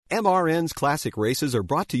MRN's classic races are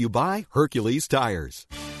brought to you by Hercules Tires.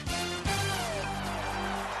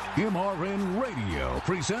 MRN Radio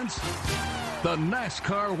presents the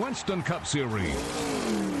NASCAR Winston Cup Series.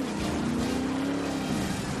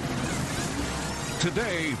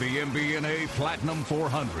 Today, the MBNA Platinum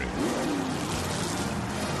 400.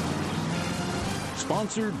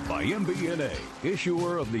 Sponsored by MBNA,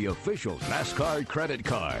 issuer of the official NASCAR credit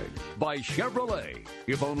card. By Chevrolet,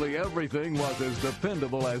 if only everything was as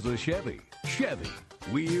dependable as a Chevy. Chevy,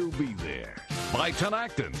 we'll be there. By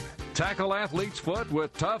Tenactin, tackle athlete's foot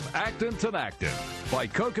with tough Actin Tenactin. By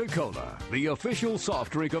Coca-Cola, the official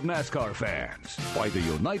soft drink of NASCAR fans. By the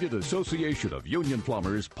United Association of Union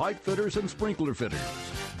Plumbers, Pipe Fitters, and Sprinkler Fitters.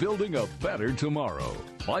 Building a better tomorrow.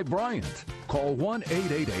 By Bryant. Call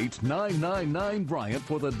 1-888-999-BRYANT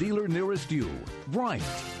for the dealer nearest you. Bryant,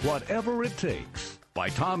 whatever it takes. By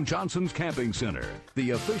Tom Johnson's Camping Center,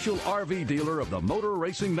 the official RV dealer of the Motor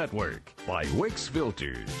Racing Network. By Wix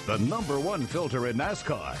Filters, the #1 filter in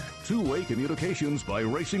NASCAR. Two-way communications by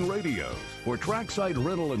Racing Radios. For trackside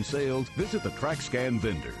rental and sales, visit the TrackScan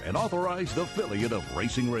vendor, an authorized affiliate of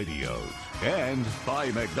Racing Radios. And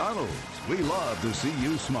by McDonald's, we love to see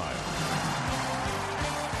you smile.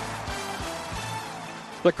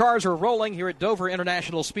 The cars are rolling here at Dover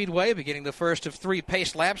International Speedway, beginning the first of 3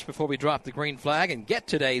 pace laps before we drop the green flag and get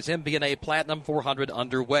today's MBNA Platinum 400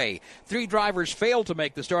 underway. 3 drivers failed to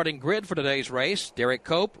make the starting grid for today's race: Derek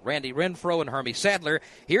Cope, Randy Renfro, and Hermie Sadler.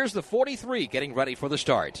 Here's the 43 getting ready for the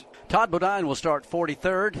start. Todd Bodine will start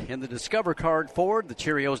 43rd. In the Discover Card Ford, the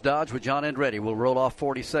Cheerios Dodge with John Andretti will roll off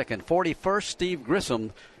 42nd. 41st, Steve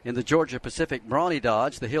Grissom in the Georgia Pacific Brawny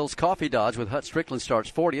Dodge. The Hills Coffee Dodge with Hut Strickland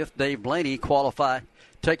starts 40th. Dave Blaney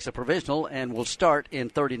takes a provisional and will start in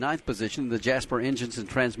 39th position. The Jasper Engines and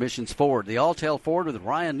Transmissions Ford. The Alltel Ford with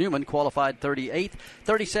Ryan Newman qualified 38th.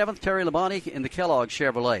 37th, Terry Labonte in the Kellogg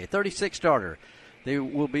Chevrolet. 36th starter. There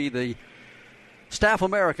will be the Staff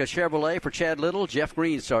America Chevrolet for Chad Little. Jeff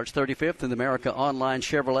Green starts 35th in the America Online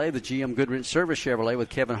Chevrolet. The GM Goodrich Service Chevrolet with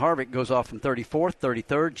Kevin Harvick goes off from 34th.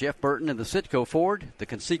 33rd, Jeff Burton in the Citgo Ford. The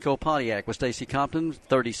Conseco Pontiac with Stacy Compton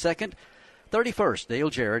 32nd. 31st, Dale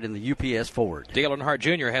Jarrett in the UPS Ford. Dale Earnhardt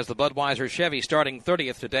Jr. has the Budweiser Chevy starting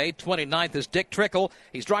 30th today. 29th is Dick Trickle.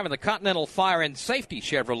 He's driving the Continental Fire and Safety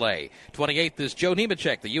Chevrolet. 28th is Joe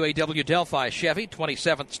Nemechek, the UAW Delphi Chevy.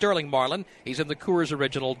 27th, Sterling Marlin. He's in the Coors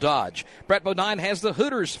Original Dodge. Brett Bodine has the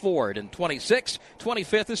Hooters Ford in 26th.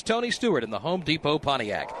 25th is Tony Stewart in the Home Depot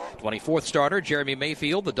Pontiac. 24th starter, Jeremy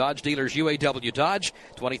Mayfield, the Dodge dealer's UAW Dodge.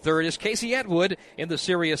 23rd is Casey Atwood in the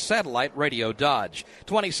Sirius Satellite Radio Dodge.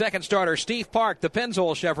 22nd starter, Steve Park, the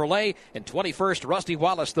Pennzoil Chevrolet, and 21st, Rusty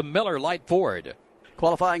Wallace, the Miller Lite Ford.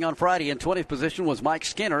 Qualifying on Friday in 20th position was Mike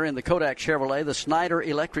Skinner in the Kodak Chevrolet. The Snyder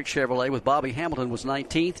Electric Chevrolet with Bobby Hamilton was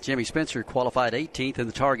 19th. Jimmy Spencer qualified 18th in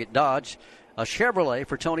the Target Dodge. A Chevrolet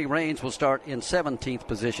for Tony Raines will start in 17th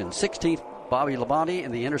position. 16th, Bobby Labonte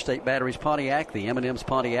in the Interstate Batteries Pontiac. The M&M's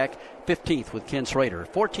Pontiac, 15th with Ken Schrader.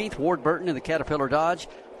 14th, Ward Burton in the Caterpillar Dodge.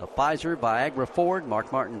 The Pfizer Viagra Ford.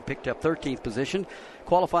 Mark Martin picked up 13th position.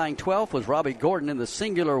 Qualifying 12th was Robbie Gordon in the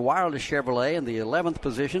Singular Wireless Chevrolet. In the 11th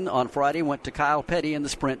position on Friday went to Kyle Petty in the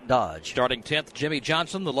Sprint Dodge. Starting 10th, Jimmy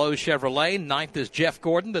Johnson, the Lowe's Chevrolet. 9th is Jeff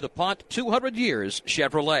Gordon, the DuPont 200 Years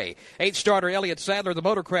Chevrolet. 8th starter, Elliott Sadler, the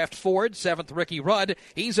Motorcraft Ford. 7th, Ricky Rudd.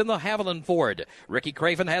 He's in the Haviland Ford. Ricky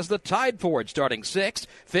Craven has the Tide Ford starting 6th.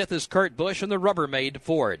 5th is Kurt Busch in the Rubbermaid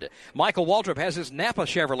Ford. Michael Waltrip has his Napa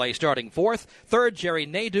Chevrolet starting 4th. 3rd, Jerry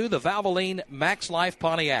Nadeau, the Valvoline Max Life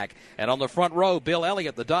Pontiac. And on the front row, Bill Elliott,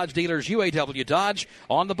 the Dodge dealer's UAW Dodge.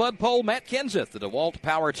 On the Bud pole, Matt Kenseth, the DeWalt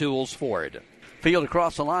Power Tools Ford. Field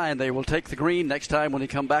across the line. They will take the green next time when they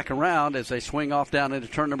come back around as they swing off down into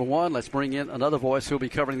turn number 1. Let's bring in another voice who will be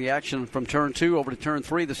covering the action from turn 2 over to turn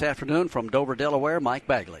 3 this afternoon from Dover, Delaware, Mike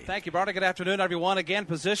Bagley. Thank you, Barney. Good afternoon, everyone. Again,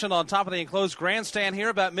 positioned on top of the enclosed grandstand here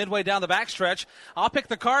about midway down the backstretch. I'll pick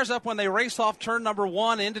the cars up when they race off turn number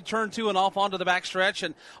 1 into turn 2 and off onto the backstretch.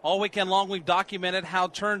 And all weekend long, we've documented how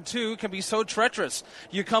turn 2 can be so treacherous.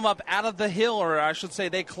 You come up out of the hill, or I should say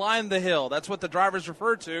they climb the hill. That's what the drivers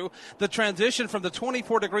refer to. The transition from the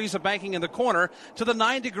 24 degrees of banking in the corner to the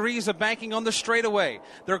 9 degrees of banking on the straightaway.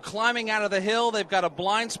 They're climbing out of the hill. They've got a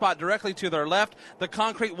blind spot directly to their left, the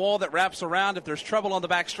concrete wall that wraps around. If there's trouble on the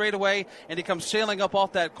back straightaway and he comes sailing up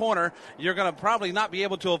off that corner, you're going to probably not be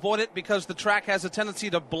able to avoid it because the track has a tendency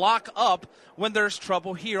to block up when there's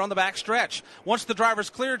trouble here on the back stretch. Once the drivers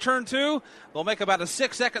clear turn 2, they'll make about a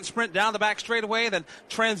 6-second sprint down the back straightaway, then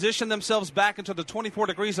transition themselves back into the 24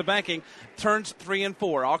 degrees of banking, turns 3 and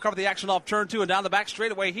 4. I'll cover the action off turn 2 and down the back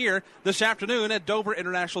straightaway here this afternoon at Dover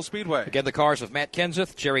International Speedway. Again, the cars of Matt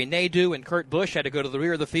Kenseth, Jerry Nadeau, and Kurt Busch had to go to the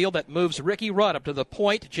rear of the field. That moves Ricky Rudd up to the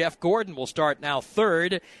point. Jeff Gordon will start now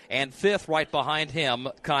third, and fifth right behind him,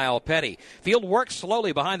 Kyle Petty. Field works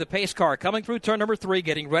slowly behind the pace car, coming through turn number 3,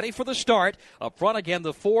 getting ready for the start. Up front again,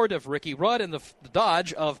 the Ford of Ricky Rudd and the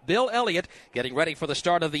Dodge of Bill Elliott, getting ready for the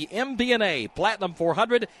start of the MBNA Platinum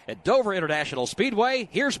 400 at Dover International Speedway.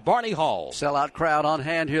 Here's Barney Hall. Sellout crowd on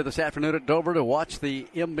hand here this afternoon at Dover to watch the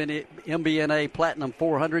MBNA Platinum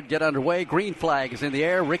 400 get underway. Green flag is in the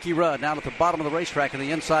air. Ricky Rudd down at the bottom of the racetrack in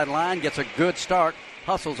the inside line gets a good start.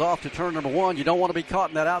 Hustles off to turn number 1. You don't want to be caught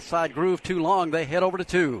in that outside groove too long. They head over to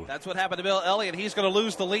 2. That's what happened to Bill Elliott. He's going to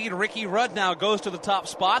lose the lead. Ricky Rudd now goes to the top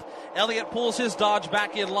spot. Elliott pulls his Dodge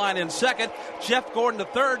back in line in second. Jeff Gordon to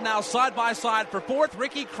third. Now side by side for fourth.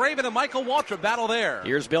 Ricky Craven and Michael Waltrip battle there.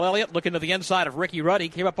 Here's Bill Elliott looking to the inside of Ricky Rudd. He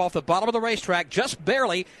came up off the bottom of the racetrack just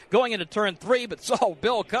barely going into turn 3, but saw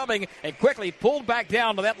Bill coming and quickly pulled back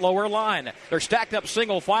down to that lower line. They're stacked up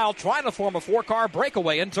single file trying to form a 4-car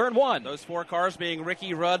breakaway in turn 1. Those 4 cars being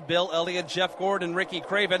Ricky Rudd, Bill Elliott, Jeff Gordon, and Ricky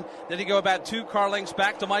Craven. Then he go about 2 car lengths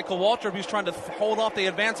back to Michael Waltrip, who's trying to hold off the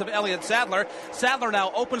advance of Elliott Sadler. Sadler now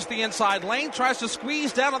opens the inside lane, tries to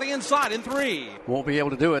squeeze down on the inside in 3. Won't be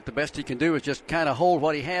able to do it. The best he can do is just kind of hold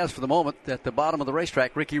what he has for the moment at the bottom of the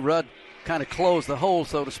racetrack. Ricky Rudd kind of closed the hole,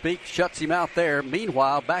 so to speak, shuts him out there.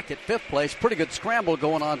 Meanwhile, back at 5th place, pretty good scramble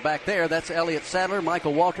going on back there. That's Elliott Sadler,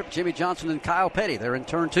 Michael Waltrip, Jimmy Johnson, and Kyle Petty. They're in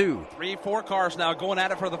turn 2. 3-4 cars now going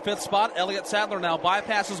at it for the 5th spot. Elliott Sadler now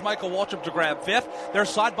bypasses Michael Waltrip to grab 5th. They're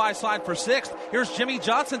side by side for 6th. Here's Jimmy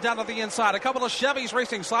Johnson down to the inside. A couple of Chevys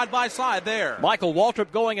racing side by side there. Michael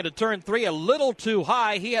Waltrip going into turn 3 a little too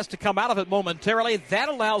high. He has to come out of it momentarily. That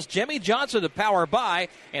allows Jimmy Johnson to power by,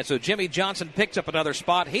 and so Jimmy Johnson picks up another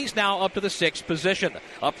spot. He's now up to the 6th position.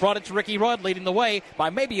 Up front, it's Ricky Rudd leading the way by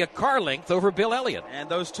maybe a car length over Bill Elliott. And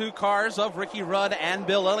those 2 cars of Ricky Rudd and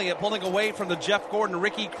Bill Elliott pulling away from the Jeff Gordon,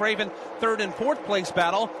 Ricky Craven 3rd and 4th place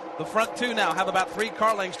battle. The front 2 now have about 3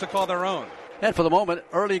 car lengths to call their own. And for the moment,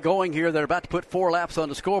 early going here, they're about to put 4 laps on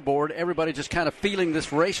the scoreboard. Everybody just kind of feeling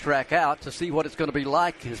this racetrack out to see what it's going to be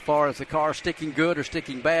like as far as the car sticking good or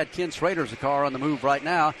sticking bad. Ken Schrader's the car on the move right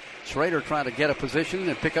now. Schrader trying to get a position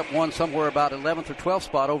and pick up one somewhere about 11th or 12th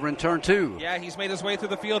spot over in turn 2. Yeah, he's made his way through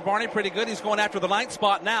the field, Barney, pretty good. He's going after the 9th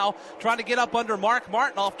spot now, trying to get up under Mark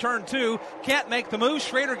Martin off turn 2. Can't make the move.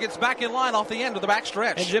 Schrader gets back in line off the end of the back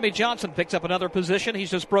stretch. And Jimmy Johnson picks up another position.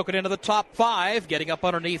 He's just broken into the top 5, getting up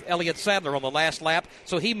underneath Elliott Sadler on the last lap,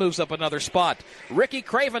 so he moves up another spot. Ricky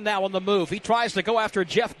Craven now on the move. He tries to go after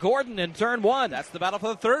Jeff Gordon in turn 1. That's the battle for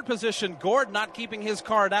the 3rd position. Gordon not keeping his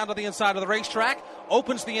car down to the inside of the racetrack.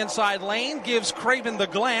 Opens the inside lane, gives Craven the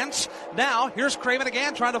glance. Now, here's Craven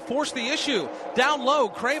again trying to force the issue. Down low,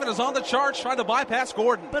 Craven is on the charge trying to bypass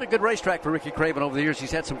Gordon. But a good racetrack for Ricky Craven over the years.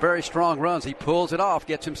 He's had some very strong runs. He pulls it off,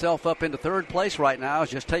 gets himself up into 3rd place right now.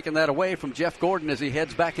 He's just taking that away from Jeff Gordon as he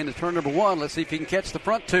heads back into turn number 1. Let's see if he can catch the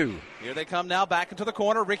front 2. Here they come now back into the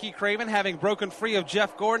corner. Ricky Craven having broken free of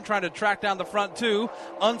Jeff Gordon, trying to track down the front 2.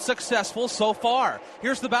 Unsuccessful so far.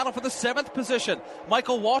 Here's the battle for the 7th position.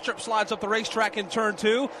 Michael Waltrip slides up the racetrack in turn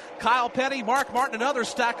 2. Kyle Petty, Mark Martin, and others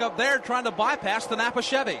stack up there trying to bypass the Napa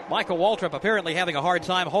Chevy. Michael Waltrip apparently having a hard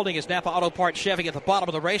time holding his Napa Auto Parts Chevy at the bottom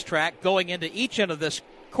of the racetrack, going into each end of this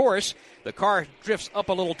course. The car drifts up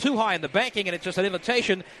a little too high in the banking, and it's just an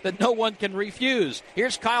invitation that no one can refuse.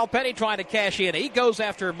 Here's Kyle Petty trying to cash in. He goes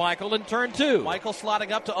after Michael in turn 2. Michael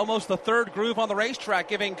sliding up to almost the 3rd groove on the racetrack,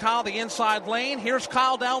 giving Kyle the inside lane. Here's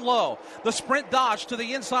Kyle down low. The Sprint Dodge to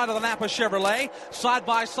the inside of the Napa Chevrolet. Side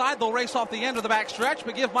by side, they'll race off the end of the back stretch,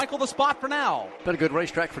 but give Michael the spot for now. Been a good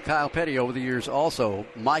racetrack for Kyle Petty over the years also.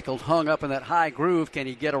 Michael hung up in that high groove. Can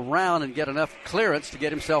he get around and get enough clearance to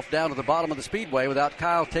get himself down to the bottom of the speedway without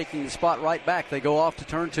Kyle taking the spot right back? They go off to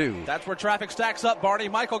turn 2. That's where traffic stacks up, Barney.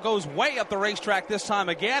 Michael goes way up the racetrack this time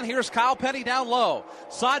again. Here's Kyle Petty down low.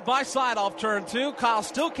 Side by side off turn 2. Kyle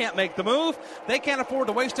still can't make the move. They can't afford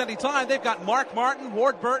to waste any time. They've got Mark Martin,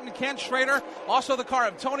 Ward Burton, Ken Schrader, also the car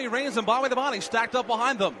of Tony Raines and Bobby the Bonnie stacked up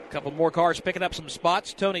behind them. A couple more cars picking up some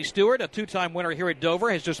spots. Tony Stewart, a 2-time winner here at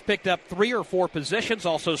Dover, has just picked up 3 or 4 positions.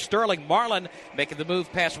 Also Sterling Marlin making the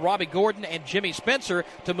move past Robbie Gordon and Jimmy Spencer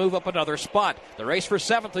to move up another spot. The race for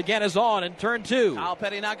 7th again is on. on in turn 2. Kyle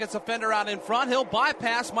Petty now gets a fender out in front. He'll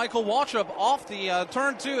bypass Michael Waltrip off the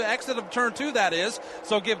turn 2, exit of turn 2, that is.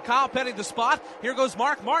 So give Kyle Petty the spot. Here goes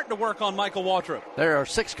Mark Martin to work on Michael Waltrip. There are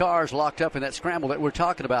 6 cars locked up in that scramble that we're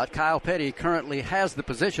talking about. Kyle Petty currently has the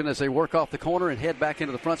position as they work off the corner and head back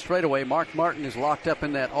into the front straightaway. Mark Martin is locked up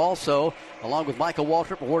in that also, along with Michael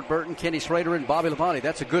Waltrip, Ward Burton, Kenny Schrader, and Bobby Labonte.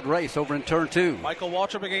 That's a good race over in turn 2. Michael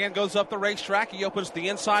Waltrip again goes up the racetrack. He opens the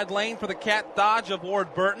inside lane for the Cat Dodge of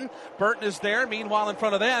Ward Burton. Burton is there. Meanwhile, in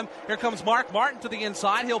front of them, here comes Mark Martin to the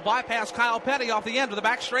inside. He'll bypass Kyle Petty off the end of the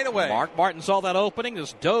back straightaway. Mark Martin saw that opening,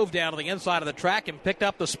 just dove down to the inside of the track and picked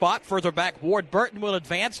up the spot. Further back, Ward Burton will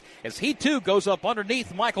advance as he too goes up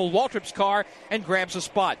underneath Michael Waltrip's car and grabs a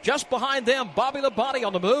spot. Just behind them, Bobby Labonte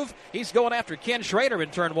on the move. He's going after Ken Schrader in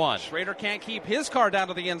turn 1. Schrader can't keep his car down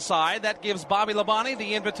to the inside. That gives Bobby Labonte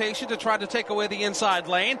the invitation to try to take away the inside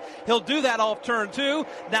lane. He'll do that off turn 2.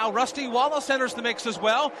 Now Rusty Wallace enters the mix as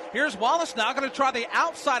well. Here's Wallace now going to try the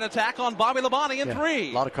outside attack on Bobby Labonte in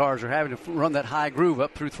 3. A lot of cars are having to run that high groove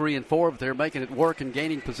up through 3 and 4, but they're making it work and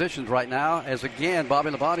gaining positions right now, as again Bobby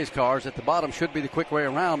Labonte's cars at the bottom should be the quick way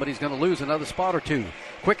around, but he's going to lose another spot or 2.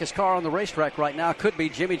 Quickest car on the racetrack right now could be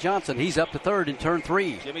Jimmy Johnson. He's up to 3rd in turn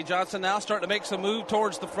 3. Jimmy Johnson now starting to make some move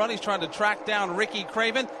towards the front. He's trying to track down Ricky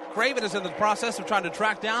Craven. Craven is in the process of trying to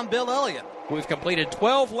track down Bill Elliott. We've completed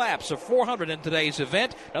 12 laps of 400 in today's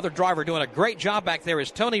event. Another driver doing a great job back there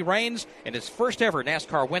is Tony Raines in his first ever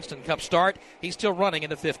NASCAR Winston Cup start. He's still running in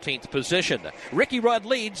the 15th position. Ricky Rudd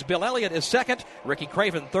leads. Bill Elliott is 2nd. Ricky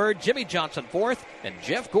Craven 3rd. Jimmy Johnson 4th. And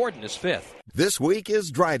Jeff Gordon is 5th. This week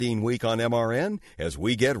is Drydene Week on MRN as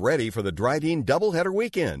we get ready for the Drydene doubleheader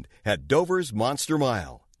weekend at Dover's Monster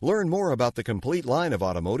Mile. Learn more about the complete line of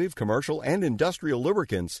automotive, commercial, and industrial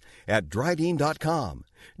lubricants at Drydene.com.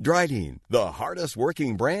 Drydene, the hardest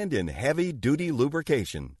working brand in heavy-duty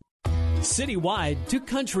lubrication. Citywide to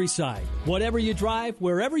countryside. Whatever you drive,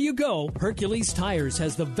 wherever you go, Hercules Tires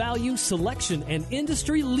has the value, selection, and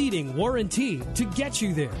industry-leading warranty to get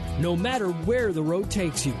you there, no matter where the road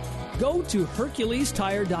takes you. Go to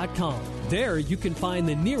HerculesTire.com. There you can find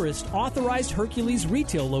the nearest authorized Hercules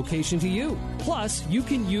retail location to you. Plus, you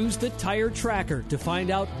can use the Tire Tracker to find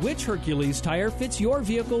out which Hercules tire fits your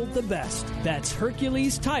vehicle the best. That's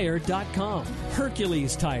HerculesTire.com.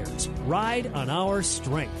 Hercules Tires. Ride on our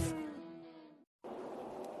strength.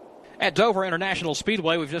 At Dover International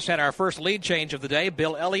Speedway, we've just had our first lead change of the day.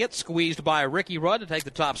 Bill Elliott squeezed by Ricky Rudd to take the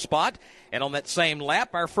top spot. And on that same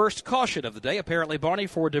lap, our first caution of the day, apparently, Barney,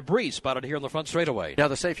 for debris spotted here on the front straightaway. Yeah,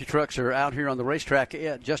 the safety trucks are out here on the racetrack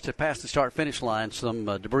just to pass the start-finish line. Some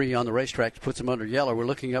debris on the racetrack puts them under yellow. We're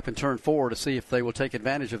looking up in turn 4 to see if they will take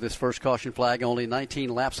advantage of this first caution flag. Only 19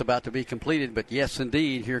 laps about to be completed. But yes,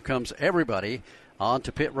 indeed, here comes everybody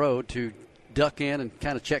onto pit road to duck in and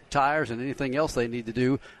kind of check tires and anything else they need to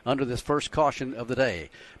do under this first caution of the day.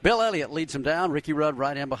 Bill Elliott leads him down. Ricky Rudd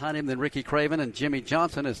right in behind him, then Ricky Craven and Jimmy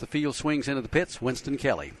Johnson as the field swings into the pits. Winston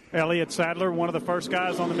Kelly. Elliott Sadler, one of the first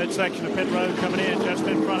guys on the midsection of pit road coming in. Just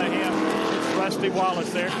in front of him, it's Rusty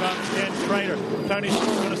Wallace. There comes Ken Schrader. Tony's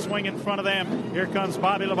going to swing in front of them. Here comes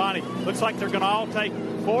Bobby Labonte. Looks like they're going to all take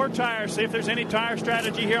 4 tires. See if there's any tire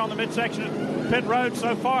strategy here on the midsection of pit road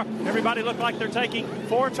so far. Everybody look like they're taking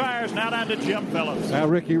 4 tires. Now down to Jim Phillips. Now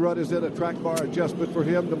Ricky Rudd is in a track bar adjustment for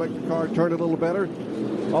him to make the car turn a little better.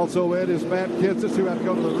 Also in is Matt Kenseth, who had to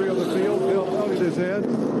go to the rear of the field. Bill Elliott is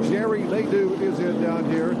in. Jerry Nadeau is in down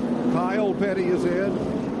here. Kyle Petty is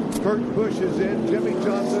in. Kurt Busch is in. Jimmy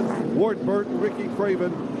Johnson, Ward Burton, Ricky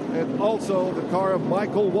Craven, and also the car of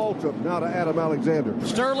Michael Waltrip, now to Adam Alexander.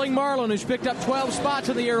 Sterling Marlin, who's picked up 12 spots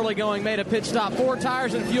in the early going, made a pit stop. 4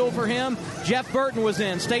 tires and fuel for him. Jeff Burton was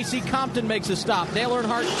in. Stacy Compton makes a stop. Dale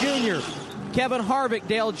Earnhardt Jr., Kevin Harvick,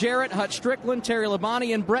 Dale Jarrett, Hutch Strickland, Terry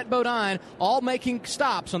Labonte, and Brett Bodine all making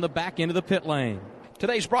stops on the back end of the pit lane.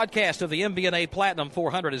 Today's broadcast of the MBNA Platinum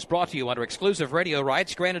 400 is brought to you under exclusive radio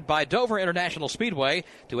rights granted by Dover International Speedway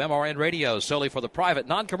to MRN Radio solely for the private,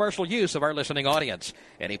 non-commercial use of our listening audience.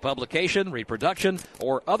 Any publication, reproduction,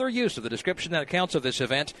 or other use of the description and accounts of this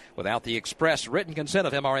event without the express written consent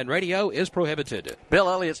of MRN Radio is prohibited. Bill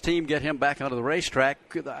Elliott's team get him back onto the racetrack.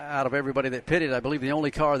 Out of everybody that pitted, I believe the only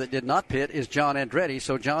car that did not pit is John Andretti,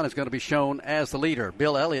 so John is going to be shown as the leader.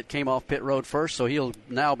 Bill Elliott came off pit road first, so he'll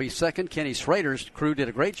now be second. Kenny Schrader's crew did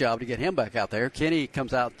a great job to get him back out there. Kenny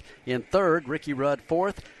comes out in third, Ricky Rudd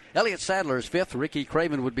fourth. Elliott Sadler is fifth. Ricky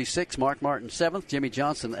Craven would be sixth. Mark Martin seventh. Jimmy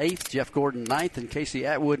Johnson eighth. Jeff Gordon ninth. And Casey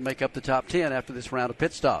Atwood make up the top 10 after this round of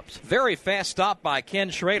pit stops. Very fast stop by Ken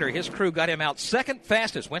Schrader. His crew got him out second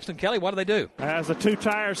fastest. Winston Kelly, what do they do? Has a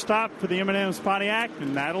 2-tire stop for the M&M's Pontiac,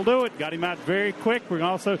 and that'll do it. Got him out very quick. We're going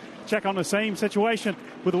to also check on the same situation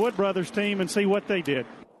with the Wood Brothers team and see what they did.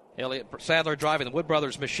 Elliott Sadler driving the Wood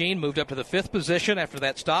Brothers machine moved up to the 5th position after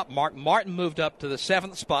that stop. Mark Martin moved up to the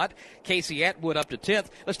 7th spot. Casey Atwood up to 10th.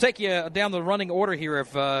 Let's take you down the running order here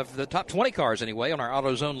of the top 20 cars anyway on our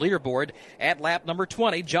AutoZone leaderboard. At lap number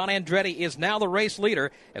 20, John Andretti is now the race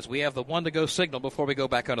leader as we have the 1-to-go signal before we go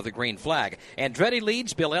back under the green flag. Andretti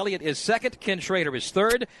leads. Bill Elliott is 2nd. Ken Schrader is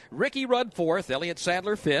 3rd. Ricky Rudd 4th. Elliott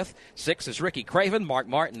Sadler 5th. 6th is Ricky Craven. Mark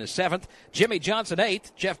Martin is 7th. Jimmy Johnson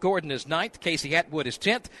 8th. Jeff Gordon is 9th. Casey Atwood is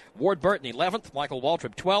 10th. Ward Burton 11th, Michael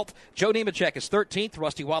Waltrip 12th, Joe Nemechek is 13th,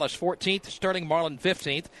 Rusty Wallace 14th, Sterling Marlin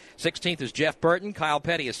 15th, 16th is Jeff Burton, Kyle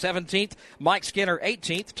Petty is 17th, Mike Skinner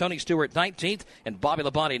 18th, Tony Stewart 19th, and Bobby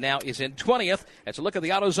Labonte now is in 20th. That's a look at the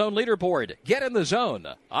AutoZone leaderboard. Get in the zone,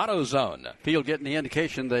 AutoZone. Field getting the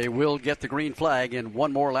indication they will get the green flag in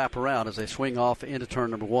one more lap around as they swing off into turn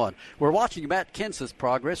number 1. We're watching Matt Kenseth's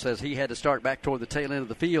progress as he had to start back toward the tail end of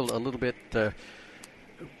the field a little bit.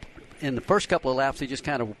 In the first couple of laps, he just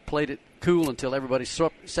kind of played it cool until everybody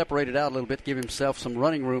separated out a little bit, give himself some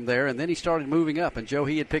running room there, and then he started moving up. And Joe,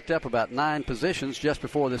 he had picked up about 9 positions just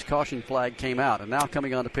before this caution flag came out. And now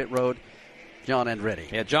coming onto pit road, John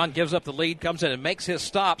Andretti. Yeah, John gives up the lead, comes in and makes his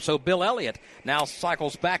stop. So Bill Elliott now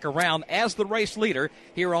cycles back around as the race leader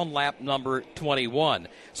here on lap number 21.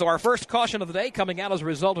 So our first caution of the day coming out as a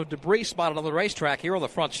result of debris spotted on the racetrack here on the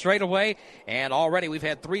front straightaway. And already we've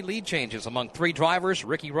had 3 lead changes among 3 drivers.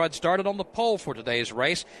 Ricky Rudd started on the pole for today's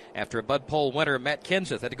race after a Bud Pole winner, Matt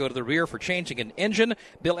Kenseth, had to go to the rear for changing an engine.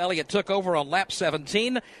 Bill Elliott took over on lap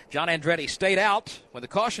 17. John Andretti stayed out when the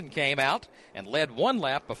caution came out and led 1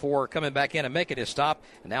 lap before coming back in and making his stop.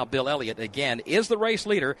 And now Bill Elliott again is the race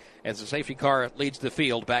leader as the safety car leads the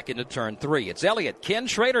field back into turn 3. It's Elliott, Ken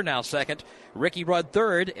Schrader now 2nd, Ricky Rudd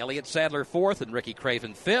 3rd, Elliott Sadler 4th, and Ricky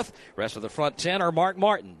Craven 5th. Rest of the front 10 are Mark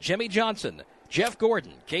Martin, Jimmy Johnson, Jeff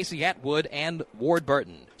Gordon, Casey Atwood, and Ward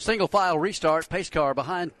Burton. Single file restart, pace car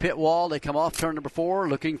behind pit wall. They come off turn number 4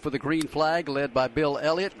 looking for the green flag led by Bill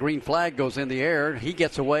Elliott. Green flag goes in the air. He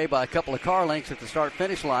gets away by a couple of car lengths at the start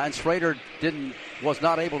finish line. Schrader was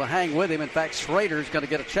not able to hang with him. In fact, Schrader's going to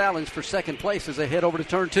get a challenge for 2nd place as they head over to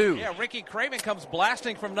turn 2. Yeah, Ricky Craven comes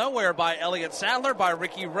blasting from nowhere by Elliott Sadler, by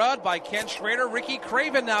Ricky Rudd, by Ken Schrader. Ricky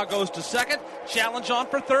Craven now goes to 2nd. Challenge on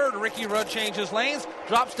for 3rd. Ricky Rudd changes lanes,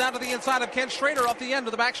 drops down to the inside of Ken Schrader off the end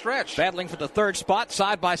of the backstretch. Battling for the 3rd spot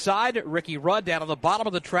side by side. Ricky Rudd down on the bottom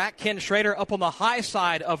of the track. Ken Schrader up on the high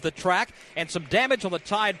side of the track. And some damage on the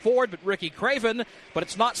Tide Ford, but Ricky Craven, but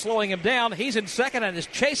it's not slowing him down. He's in 2nd and is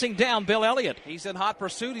chasing down Bill Elliott. He's in hot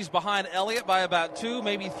pursuit. He's behind Elliott by about 2,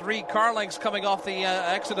 maybe 3 car lengths coming off the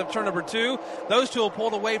exit of turn number 2. Those 2 will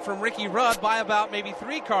pull away from Ricky Rudd by about maybe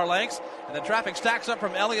 3 car lengths. And the traffic stacks up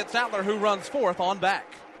from Elliott Sadler, who runs 4th on back.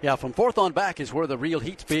 Yeah, from 4th on back is where the real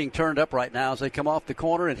heat's being turned up right now as they come off the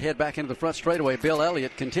corner and head back into the front straightaway. Bill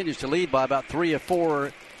Elliott continues to lead by about 3 or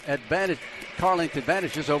 4 car length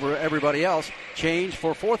advantages over everybody else. Change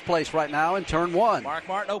for 4th place right now in turn 1. Mark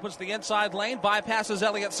Martin opens the inside lane, bypasses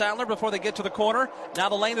Elliott Sadler before they get to the corner. Now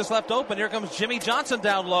the lane is left open. Here comes Jimmy Johnson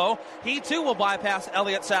down low. He too will bypass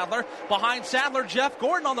Elliott Sadler. Behind Sadler, Jeff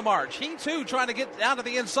Gordon on the march. He too trying to get down to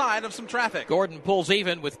the inside of some traffic. Gordon pulls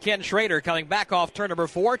even with Ken Schrader coming back off turn number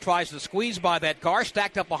 4. Tries to squeeze by that car.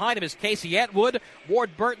 Stacked up behind him is Casey Atwood.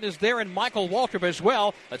 Ward Burton is there and Michael Waltrip as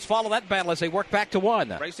well. Let's follow that battle as they work back to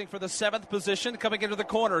 1. Racing for the 7th position, coming into the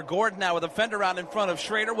corner. Gordon now with a fender out in front of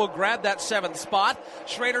Schrader will grab that 7th spot.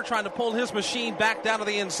 Schrader trying to pull his machine back down to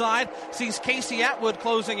the inside. Sees Casey Atwood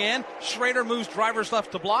closing in. Schrader moves drivers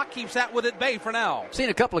left to block. Keeps Atwood at bay for now. Seen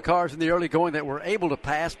a couple of cars in the early going that were able to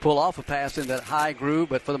pull off a pass in that high groove,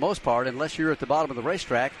 but for the most part, unless you're at the bottom of the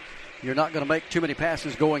racetrack, you're not going to make too many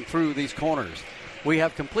passes going through these corners. We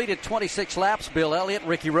have completed 26 laps. Bill Elliott,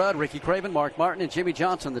 Ricky Rudd, Ricky Craven, Mark Martin, and Jimmy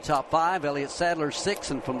Johnson, the top 5. Elliott Sadler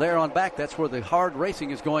 6, and from there on back, that's where the hard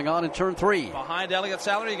racing is going on in turn 3. Behind Elliott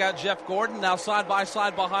Sadler, you got Jeff Gordon now side by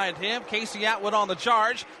side behind him. Casey Atwood on the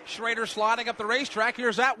charge. Schrader sliding up the racetrack.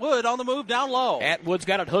 Here's Atwood on the move down low. Atwood's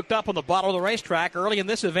got it hooked up on the bottom of the racetrack early in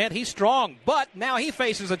this event. He's strong, but now he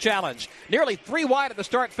faces a challenge. Nearly 3 wide at the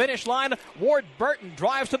start-finish line. Ward Burton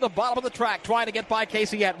drives to the bottom of the track trying to get by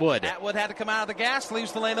Casey Atwood. Atwood had to come out of the gas,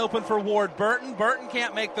 leaves the lane open for Ward Burton. Burton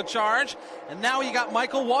can't make the charge. And now you got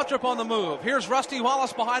Michael Waltrip on the move. Here's Rusty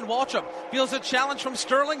Wallace behind Waltrip. Feels a challenge from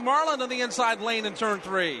Sterling Marlin in the inside lane in turn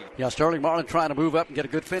 3. Yeah, Sterling Marlin trying to move up and get a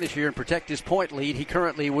good finish here and protect his point lead. He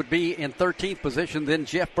currently would be in 13th position. Then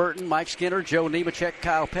Jeff Burton, Mike Skinner, Joe Nemechek,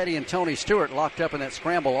 Kyle Petty, and Tony Stewart locked up in that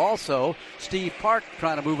scramble also. Steve Park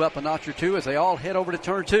trying to move up a notch or 2 as they all head over to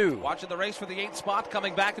turn 2. Watching the race for the 8th spot,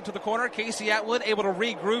 coming back into the corner. Casey Atwood able to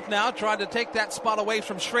regroup now, trying to take that spot away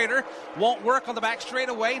from Schrader. Won't work on the back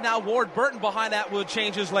straightaway. Now Ward Burton behind Atwood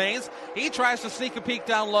changes lanes. He tries to sneak a peek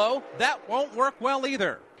down low. That won't work well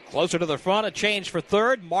either. Closer to the front, a change for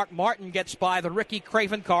third. Mark Martin gets by the Ricky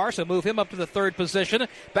Craven car, so move him up to the third position.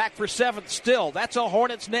 Back for seventh still. That's a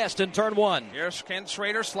hornet's nest in turn one. Here's Ken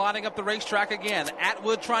Schrader sliding up the racetrack again.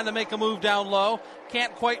 Atwood trying to make a move down low.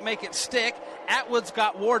 Can't quite make it stick. Atwood's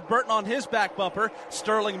got Ward Burton on his back bumper.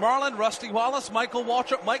 Sterling Marlin, Rusty Wallace, Michael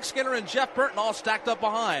Waltrip, Mike Skinner, and Jeff Burton all stacked up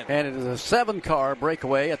behind. And it is a 7-car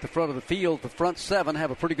breakaway at the front of the field. The front 7 have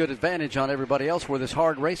a pretty good advantage on everybody else where this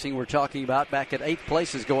hard racing we're talking about back at 8th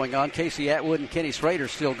place is going on. Casey Atwood and Kenny Schrader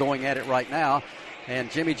still going at it right now.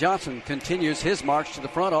 And Jimmy Johnson continues his march to the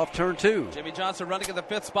front off turn 2. Jimmy Johnson running in the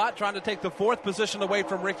 5th spot, trying to take the 4th position away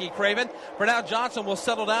from Ricky Craven. For now, Johnson will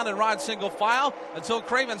settle down and ride single file until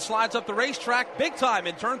Craven slides up the racetrack big time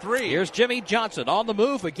in turn 3. Here's Jimmy Johnson on the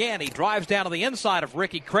move again. He drives down to the inside of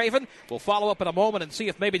Ricky Craven. We'll follow up in a moment and see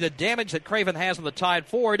if maybe the damage that Craven has on the Tide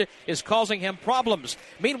Ford is causing him problems.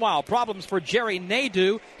 Meanwhile, problems for Jerry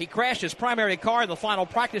Nadeau. He crashed his primary car in the final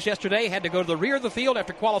practice yesterday, had to go to the rear of the field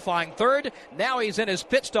after qualifying third. Now he's in his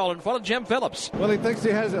pit stall in front of Jim Phillips. Well, he thinks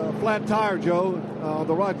he has a flat tire, Joe, on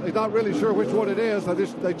the right. He's not really sure which one it is.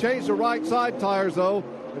 They changed the right side tires, though,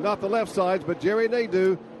 and not the left sides, but Jerry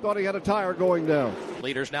Nadeau thought he had a tire going down.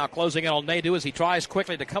 Leaders now closing in on Nadeau as he tries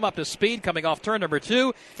quickly to come up to speed, coming off turn number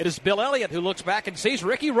 2. It is Bill Elliott who looks back and sees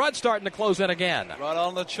Ricky Rudd starting to close in again. Rudd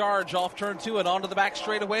on the charge off turn 2 and onto the back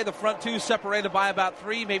straightaway. The front 2 separated by about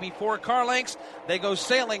 3, maybe 4 car lengths. They go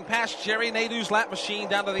sailing past Jerry Nadeau's lap machine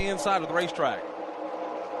down to the inside of the racetrack.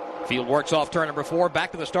 Field works off turn number 4,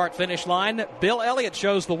 back to the start-finish line. Bill Elliott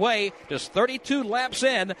shows the way, just 32 laps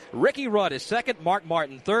in. Ricky Rudd is second, Mark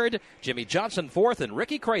Martin third, Jimmy Johnson fourth, and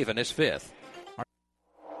Ricky Craven is fifth.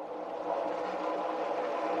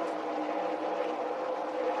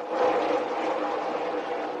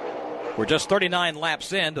 We're just 39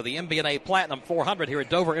 laps into the MBNA Platinum 400 here at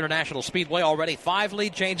Dover International Speedway. Already 5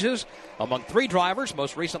 lead changes among 3 drivers,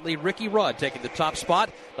 most recently Ricky Rudd taking the top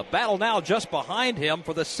spot. The battle now just behind him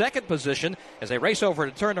for the second position as they race over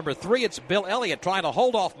to turn number 3. It's Bill Elliott trying to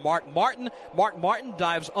hold off Mark Martin. Mark Martin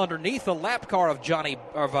dives underneath the lap car of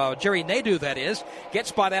Jerry Nadeau, that is,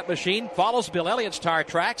 gets by that machine, follows Bill Elliott's tire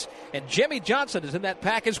tracks, and Jimmy Johnson is in that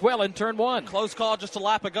pack as well in turn 1. Close call just a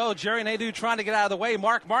lap ago. Jerry Nadeau trying to get out of the way.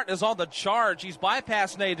 Mark Martin is on the charge. He's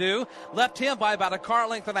bypassed Nadeau, left him by about a car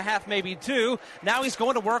length and a half, maybe 2. Now he's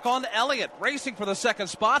going to work on Elliott, racing for the second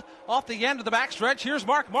spot off the end of the backstretch. Here's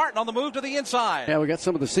Mark Martin on the move to the inside. Yeah, we got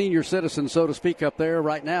some of the senior citizens, so to speak, up there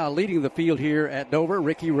right now leading the field here at Dover.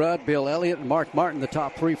 Ricky Rudd, Bill Elliott, and Mark Martin, the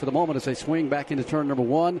top 3 for the moment as they swing back into turn number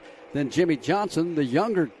 1. Then Jimmy Johnson, the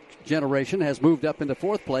younger generation, has moved up into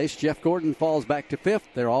 4th place. Jeff Gordon falls back to 5th.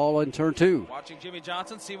 They're all in turn 2. Watching Jimmy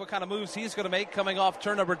Johnson, see what kind of moves he's going to make coming off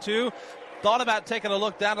turn number 2. Thought about taking a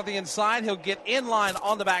look down to the inside. He'll get in line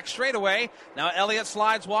on the back straightaway. Now Elliott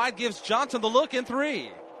slides wide, gives Johnson the look in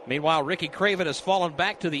 3. Meanwhile, Ricky Craven has fallen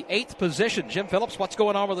back to the 8th position. Jim Phillips, what's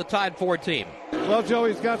going on with the Tide Ford team? Well, Joe,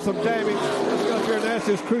 he's got some damage. Let's go up here and ask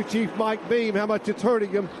his crew chief, Mike Beam, how much it's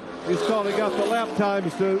hurting him. He's calling out the lap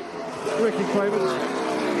times to Ricky Craven.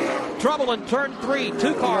 Trouble in turn 3.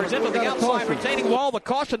 2 cars into the outside retaining wall. The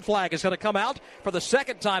caution flag is going to come out for the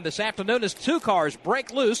second time this afternoon as 2 cars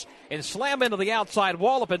break loose and slam into the outside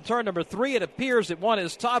wall up in turn number 3. It appears that one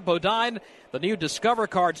is Todd Bodine, the new Discover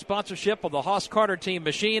Card sponsorship of the Haas Carter team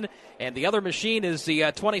machine, and the other machine is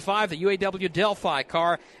the 25, the UAW Delphi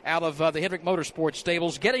car out of the Hendrick Motorsports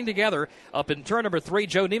stables, getting together up in turn number 3.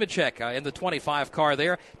 Joe Nemechek in the 25 car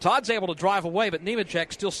there. Todd's able to drive away, but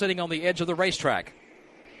Nemechek still sitting on the edge of the racetrack.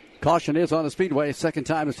 Caution is on the speedway. Second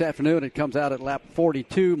time this afternoon. It comes out at lap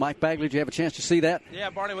 42. Mike Bagley, did you have a chance to see that?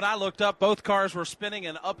 Yeah, Barney, when I looked up, both cars were spinning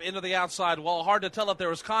and up into the outside wall. Hard to tell if there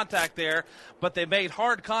was contact there, but they made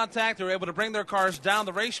hard contact. They were able to bring their cars down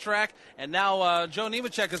the racetrack, and now Joe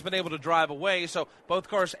Nemechek has been able to drive away, so both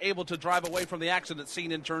cars able to drive away from the accident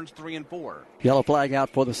scene in turns 3 and 4. Yellow flag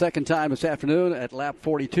out for the second time this afternoon at lap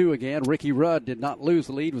 42 again. Ricky Rudd did not lose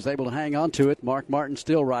the lead, was able to hang on to it. Mark Martin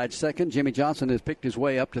still rides second. Jimmy Johnson has picked his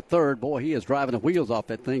way up to third. Boy, he is driving the wheels off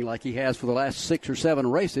that thing like he has for the last 6 or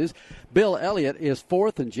 7 races. Bill Elliott is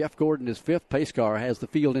 4th, and Jeff Gordon is 5th. Pace car has the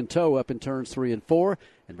field in tow up in turns 3 and 4,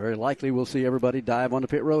 and very likely we'll see everybody dive on the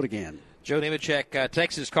pit road again. Joe Nemechek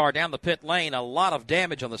takes his car down the pit lane. A lot of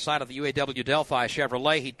damage on the side of the UAW Delphi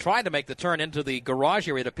Chevrolet. He tried to make the turn into the garage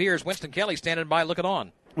area. It appears Winston Kelly standing by looking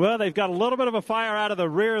on. Well, they've got a little bit of a fire out of the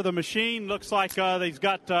rear of the machine. Looks like they've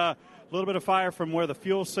got little bit of fire from where the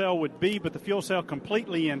fuel cell would be, but the fuel cell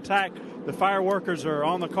completely intact. The fire workers are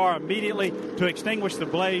on the car immediately to extinguish the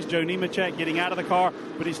blaze. Joe Nemechek getting out of the car,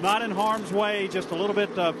 but he's not in harm's way, just a little bit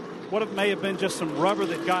of what it may have been just some rubber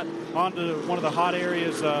that got onto one of the hot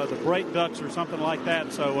areas, the brake ducts or something like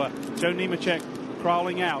that. So Joe Nemechek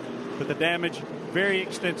crawling out, but the damage very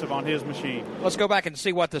extensive on his machine. Let's go back and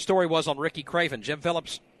see what the story was on Ricky Craven. Jim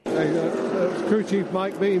Phillips. Hey, Crew Chief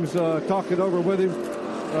Mike Beams talking over with him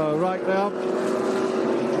right now.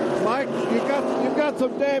 Mike, you've got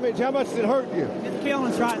some damage. How much did it hurt you? It's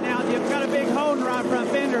killing us right now. You've got a big hole in the right front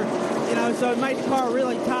fender, so it made the car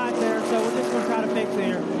really tight there. So we're just going to try to fix it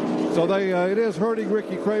here. So it is hurting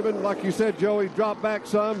Ricky Craven. Like you said, Joey, dropped back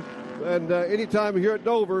some. And anytime here at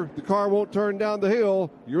Dover, the car won't turn down the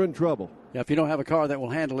hill, you're in trouble. Yeah, if you don't have a car that will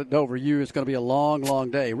handle it, Dover, it's going to be a long,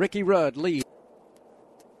 long day. Ricky Rudd leads.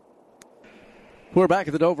 We're back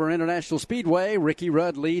at the Dover International Speedway. Ricky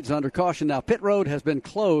Rudd leads under caution. Now, pit road has been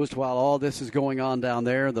closed while all this is going on down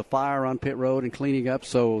there. The fire on pit road and cleaning up,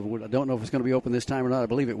 so I don't know if it's going to be open this time or not. I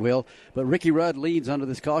believe it will. But Ricky Rudd leads under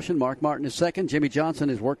this caution. Mark Martin is second. Jimmy Johnson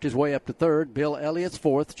has worked his way up to third. Bill Elliott's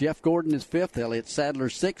fourth. Jeff Gordon is fifth. Elliott Sadler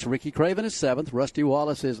sixth. Ricky Craven is seventh. Rusty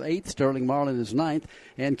Wallace is eighth. Sterling Marlin is ninth.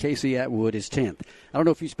 And Casey Atwood is 10th. I don't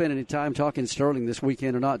know if you spent any time talking to Sterling this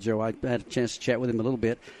weekend or not, Joe. I had a chance to chat with him a little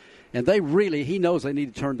bit. And he knows they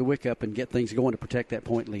need to turn the wick up and get things going to protect that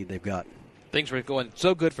point lead they've got. Things were going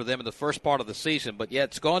so good for them in the first part of the season, but yet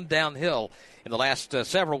it's gone downhill in the last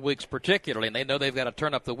several weeks particularly, and they know they've got to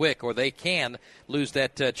turn up the wick or they can lose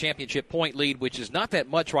that championship point lead, which is not that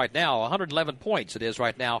much right now. 111 points it is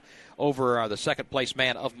right now over the second-place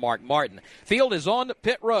man of Mark Martin. Field is on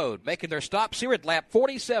pit road, making their stops here at lap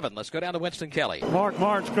 47. Let's go down to Winston Kelly. Mark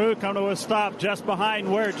Martin's crew come to a stop just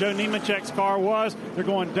behind where Joe Nemechek's car was. They're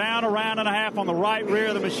going down a round and a half on the right rear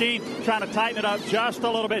of the machine, trying to tighten it up just a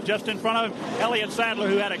little bit, just in front of him. Elliott Sadler,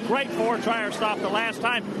 who had a great four-tire stop the last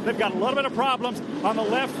time. They've got a little bit of problems on the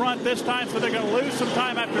left front this time, so they're going to lose some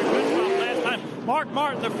time after a good stop last time. Mark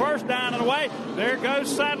Martin, the first down and away. There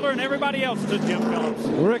goes Sadler and everybody else to Jim Phillips.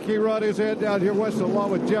 Ricky Rudd is in down here west along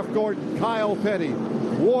with Jeff Gordon, Kyle Petty.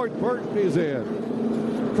 Ward Burton is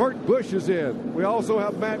in. Kurt Busch is in. We also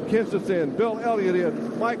have Matt Kenseth in. Bill Elliott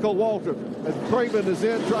in. Michael Waltrip. And Craven is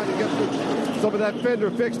in trying to get some of that fender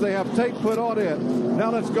fixed. They have tape put on it. Now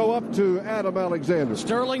let's go up to Adam Alexander.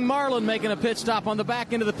 Sterling Marlin making a pit stop on the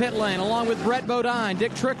back end of the pit lane along with Brett Bodine.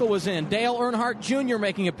 Dick Trickle was in. Dale Earnhardt Jr.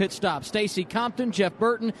 making a pit stop. Stacy Compton, Jeff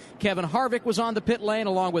Burton, Kevin Harvick was on the pit lane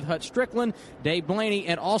along with Hut Strickland, Dave Blaney,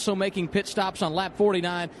 and also making pit stops on lap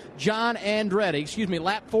 49, John Andretti,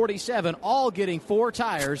 lap 47, all getting 4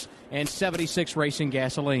 tires and 76 racing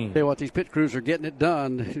gasoline. Tell you what, these pit crews are getting it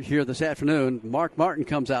done here this afternoon. Mark Martin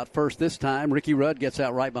comes out first this time. Ricky Rudd gets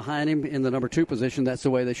out right behind him in the number 2 position. That's the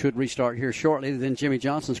way they should restart here shortly. Then Jimmy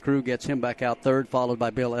Johnson's crew gets him back out third, followed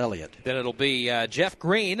by Bill Elliott. Then it'll be Jeff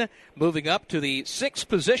Green moving up to the 6th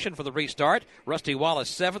position for the restart. Rusty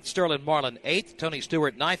Wallace 7th, Sterling Marlin 8th, Tony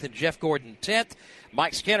Stewart 9th, and Jeff Gordon 10th.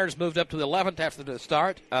 Mike Skinner's moved up to the 11th after the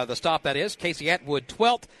stop that is. Casey Atwood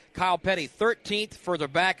 12th, Kyle Petty 13th. Further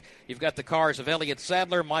back, you've got the cars of Elliott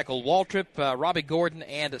Sadler, Michael Waltrip, Robbie Gordon,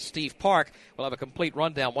 and Steve Park. We'll have a complete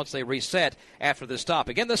rundown once they reset after this stop.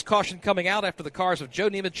 Again, this caution coming out after the cars of Joe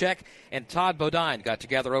Nemechek and Todd Bodine got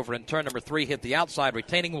together over in turn number 3, hit the outside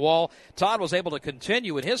retaining wall. Todd was able to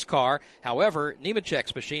continue in his car. However,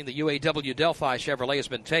 Nemechek's machine, the UAW Delphi Chevrolet, has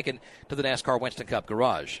been taken to the NASCAR Winston Cup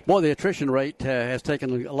garage. Boy, the attrition rate has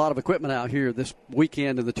taken a lot of equipment out here this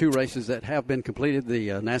weekend in the 2 races that have been completed. The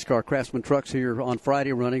NASCAR Craftsman trucks here on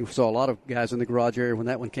Friday running. We saw a lot of guys in the garage area when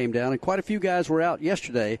that one came down, and quite a few guys were out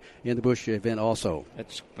yesterday in the Busch event also.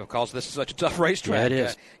 It's because this is such a tough racetrack. Yeah, it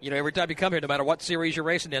is. Every time you come here, no matter what series you're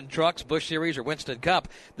racing in, trucks, Busch Series, or Winston Cup,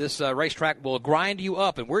 this racetrack will grind you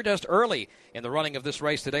up, and we're just early in the running of this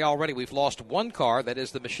race today already. We've lost 1 car. That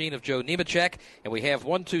is the machine of Joe Nemechek, and we have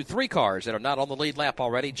 3 cars that are not on the lead lap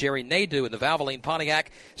already. Jerry Nadeau in the Valvoline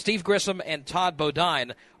Pontiac, Steve Grissom, and Todd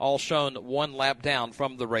Bodine all shown 1 lap down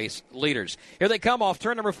from the race leaders. Here they come off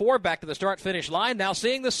turn number 4, back to the start-finish line. Now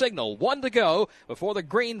seeing the signal, 1 to go before the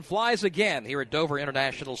green flies again here at Dover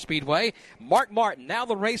International Speedway. Mark Martin, now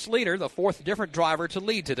the race leader, the 4th different driver to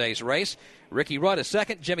lead today's race. Ricky Rudd is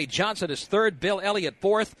 2nd, Jimmy Johnson is 3rd, Bill Elliott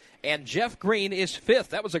 4th, and Jeff Green is 5th.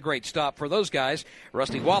 That was a great stop for those guys.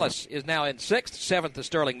 Rusty Wallace is now in 6th. 7th is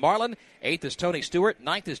Sterling Marlin. 8th is Tony Stewart.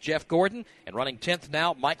 9th is Jeff Gordon. And running 10th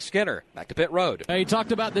now, Mike Skinner. Back to pit road. He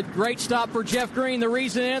talked about the great stop for Jeff Green. The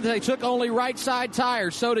reason is they took only right side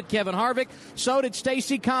tires. So did Kevin Harvick. So did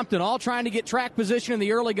Stacy Compton, all trying to get track position in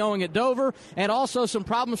the early going at Dover. And also some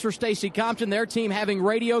problems for Stacy Compton. Their team having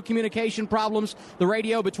radio communication problems. The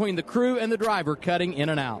radio between the crew and the driver cutting in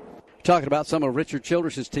and out. Talking about some of Richard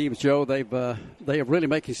Childress's teams, Joe, they are really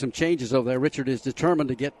making some changes over there. Richard is determined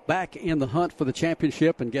to get back in the hunt for the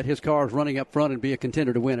championship and get his cars running up front and be a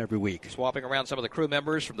contender to win every week. Swapping around some of the crew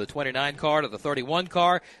members from the 29 car to the 31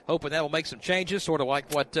 car, hoping that will make some changes, sort of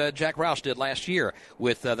like what Jack Roush did last year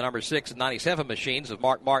with the number 6 and 97 machines of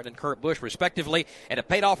Mark Martin and Kurt Busch, respectively. And it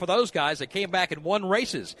paid off for those guys that came back and won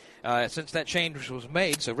races since that change was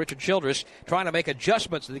made. So Richard Childress trying to make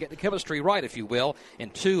adjustments to get the chemistry right, if you will, in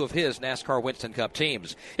 2 of his NASCAR Winston Cup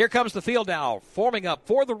teams. Here comes the field now, forming up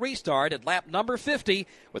for the restart at lap number 50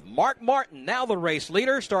 with Mark Martin, now the race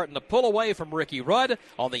leader, starting to pull away from Ricky Rudd.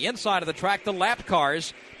 On the inside of the track, the lap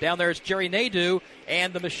cars. Down there is Jerry Nadeau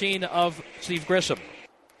and the machine of Steve Grissom.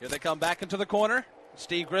 Here they come back into the corner.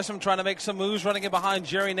 Steve Grissom trying to make some moves, running in behind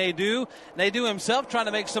Jerry Nadeau. Nadeau himself trying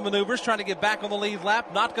to make some maneuvers, trying to get back on the lead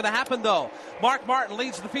lap. Not going to happen, though. Mark Martin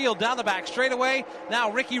leads the field down the back straightaway. Now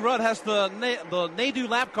Ricky Rudd has the Nadeau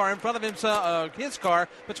lap car in front of himself, his car,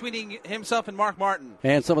 between himself and Mark Martin.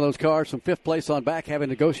 And some of those cars from 5th place on back having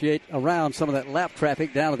to negotiate around some of that lap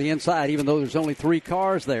traffic down to the inside. Even though there's only 3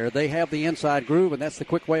 cars there, they have the inside groove, and that's the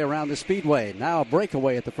quick way around the speedway. Now a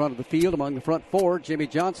breakaway at the front of the field among the front 4. Jimmy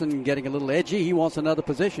Johnson getting a little edgy. He wants another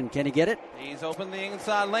position. Can he get it? He's opened the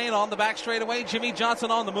inside lane on the back straightaway. Jimmy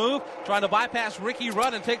Johnson on the move, trying to bypass Ricky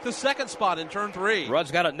Rudd and take the 2nd spot in turn 3.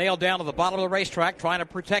 Rudd's got it nailed down to the bottom of the racetrack, trying to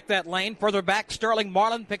protect that lane. Further back, Sterling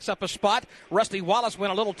Marlin picks up a spot. Rusty Wallace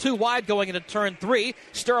went a little too wide going into turn 3.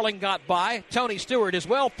 Sterling got by. Tony Stewart as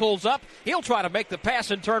well pulls up. He'll try to make the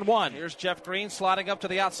pass in turn 1. Here's Jeff Green sliding up to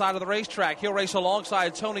the outside of the racetrack. He'll race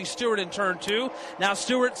alongside Tony Stewart in turn 2. Now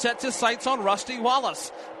Stewart sets his sights on Rusty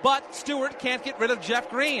Wallace, but Stewart can't get rid of Jeff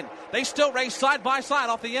Green. They still race side by side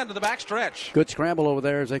off the end of the back stretch. Good scramble over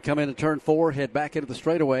there as they come into turn 4, head back into the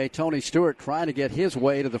straightaway. Tony Stewart trying to get his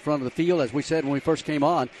way to the front of the field. As we said when we first came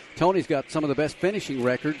on, Tony's got some of the best finishing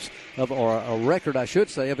records, or a record, I should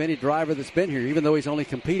say, of any driver that's been here. Even though he's only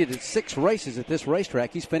competed in 6 races at this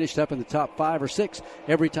racetrack, he's finished up in the top 5 or 6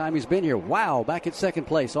 every time he's been here. Wow, back at 2nd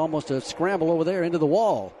place. Almost a scramble over there into the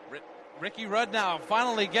wall. Ricky Rudd now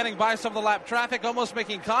finally getting by some of the lap traffic, almost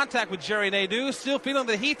making contact with Jerry Nadeau, still feeling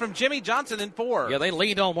the heat from Jimmy Johnson in 4. Yeah, they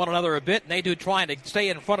leaned on one another a bit. Nadeau trying to stay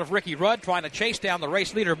in front of Ricky Rudd, trying to chase down the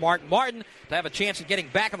race leader Mark Martin to have a chance of getting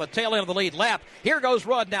back on the tail end of the lead lap. Here goes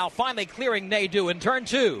Rudd now, finally clearing Nadeau in turn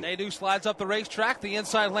 2. Nadeau slides up the racetrack. The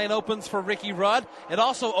inside lane opens for Ricky Rudd. It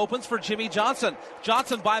also opens for Jimmy Johnson.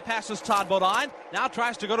 Johnson bypasses Todd Bodine, now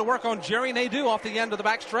tries to go to work on Jerry Nadeau off the end of the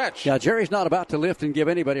back stretch. Yeah, Jerry's not about to lift and give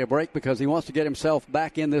anybody a break because he wants to get himself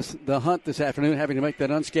back in the hunt this afternoon, having to make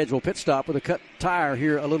that unscheduled pit stop with a cut tire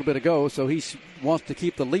here a little bit ago. So he wants to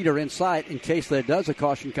keep the leader in sight in case there does a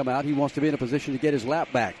caution come out. He wants to be in a position to get his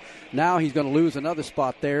lap back. Now he's going to lose another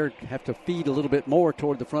spot there, have to feed a little bit more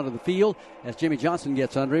toward the front of the field as Jimmy Johnson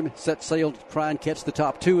gets under him, sets sail to try and catch the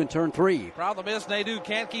top 2 in turn 3. Problem is Nadeau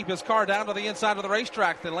can't keep his car down to the inside of the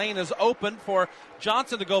racetrack. The lane is open for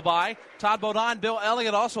Johnson to go by. Todd Bodine, Bill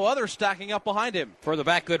Elliott, also others stacking up behind him. Further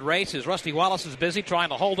back, good race as Rusty Wallace is busy trying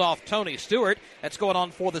to hold off Tony Stewart. That's going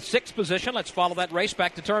on for the 6th position. Let's follow that race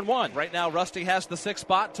back to turn 1. Right now, Rusty has the 6th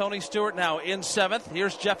spot. Tony Stewart now in 7th.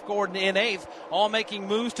 Here's Jeff Gordon in 8th. All making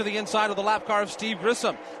moves to the inside of the lap car of Steve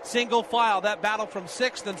Grissom. Single file. That battle from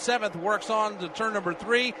 6th and 7th works on to turn number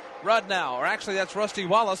 3. Rudd now, or actually that's Rusty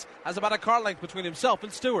Wallace, has about a car length between himself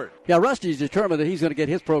and Stewart. Yeah, Rusty's determined that he's going to get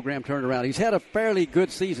his program turned around. He's had a fairly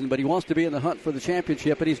good season, but he wants to be in the hunt for the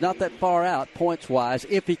championship, and he's not that far out points-wise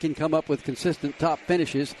if he can come up with consistent top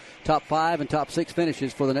finishes, top 5 and top 6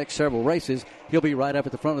 finishes for the next several races. He'll be right up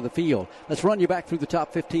at the front of the field. Let's run you back through the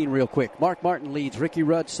top 15 real quick. Mark Martin leads. Ricky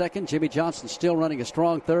Rudd 2nd. Jimmy Johnson still running a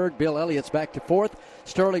strong 3rd. Bill Elliott's back to 4th.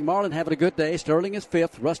 Sterling Marlin having a good day. Sterling is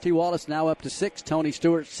 5th. Rusty Wallace now up to 6th. Tony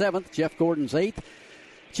Stewart 7th. Jeff Gordon's 8th.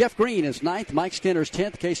 Jeff Green is 9th. Mike Skinner's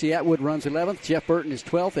 10th. Casey Atwood runs 11th. Jeff Burton is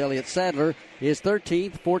 12th. Elliott Sadler is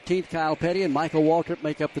 13th. 14th, Kyle Petty and Michael Waltrip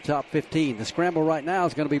make up the top 15. The scramble right now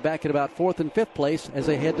is going to be back at about 4th and 5th place as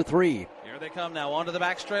they head to 3. They come now onto the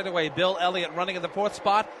back straightaway. Bill Elliott running in the 4th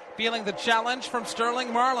spot. feeling the challenge from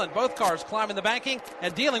Sterling Marlin. Both cars climbing the banking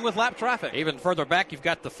and dealing with lap traffic. Even further back, you've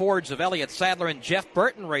got the Fords of Elliott Sadler and Jeff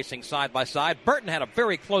Burton racing side by side. Burton had a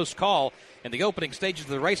very close call in the opening stages of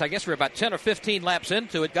the race. I guess we're about 10 or 15 laps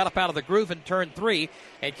into it. Got up out of the groove in turn 3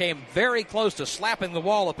 and came very close to slapping the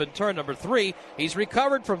wall up in turn number 3. He's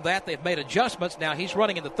recovered from that. They've made adjustments. Now he's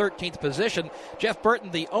running in the 13th position. Jeff Burton,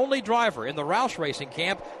 the only driver in the Roush Racing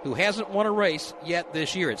camp who hasn't won a race yet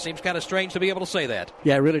this year. It seems kind of strange to be able to say that.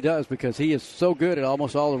 Yeah, it really does, because he is so good at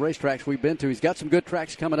almost all the racetracks we've been to. He's got some good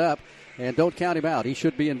tracks coming up, and don't count him out. He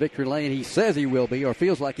should be in victory lane. He says he will be, or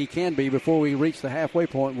feels like he can be, before we reach the halfway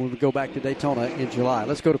point when we go back to Daytona in July.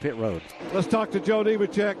 Let's go to pit road. Let's talk to Joe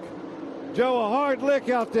Nemechek. Joe, a hard lick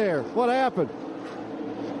out there. What happened?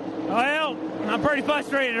 Well, I'm pretty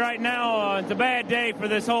frustrated right now. It's a bad day for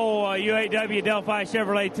this whole UAW Delphi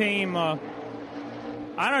Chevrolet team.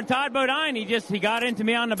 I don't know, Todd Bodine, he got into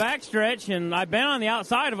me on the backstretch, and I've been on the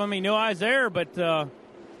outside of him. He knew I was there, but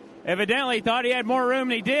evidently he thought he had more room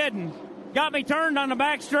than he did, and got me turned on the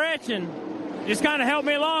backstretch and just kind of helped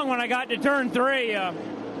me along when I got to turn 3.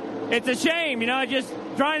 It's a shame, just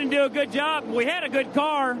trying to do a good job. We had a good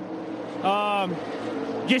car.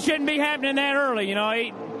 Just shouldn't be happening that early.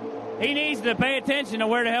 He needs to pay attention to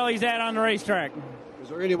where the hell he's at on the racetrack. Is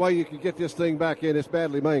there any way you can get this thing back in? It's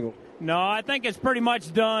badly mangled. No, I think it's pretty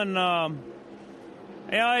much done.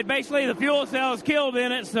 Basically the fuel cell's killed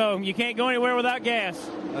in it, so you can't go anywhere without gas.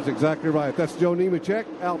 That's exactly right. That's Joe Nemechek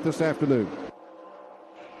out this afternoon.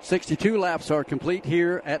 62 laps are complete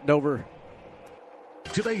here at Dover.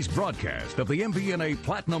 Today's broadcast of the MBNA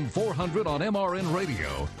Platinum 400 on MRN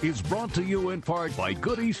Radio is brought to you in part by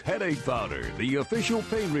Goody's Headache Powder, the official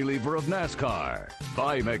pain reliever of NASCAR.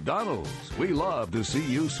 By McDonald's, we love to see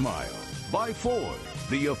you smile. By Ford,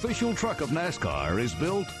 the official truck of NASCAR is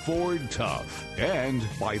built Ford tough. And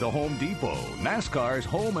by the Home Depot, NASCAR's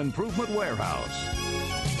home improvement warehouse.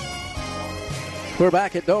 We're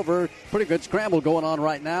back at Dover. Pretty good scramble going on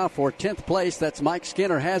right now for 10th place. That's Mike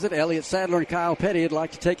Skinner has it. Elliott Sadler and Kyle Petty would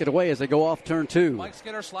like to take it away as they go off turn 2. Mike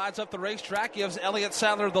Skinner slides up the racetrack, gives Elliott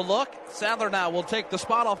Sadler the look. Sadler now will take the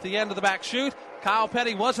spot off the end of the back chute. Kyle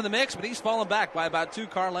Petty was in the mix, but he's fallen back by about 2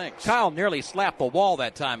 car lengths. Kyle nearly slapped the wall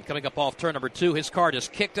that time coming up off turn number 2. His car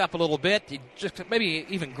just kicked up a little bit. He just maybe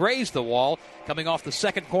even grazed the wall coming off the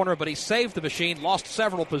second corner, but he saved the machine, lost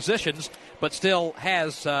several positions, but still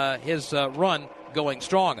has his run going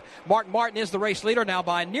strong. Mark Martin is the race leader now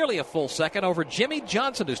by nearly a full second over Jimmy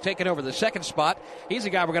Johnson, who's taken over the second spot. He's a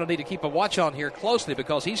guy we're going to need to keep a watch on here closely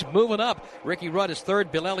because he's moving up. Ricky Rudd is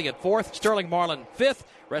third, Bill Elliott fourth, Sterling Marlin fifth.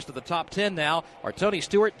 Rest of the top 10 now are Tony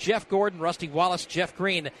Stewart, Jeff Gordon, Rusty Wallace, Jeff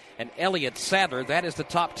Green, and Elliott Sadler. That is the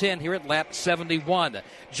top 10 here at lap 71.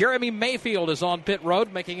 Jeremy Mayfield is on pit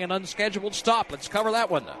road making an unscheduled stop. Let's cover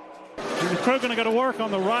that one. The crew going to go to work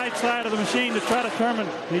on the right side of the machine to try to determine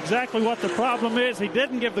exactly what the problem is. He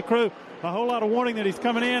didn't give the crew a whole lot of warning that he's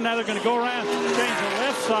coming in. Now they're going to go around, change the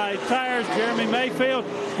left side tires. Jeremy Mayfield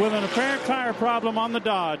with an apparent tire problem on the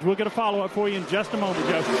Dodge. We'll get a follow-up for you in just a moment,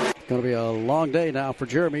 Joe. It's going to be a long day now for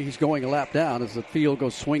Jeremy. He's going a lap down as the field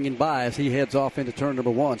goes swinging by as he heads off into turn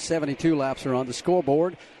number 1. 72 laps are on the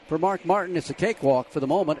scoreboard. For Mark Martin, it's a cakewalk for the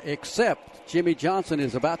moment, except Jimmy Johnson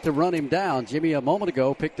is about to run him down. Jimmy, a moment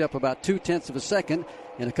ago, picked up about 0.2 of a second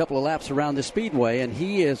in a couple of laps around the speedway, and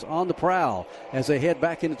he is on the prowl as they head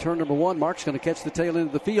back into turn number 1. Mark's going to catch the tail end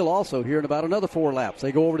of the field also here in about another 4 laps.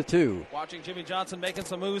 They go over to 2. Watching Jimmy Johnson making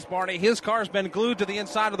some moves, Barney. His car's been glued to the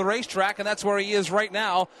inside of the racetrack, and that's where he is right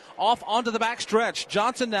now, off onto the back stretch.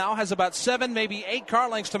 Johnson now has about 7, maybe 8 car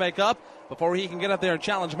lengths to make up before he can get up there and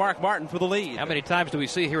challenge Mark Martin for the lead. How many times do we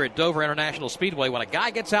see here at Dover International Speedway when a guy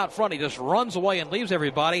gets out front, he just runs away and leaves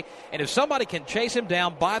everybody, and if somebody can chase him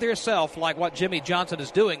down by themselves like what Jimmy Johnson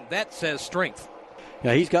is doing, that says strength.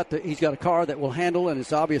 Yeah, he's got a car that will handle, and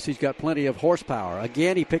it's obvious he's got plenty of horsepower.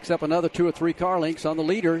 Again, he picks up another 2 or 3 car lengths on the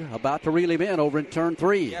leader, about to reel him in over in turn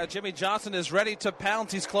 3. Yeah, Jimmy Johnson is ready to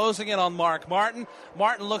pounce. He's closing in on Mark Martin.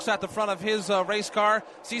 Martin looks at the front of his race car,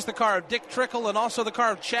 sees the car of Dick Trickle and also the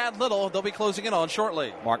car of Chad Little. They'll be closing in on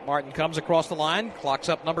shortly. Mark Martin comes across the line, clocks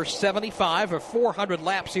up number 75 of 400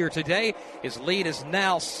 laps here today. His lead is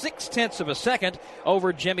now 0.6 of a second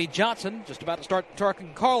over Jimmy Johnson, just about to start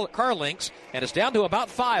talking car lengths, and it's down to about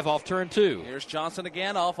 5 off turn 2. Here's Johnson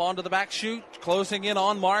again off onto the back chute, closing in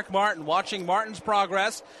on Mark Martin. Watching Martin's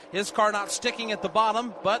progress. His car not sticking at the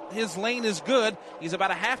bottom, but his lane is good. He's about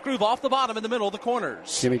a half groove off the bottom in the middle of the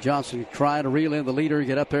corners. Jimmy Johnson trying to reel in the leader,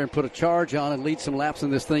 get up there and put a charge on and lead some laps in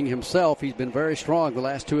this thing himself. He's been very strong the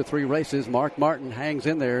last 2 or 3 races. Mark Martin hangs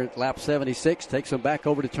in there at lap 76, takes him back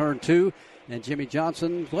over to turn 2. And Jimmy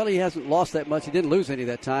Johnson, well, he hasn't lost that much. He didn't lose any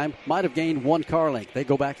that time. Might have gained 1 car length. They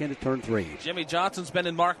go back into turn 3. Jimmy Johnson's been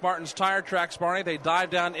in Mark Martin's tire tracks, Barney. They dive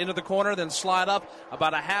down into the corner, then slide up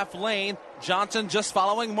about a half lane. Johnson just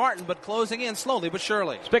following Martin, but closing in slowly but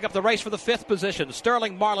surely. Let's pick up the race for the 5th position.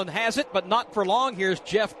 Sterling Marlin has it, but not for long. Here's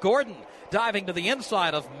Jeff Gordon diving to the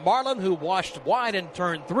inside of Marlin, who washed wide in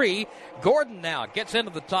turn 3. Gordon now gets into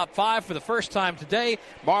the top 5 for the first time today.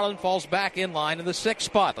 Marlin falls back in line in the 6th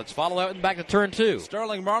spot. Let's follow that one back to turn 2.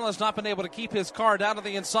 Sterling Marlin's not been able to keep his car down to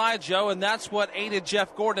the inside, Joe, and that's what aided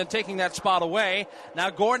Jeff Gordon in taking that spot away. Now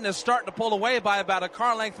Gordon is starting to pull away by about a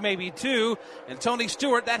car length, maybe 2. And Tony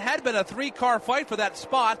Stewart, that had been a 3-car fight for that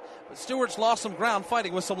spot, but Stewart's lost some ground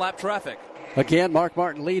fighting with some lap traffic. Again, Mark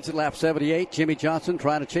Martin leads at lap 78. Jimmy Johnson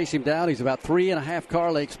trying to chase him down. He's about 3.5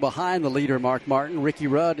 car lengths behind the leader, Mark Martin. Ricky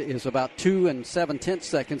Rudd is about 2 7/10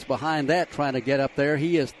 seconds behind that, trying to get up there.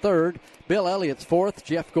 He is 3rd. Bill Elliott's 4th.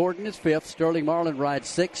 Jeff Gordon is 5th. Sterling Marlin rides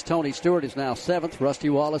 6th. Tony Stewart is now 7th. Rusty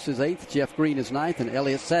Wallace is 8th. Jeff Green is 9th. And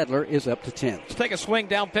Elliott Sadler is up to 10th. Let's take a swing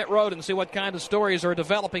down pit road and see what kind of stories are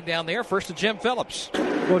developing down there. First to Jim Phillips.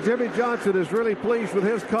 Well, Jimmy Johnson is really pleased with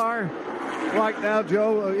his car right now,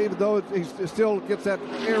 Joe, even though he still gets that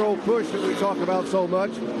aero push that we talk about so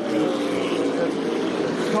much. The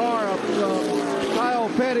car of Kyle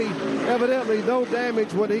Petty, evidently no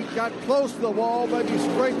damage when he got close to the wall, maybe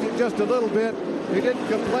scraped it just a little bit. He didn't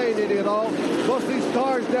complain any at all. Most of these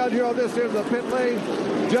cars down here on this end of the pit lane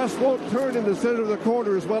just won't turn in the center of the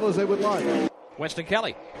corner as well as they would like. Winston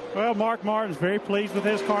Kelly. Well, Mark Martin's very pleased with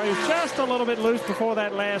his car. He was just a little bit loose before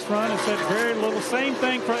that last run and said very little. Same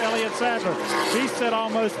thing for Elliott Sadler. He said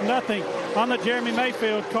almost nothing on the Jeremy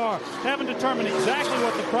Mayfield car. Haven't determined exactly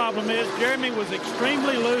what the problem is. Jeremy was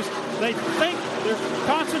extremely loose. They think they're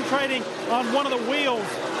concentrating on one of the wheels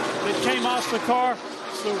that came off the car.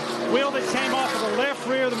 The wheel that came off of the left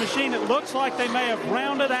rear of the machine. It looks like they may have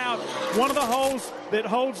rounded out one of the holes that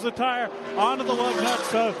holds the tire onto the lug nut.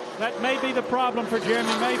 So that may be the problem for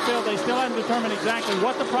Jeremy Mayfield. They still haven't determined exactly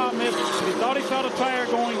what the problem is. But he thought he saw the tire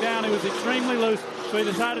going down. He was extremely loose, so he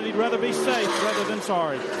decided he'd rather be safe rather than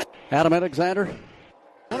sorry. Adam Alexander.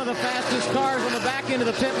 One of the fastest cars on the back end of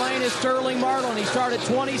the pit lane is Sterling Marlin. He started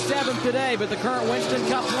 27th today, but the current Winston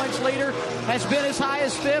Cup points leader has been as high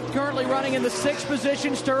as 5th, currently running in the 6th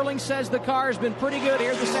position. Sterling says the car has been pretty good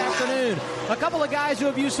here this afternoon. A couple of guys who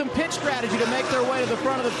have used some pit strategy to make their way to the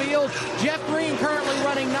front of the field. Jeff Green currently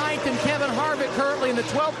running 9th, and Kevin Harvick currently in the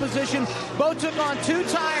 12th position. Both took on 2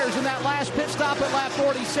 tires in that last pit stop at lap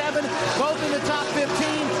 47, both in the top 15.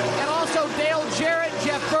 And also Dale Jarrett,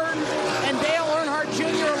 Jeff Burton, and Dale Earnhardt Jr.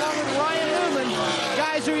 along with Ryan Newman,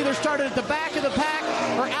 guys who either started at the back of the pack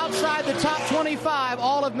or outside the top 25,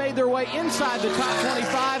 all have made their way inside the top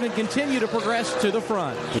 25 and continue to progress to the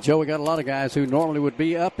front. But Joe, we got a lot of guys who normally would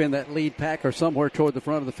be up in that lead pack or somewhere toward the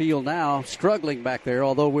front of the field now, struggling back there,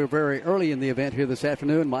 although we're very early in the event here this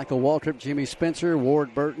afternoon. Michael Waltrip, Jimmy Spencer,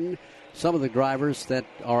 Ward Burton, some of the drivers that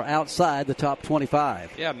are outside the top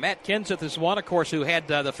 25. Yeah, Matt Kenseth is one, of course, who had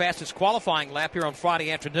the fastest qualifying lap here on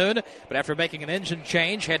Friday afternoon, but after making an engine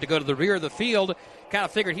change, had to go to the rear of the field. Kind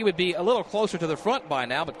of figured he would be a little closer to the front by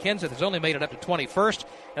now, but Kenseth has only made it up to 21st,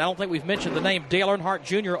 and I don't think we've mentioned the name Dale Earnhardt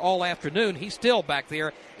Jr. all afternoon. He's still back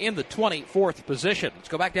there in the 24th position. Let's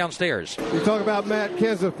go back downstairs. You talk about Matt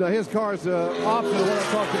Kenseth. Now, his car is opposite of what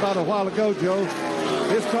I talked about a while ago, Joe.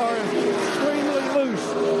 His car is extremely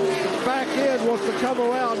loose. Back end wants to come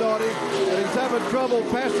around on him, and he's having trouble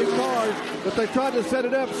passing cars, but they tried to set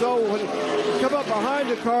it up so when he come up behind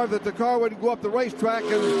the car that the car wouldn't go up the racetrack,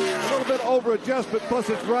 and a little bit over adjustment, plus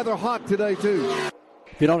it's rather hot today too.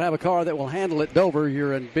 If you don't have a car that will handle it, Dover,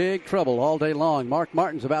 you're in big trouble all day long. Mark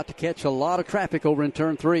Martin's about to catch a lot of traffic over in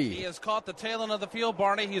turn 3. He has caught the tail end of the field,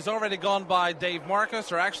 Barney. He's already gone by Dave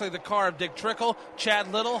Marcus, or actually the car of Dick Trickle,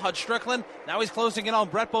 Chad Little, Hutch Strickland. Now he's closing in on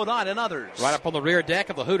Brett Bodine and others. Right up on the rear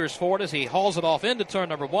deck of the Hooters Ford as he hauls it off into turn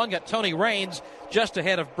number 1. Got Tony Raines just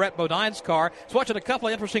ahead of Brett Bodine's car. He's watching a couple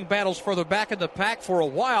of interesting battles further back in the pack. For a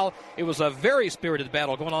while, it was a very spirited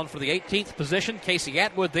battle going on for the 18th position. Casey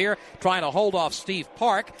Atwood there trying to hold off Steve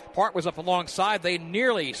Park. Park was up alongside. They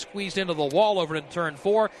nearly squeezed into the wall over in turn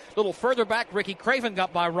 4. A little further back, Ricky Craven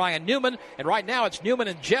got by Ryan Newman, and right now it's Newman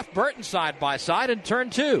and Jeff Burton side by side in turn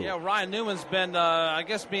 2. Yeah, Ryan Newman's been, I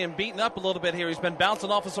guess, being beaten up a little bit here. He's been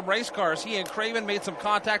bouncing off of some race cars. He and Craven made some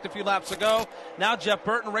contact a few laps ago. Now Jeff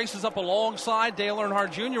Burton races up alongside. Dale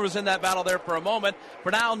Earnhardt Jr. was in that battle there for a moment.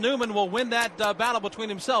 For now, Newman will win that battle between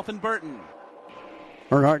himself and Burton.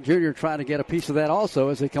 Earnhardt Jr. trying to get a piece of that also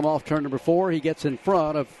as they come off turn number 4. He gets in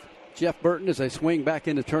front of Jeff Burton as they swing back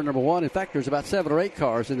into turn number 1. In fact, there's about 7 or 8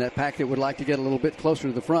 cars in that pack that would like to get a little bit closer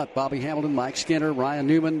to the front. Bobby Hamilton, Mike Skinner, Ryan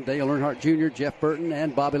Newman, Dale Earnhardt Jr., Jeff Burton,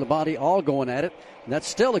 and Bobby Labonte all going at it. And that's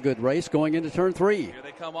still a good race going into turn 3. Here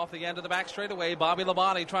they come off the end of the back straightaway. Bobby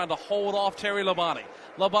Labonte trying to hold off Terry Labonte.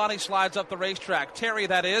 Labonte slides up the racetrack. Terry,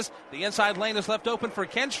 that is. The inside lane is left open for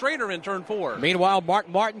Ken Schrader in turn 4. Meanwhile, Mark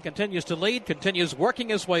Martin continues to lead, continues working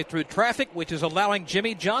his way through traffic, which is allowing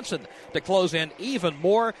Jimmy Johnson to close in even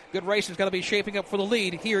more. Good race is going to be shaping up for the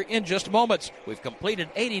lead here in just moments. We've completed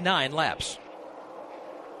 89 laps.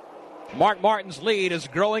 Mark Martin's lead is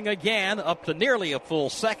growing again, up to nearly a full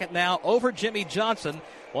second now over Jimmy Johnson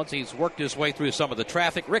once he's worked his way through some of the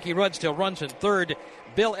traffic. Ricky Rudd still runs in third.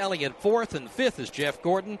 Bill Elliott fourth, and fifth is Jeff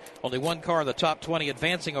Gordon. Only one car in the top 20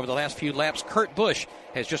 advancing over the last few laps. Kurt Busch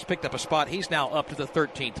has just picked up a spot. He's now up to the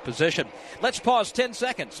 13th position. Let's pause 10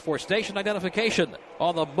 seconds for station identification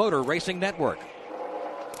on the Motor Racing Network.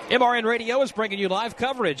 MRN Radio is bringing you live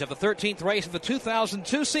coverage of the 13th race of the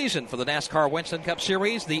 2002 season for the NASCAR Winston Cup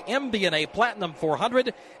Series, the MBNA Platinum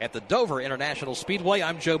 400 at the Dover International Speedway.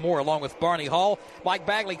 I'm Joe Moore along with Barney Hall. Mike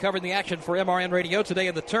Bagley covering the action for MRN Radio today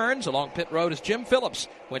in the turns. Along pit road is Jim Phillips,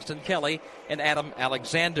 Winston Kelly, and Adam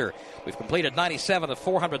Alexander. We've completed 97 of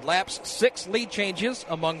 400 laps, 6 lead changes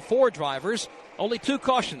among 4 drivers. Only 2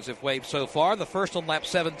 cautions have waved so far. The first on lap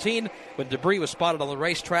 17 when debris was spotted on the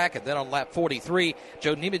racetrack, and then on lap 43,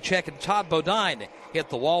 Joe Nemechek and Todd Bodine hit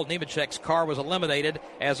the wall. Nemechek's car was eliminated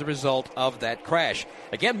as a result of that crash.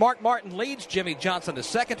 Again, Mark Martin leads. Jimmy Johnson is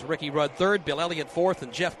second. Ricky Rudd third. Bill Elliott fourth.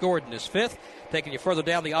 And Jeff Gordon is fifth. Taking you further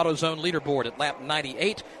down the AutoZone leaderboard at lap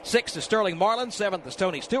 98. Sixth is Sterling Marlin. Seventh is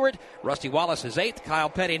Tony Stewart. Rusty Wallace is eighth. Kyle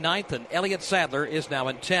Petty ninth. And Elliott Sadler is now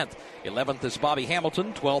in 10th. 11th is Bobby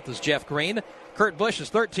Hamilton. 12th is Jeff Green. Kurt Busch is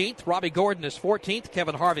 13th. Robbie Gordon is 14th.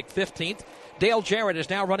 Kevin Harvick 15th. Dale Jarrett is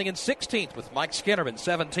now running in 16th with Mike Skinner in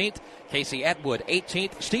 17th. Casey Atwood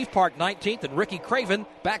 18th. Steve Park 19th. And Ricky Craven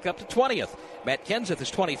back up to 20th. Matt Kenseth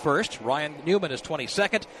is 21st. Ryan Newman is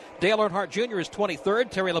 22nd. Dale Earnhardt Jr. is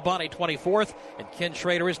 23rd. Terry Labonte 24th. And Ken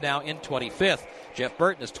Schrader is now in 25th. Jeff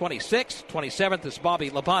Burton is 26th. 27th is Bobby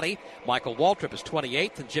Labonte. Michael Waltrip is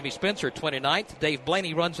 28th. And Jimmy Spencer 29th. Dave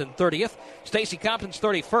Blaney runs in 30th. Stacy Compton's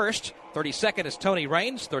 31st. 32nd is Tony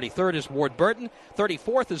Raines. 33rd is Ward Burton.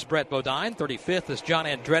 34th is Brett Bodine. 35th is John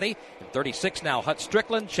Andretti. And 36th now Hut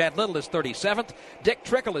Strickland. Chad Little is 37th. Dick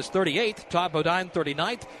Trickle is 38th. Todd Bodine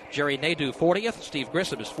 39th. Jerry Nadeau 40th. Steve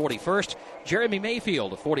Grissom is 41st. Jeremy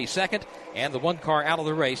Mayfield 42nd. And the one car out of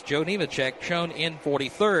the race, Joe Nemechek, shown in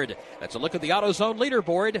 43rd. That's a look at the AutoZone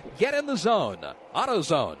leaderboard. Get in the zone.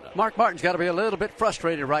 AutoZone. Mark Martin's got to be a little bit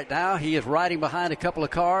frustrated right now. He is riding behind a couple of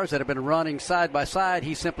cars that have been running side by side.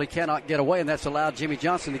 He simply cannot get away, and that's allowed Jimmy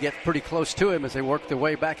Johnson to get pretty close to him as they work their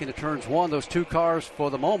way back into turns 1. Those 2 cars for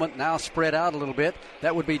the moment now spread out a little bit.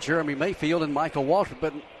 That would be Jeremy Mayfield and Michael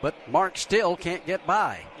Waltrip, but Mark still can't get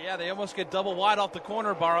by. Yeah, they almost get double wide off the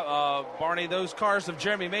corner, Barney. Those cars of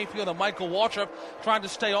Jeremy Mayfield and Michael Waltrip trying to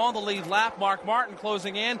stay on the lead lap. Mark Martin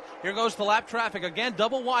closing in. Here goes the lap traffic again,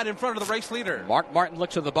 double wide in front of the race leader. Mark Martin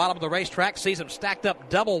looks at the bottom of the racetrack, sees him stacked up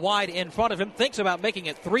double wide in front of him, thinks about making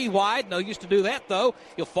it 3 wide. No use to do that, though.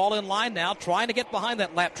 He'll fall in line now, trying to get behind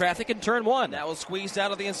that lap traffic in turn 1. That was squeezed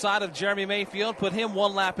out of the inside of Jeremy Mayfield, put him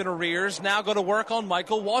 1 lap in arrears. Now go to work on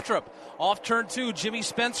Michael Waltrip. Off turn 2, Jimmy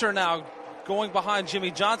Spencer now going behind Jimmy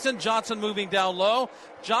Johnson. Johnson moving down low.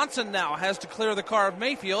 Johnson now has to clear the car of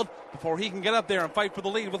Mayfield before he can get up there and fight for the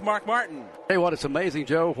lead with Mark Martin. Hey, what it's amazing,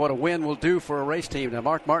 Joe, what a win will do for a race team. Now,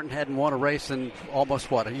 Mark Martin hadn't won a race in almost,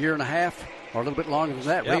 a year and a half? Or a little bit longer than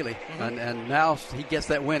that, really. Mm-hmm. And now he gets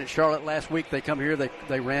that win at Charlotte last week. They come here.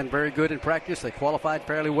 They ran very good in practice. They qualified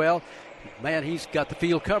fairly well. Man, he's got the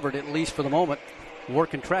field covered, at least for the moment.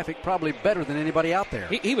 Working traffic probably better than anybody out there.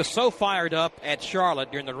 He was so fired up at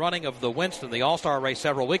Charlotte during the running of the Winston, the All-Star race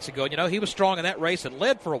several weeks ago. You know, he was strong in that race and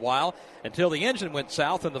led for a while until the engine went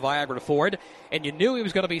south in the Viagra Ford. And you knew he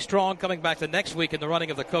was going to be strong coming back the next week in the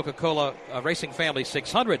running of the Coca-Cola Racing Family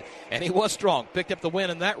 600. And he was strong, picked up the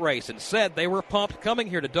win in that race and said they were pumped coming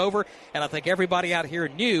here to Dover. And I think everybody out here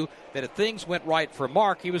knew that if things went right for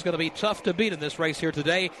Mark, he was going to be tough to beat in this race here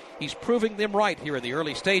today. He's proving them right here in the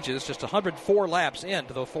early stages, just 104 laps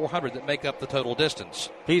into the 400 that make up the total distance.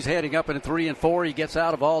 He's heading up into 3 and 4. He gets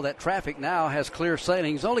out of all that traffic now, has clear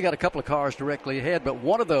sailing. He's only got a couple of cars directly ahead, but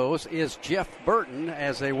one of those is Jeff Burton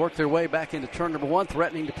as they work their way back into turn number 1,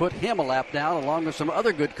 threatening to put him a lap down along with some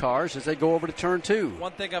other good cars as they go over to turn 2.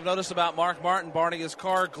 One thing I've noticed about Mark Martin, Barney, his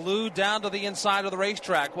car glued down to the inside of the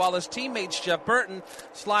racetrack while his teammate Jeff Burton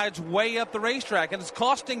slides way up the racetrack, and it's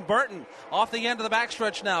costing Burton off the end of the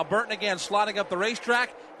backstretch now. Burton again sliding up the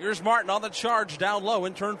racetrack. Here's Martin on the charge down low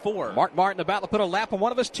in turn 4. Mark Martin about to put a lap on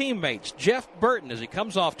one of his teammates, Jeff Burton, as he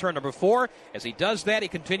comes off turn number 4. As he does that, he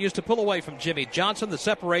continues to pull away from Jimmy Johnson. The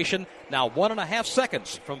separation now 1.5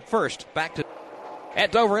 seconds from first back to...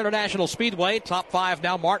 At Dover International Speedway, top 5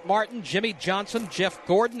 now Mark Martin, Jimmy Johnson, Jeff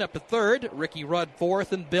Gordon up to 3rd, Ricky Rudd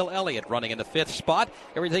 4th, and Bill Elliott running in the 5th spot.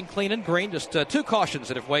 Everything clean and green, just 2 cautions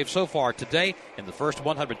that have waved so far today in the first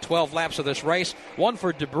 112 laps of this race. One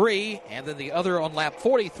for debris, and then the other on lap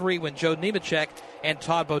 43 when Joe Nemechek and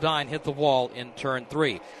Todd Bodine hit the wall in turn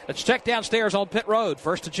 3. Let's check downstairs on pit road.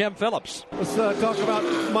 First to Jim Phillips. Let's talk about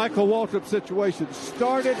Michael Waltrip's situation.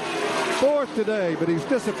 Started 4th today, but he's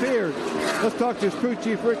disappeared. Let's talk to his crew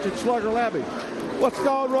chief, Richard Slugger-Labby. What's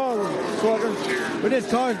gone wrong, Slugger? But his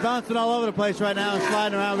car's bouncing all over the place right now and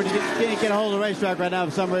sliding around. We can't get a hold of the racetrack right now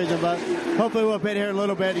for some reason, but hopefully we'll pit here in a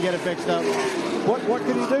little bit to get it fixed up. What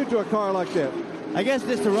can he do to a car like that? I guess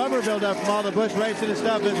just the rubber buildup from all the bush racing and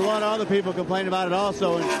stuff. There's a lot of other people complaining about it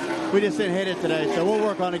also, and we just didn't hit it today. So we'll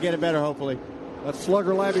work on it to get it better, hopefully. That's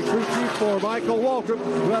Slugger-Labby, crew chief for Michael Waltrip,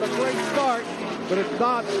 who had a great start, but it's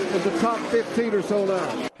not in the top 15 or so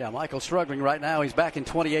now. Yeah, Michael's struggling right now. He's back in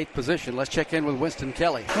 28th position. Let's check in with Winston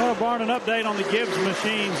Kelly. Well, Barn, an update on the Gibbs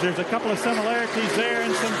machines. There's a couple of similarities there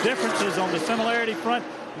and some differences on the similarity front.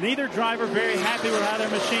 Neither driver very happy with how their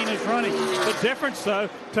machine is running. The difference, though,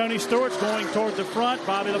 Tony Stewart's going toward the front,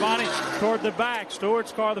 Bobby Labonte toward the back.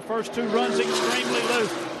 Stewart's car, the first 2 runs, extremely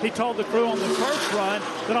loose. He told the crew on the first run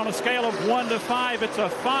that on a scale of 1 to 5, it's a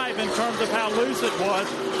 5 in terms of how loose it was,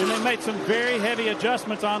 and they made some very heavy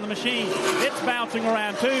adjustments on the machine. It's bouncing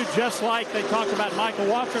around, too, just like they talked about Michael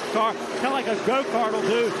Waltrip's car, kind of like a go-kart will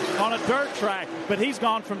do on a dirt track. But he's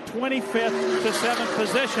gone from 25th to 7th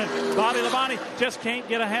position. Bobby Labonte just can't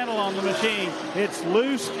get a handle on the machine. It's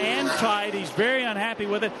loose and tight. He's very unhappy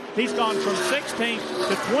with it. He's gone from 16th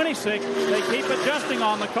to 26th. They keep adjusting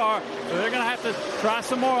on the car, so they're going to have to try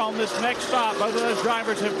some more on this next stop. Both of those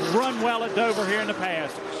drivers have run well at Dover here in the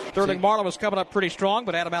past. Sterling Marlin was coming up pretty strong,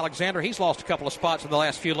 but Adam Alexander, he's lost a couple of spots in the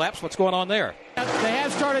last few laps. What's going on there? They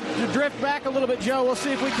have started to drift back a little bit, Joe. We'll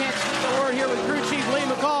see if we can't see the word here with crew chief Lee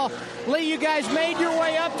McCall. Lee, you guys made your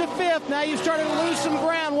way up to 5th. Now you've started to lose some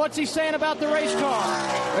ground. What's he saying about the race car?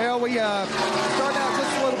 Well, we started out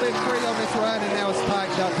just a little bit free on this run, and now it's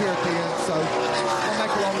tightened up here at the end. So we'll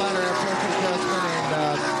make a little minor adjustment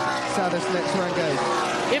and see how this next run goes.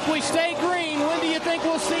 If we stay green, when do you think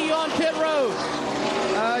we'll see you on pit road?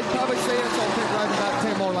 You'll probably see us on pit road in about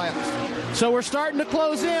 10 more laps. So we're starting to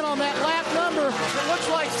close in on that lap number. It looks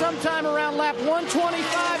like sometime around lap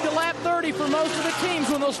 125 to lap 30 for most of the teams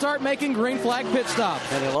when they'll start making green flag pit stops.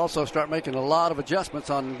 And they'll also start making a lot of adjustments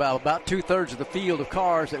on about 2/3 of the field of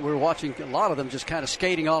cars that we're watching. A lot of them just kind of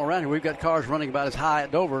skating all around here. We've got cars running about as high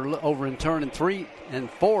at Dover over in turn 3 and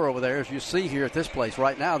 4 over there, as you see here at this place.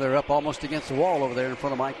 Right now, they're up almost against the wall over there in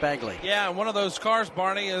front of Mike Bagley. Yeah, and one of those cars,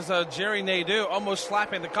 Barney, is Jerry Nadeau, almost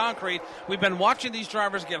slapping the concrete. We've been watching these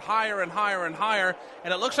drivers get higher and higher and higher,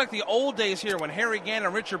 and it looks like the old days here when Harry Gann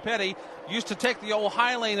and Richard Petty used to take the old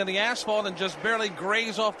high lane in the asphalt and just barely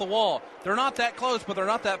graze off the wall. They're not that close, but they're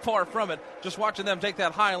not that far from it. Just watching them take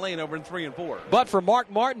that high lane over in 3 and 4. But for Mark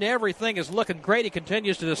Martin, everything is looking great. He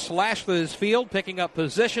continues to just slash through his field, picking up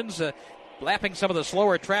positions, lapping some of the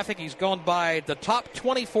slower traffic. He's gone by the top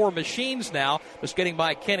 24 machines now, just getting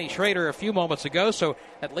by Kenny Schrader a few moments ago. So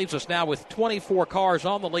that leaves us now with 24 cars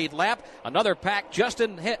on the lead lap. Another pack just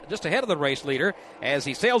ahead of the race leader as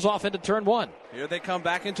he sails off into turn 1. Here they come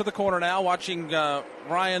back into the corner now, watching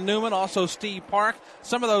Ryan Newman, also Steve Park.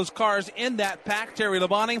 Some of those cars in that pack, Terry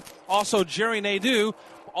Labonte, also Jerry Nadeau.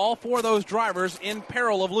 All 4 of those drivers in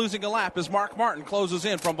peril of losing a lap as Mark Martin closes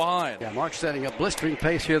in from behind. Yeah, Mark's setting a blistering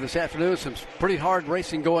pace here this afternoon. Some pretty hard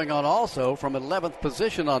racing going on also from 11th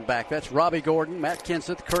position on back. That's Robbie Gordon, Matt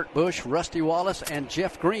Kenseth, Kurt Busch, Rusty Wallace, and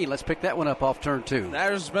Jeff Green. Let's pick that one up off turn 2.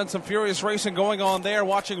 There's been some furious racing going on there,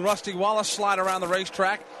 watching Rusty Wallace slide around the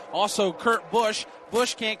racetrack. Also Kurt Busch.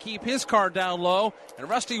 Busch can't keep his car down low, and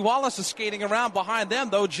Rusty Wallace is skating around behind them,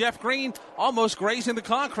 though Jeff Green almost grazing the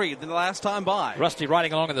concrete the last time by. Rusty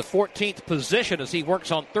riding along in the 14th position as he works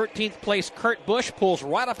on 13th place. Kurt Busch pulls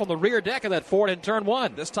right up on the rear deck of that Ford in turn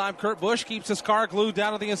 1. This time Kurt Busch keeps his car glued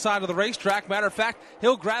down to the inside of the racetrack. Matter of fact,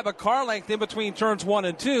 he'll grab a car length in between turns 1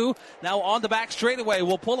 and 2. Now on the back straightaway,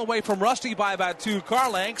 will pull away from Rusty by about 2 car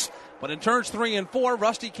lengths. But in turns 3 and 4,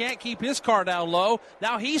 Rusty can't keep his car down low.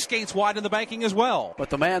 Now he skates wide in the banking as well. But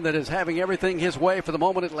the man that is having everything his way for the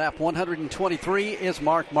moment at lap 123 is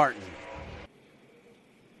Mark Martin.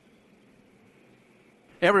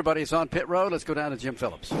 Everybody's on pit road. Let's go down to Jim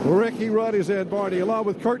Phillips. Ricky Rudd is in, Barney, along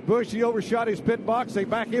with Kurt Busch. He overshot his pit box. They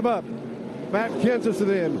back him up. Matt Kenseth is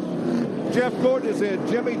in. Jeff Gordon is in.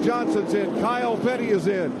 Jimmy Johnson's in. Kyle Petty is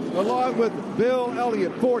in. Along with Bill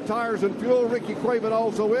Elliott. 4 tires and fuel. Ricky Craven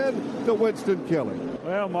also in to Winston Kelly.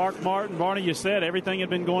 Well, Mark Martin, Barney, you said everything had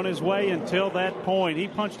been going his way until that point. He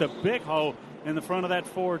punched a big hole in the front of that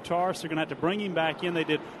Ford Taurus. They're going to have to bring him back in. They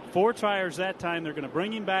did 4 tires that time. They're going to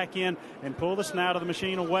bring him back in and pull the snout of the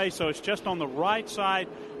machine away. So it's just on the right side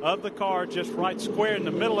of the car, just right square in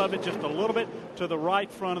the middle of it, just a little bit to the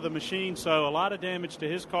right front of the machine. So a lot of damage to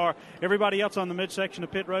his car. Everybody else on the midsection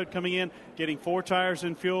of pit road coming in, getting 4 tires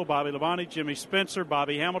and fuel. Bobby Labonte, Jimmy Spencer,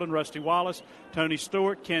 Bobby Hamilton, Rusty Wallace, Tony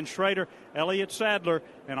Stewart, Ken Schrader, Elliott Sadler,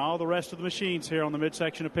 and all the rest of the machines here on the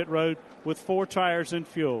midsection of pit road with 4 tires and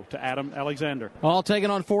fuel to Adam Alexander. All taking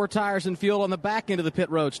on 4 tires and fuel on the back end of the pit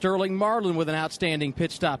road. Sterling Marlin with an outstanding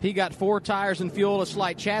pit stop. He got 4 tires and fuel, a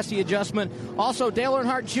slight chassis adjustment. Also, Dale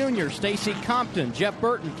Earnhardt Jr., Stacy Compton, Jeff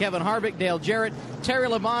Burton, Kevin Harvick, Dale Jarrett, Terry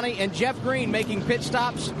Labonte, and Jeff Green making pit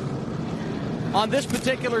stops on this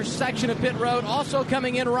particular section of pit road. Also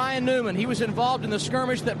coming in, Ryan Newman. He was involved in the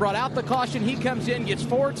skirmish that brought out the caution. He comes in, gets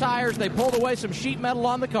 4 tires. They pulled away some sheet metal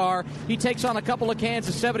on the car. He takes on a couple of cans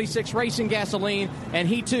of 76 racing gasoline, and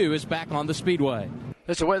he too is back on the speedway.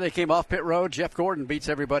 That's the way they came off pit road. Jeff Gordon beats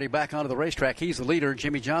everybody back onto the racetrack. He's the leader.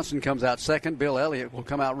 Jimmy Johnson comes out second. Bill Elliott will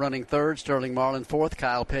come out running third. Sterling Marlin fourth.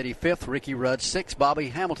 Kyle Petty fifth. Ricky Rudd sixth. Bobby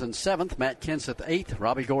Hamilton seventh. Matt Kenseth eighth.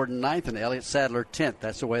 Robbie Gordon ninth. And Elliott Sadler 10th.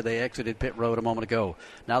 That's the way they exited pit road a moment ago.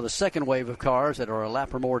 Now the second wave of cars that are a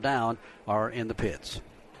lap or more down are in the pits.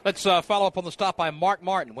 Let's follow up on the stop by Mark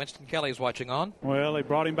Martin. Winston Kelly's watching on. Well, they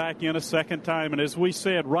brought him back in a second time, and as we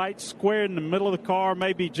said, right square in the middle of the car,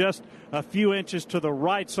 maybe just a few inches to the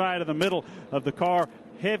right side of the middle of the car.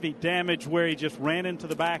 Heavy damage where he just ran into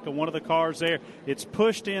the back of one of the cars there. It's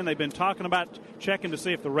pushed in. They've been talking about checking to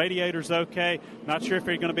see if the radiator's okay. Not sure if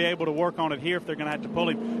they're going to be able to work on it here, if they're going to have to pull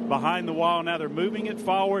him behind the wall. Now they're moving it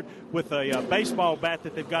forward with a baseball bat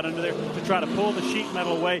that they've got under there to try to pull the sheet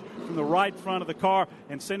metal away from the right front of the car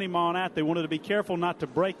and send him on out. They wanted to be careful not to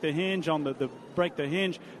break the hinge on break the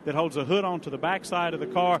hinge that holds the hood onto the back side of the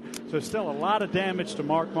car. So still a lot of damage to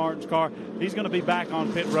Mark Martin's car. He's going to be back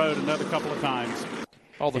on pit road another couple of times.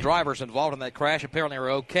 All the drivers involved in that crash apparently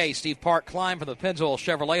are okay. Steve Park climbed from the Pennzoil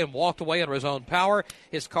Chevrolet and walked away under his own power.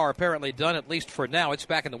 His car apparently done, at least for now. It's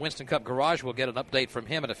back in the Winston Cup garage. We'll get an update from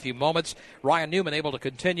him in a few moments. Ryan Newman able to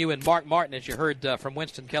continue, and Mark Martin, as you heard from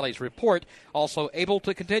Winston Kelly's report, also able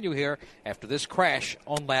to continue here after this crash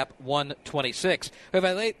on lap 126. We've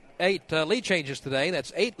had eight lead changes today.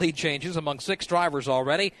 That's 8 lead changes among 6 drivers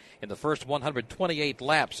already in the first 128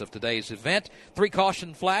 laps of today's event. 3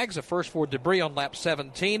 caution flags, a first for debris on lap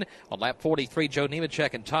 17. On lap 43, Joe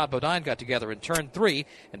Nemechek and Todd Bodine got together in turn 3.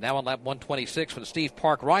 And now on lap 126 from Steve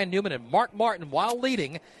Park, Ryan Newman and Mark Martin, while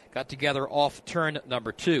leading, got together off turn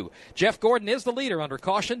number 2. Jeff Gordon is the leader under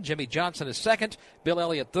caution. Jimmy Johnson is second. Bill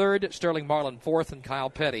Elliott third. Sterling Marlin fourth. And Kyle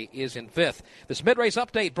Petty is in fifth. This mid-race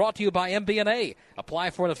update brought to you by MBNA. Apply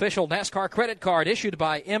for an official NASCAR credit card issued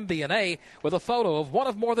by MBNA with a photo of one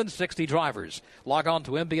of more than 60 drivers. Log on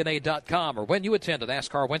to MBNA.com, or when you attend a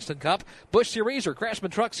NASCAR Winston Cup, Busch Series, or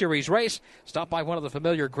Craftsman Truck Series race, stop by one of the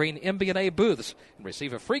familiar green MBNA booths and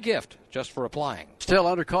receive a free gift just for applying. Still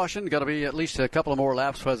under caution. Got to be at least a couple of more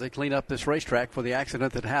laps as they clean up this racetrack for the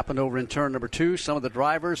accident that happened over in turn number 2. Some of the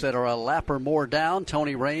drivers that are a lap or more down: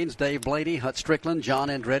 Tony Raines, Dave Blaney, Hut Strickland, John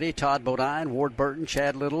Andretti, Todd Bodine, Ward Burton,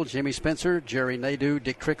 Chad Little, Jimmy Spencer, Jerry Nadeau,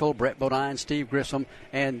 Dick Trickle, Brett Bodine, Steve Grissom,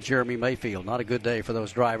 and Jeremy Mayfield. Not a good day for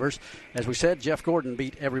those drivers. As we said, Jeff Gordon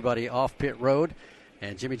beat everybody off pit road,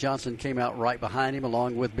 and Jimmy Johnson came out right behind him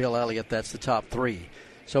along with Bill Elliott. That's the top 3.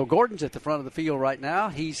 So Gordon's at the front of the field right now.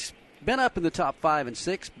 He's been up in the top 5 and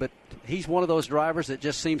 6, but he's one of those drivers that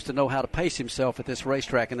just seems to know how to pace himself at this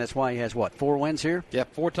racetrack, and that's why he has, 4 wins here?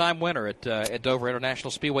 Yep, 4-time winner at Dover International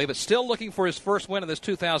Speedway, but still looking for his first win of this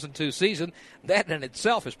 2002 season. That in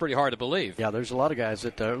itself is pretty hard to believe. Yeah, there's a lot of guys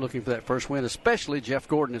that are looking for that first win, especially Jeff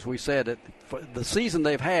Gordon. As we said, the season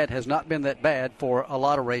they've had has not been that bad for a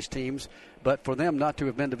lot of race teams, but for them not to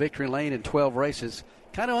have been to victory lane in 12 races,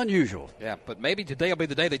 kind of unusual. Yeah, but maybe today will be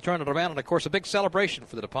the day they turn it around. And, of course, a big celebration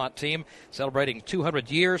for the DuPont team, celebrating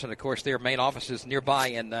 200 years. And, of course, their main office is nearby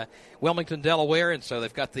in Wilmington, Delaware. And so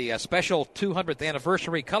they've got the special 200th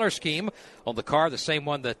anniversary color scheme on the car, the same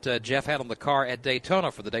one that Jeff had on the car at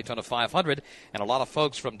Daytona for the Daytona 500. And a lot of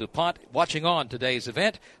folks from DuPont watching on today's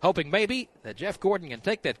event, hoping maybe that Jeff Gordon can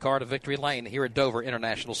take that car to victory lane here at Dover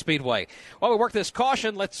International Speedway. While we work this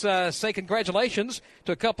caution, let's say congratulations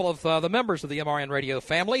to a couple of the members of the MRN Radio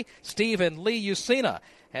family. Steve and Lee Usina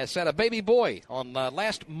has had a baby boy on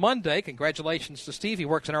last Monday. Congratulations to Steve. He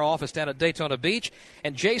works in our office down at Daytona Beach.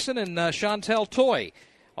 And Jason and Chantel Toy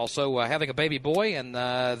also having a baby boy, and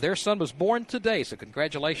their son was born today. So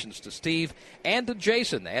congratulations to Steve and to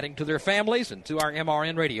Jason, adding to their families and to our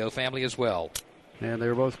MRN radio family as well. And they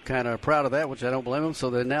were both kind of proud of that, which I don't blame them.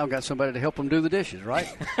 So they now got somebody to help them do the dishes, right?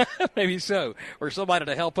 Maybe so. Or somebody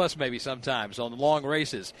to help us maybe sometimes on long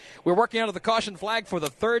races. We're working under the caution flag for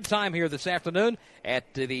the third time here this afternoon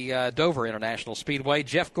at the Dover International Speedway.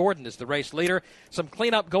 Jeff Gordon is the race leader. Some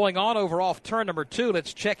cleanup going on over off turn number 2.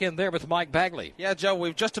 Let's check in there with Mike Bagley. Yeah, Joe,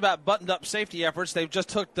 we've just about buttoned up safety efforts. They've just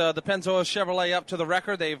took the Pennzoil Chevrolet up to the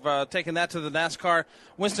record. They've taken that to the NASCAR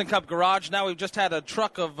Winston Cup garage. Now we've just had a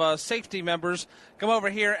truck of safety members come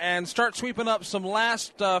over here and start sweeping up some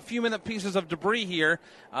last few-minute pieces of debris here.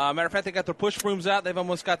 Matter of fact, they got their push brooms out. They've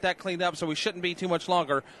almost got that cleaned up, so we shouldn't be too much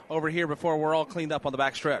longer over here before we're all cleaned up on the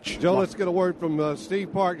back stretch. Joe, let's get a word from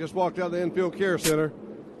Steve Park. Just walked out of the infield care center.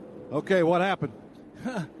 Okay, what happened?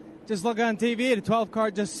 Just looking on TV, the 12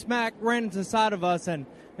 car just ran into the side of us, and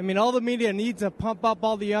I mean, all the media needs to pump up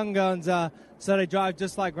all the young guns so they drive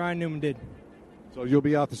just like Ryan Newman did. So you'll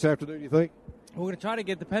be out this afternoon, you think? We're going to try to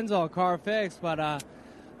get the Pennzoil car fixed, but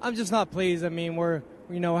I'm just not pleased. I mean, we're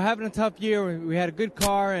having a tough year. We had a good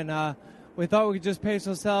car, and we thought we could just pace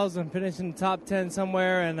ourselves and finish in the top 10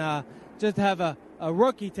 somewhere, and just have a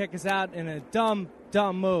rookie take us out in a dumb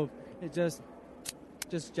move. It just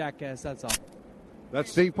jackass, that's all. That's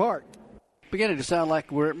Steve Park. Beginning to sound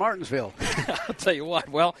like we're at Martinsville. I'll tell you what,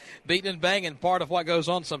 well, beating and banging, part of what goes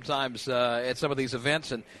on sometimes at some of these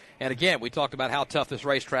events. And again, we talked about how tough this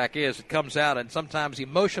racetrack is. It comes out, and sometimes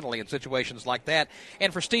emotionally in situations like that.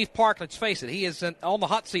 And for Steve Park, let's face it, he is on the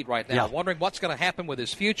hot seat right now, wondering what's going to happen with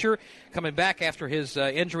his future, coming back after his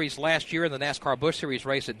injuries last year in the NASCAR Busch Series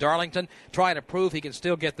race at Darlington, trying to prove he can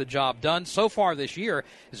still get the job done. So far this year,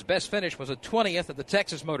 his best finish was a 20th at the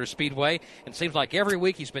Texas Motor Speedway, and it seems like every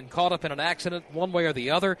week he's been caught up in an accident one way or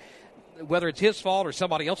the other. Whether it's his fault or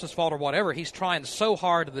somebody else's fault or whatever, he's trying so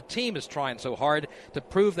hard, and the team is trying so hard to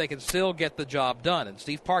prove they can still get the job done. And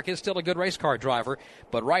Steve Park is still a good race car driver,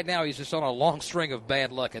 but right now he's just on a long string of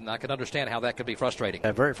bad luck, and I can understand how that could be frustrating.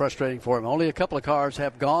 Very frustrating for him. Only a couple of cars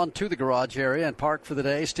have gone to the garage area and parked for the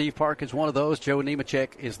day. Steve Park is one of those. Joe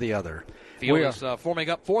Nemechek is the other. Field is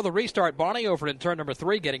forming up for the restart. Barney over in turn number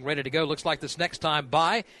 3, getting ready to go. Looks like this next time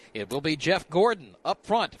by, it will be Jeff Gordon up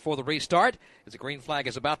front for the restart. As the green flag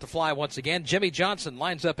is about to fly once again, Jimmy Johnson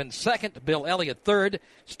lines up in second, Bill Elliott third,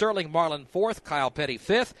 Sterling Marlin fourth, Kyle Petty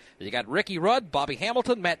fifth. You got Ricky Rudd, Bobby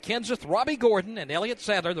Hamilton, Matt Kenseth, Robbie Gordon, and Elliott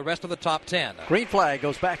Sadler, the rest of the top 10. Green flag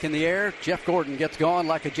goes back in the air. Jeff Gordon gets gone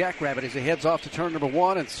like a jackrabbit as he heads off to turn number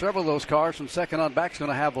 1, and several of those cars from second on back is going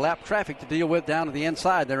to have lap traffic to deal with down to the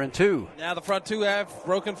inside. They're in 2. Now the front 2 have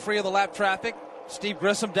broken free of the lap traffic. Steve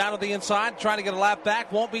Grissom down to the inside, trying to get a lap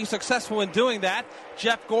back. Won't be successful in doing that.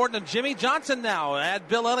 Jeff Gordon and Jimmy Johnson now add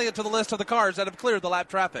Bill Elliott to the list of the cars that have cleared the lap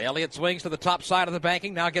traffic. Elliott swings to the top side of the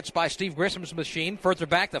banking, now gets by Steve Grissom's machine. Further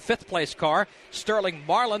back, the 5th place car. Sterling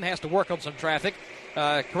Marlin has to work on some traffic.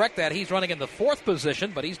 Correct that. He's running in the 4th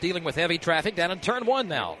position, but he's dealing with heavy traffic down in turn 1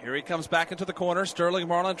 now. Here he comes back into the corner. Sterling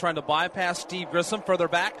Marlin trying to bypass Steve Grissom. Further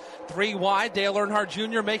back, 3 wide. Dale Earnhardt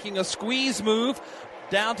Jr. making a squeeze move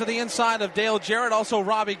down to the inside of Dale Jarrett. Also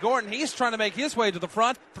Robbie Gordon. He's trying to make his way to the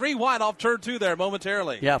front. 3 wide off turn 2 there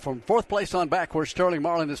momentarily. Yeah, from 4th place on back, where Sterling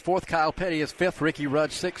Marlin is 4th, Kyle Petty is 5th, Ricky Rudd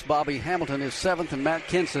 6th, Bobby Hamilton is 7th, and Matt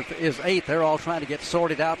Kenseth is 8th. They're all trying to get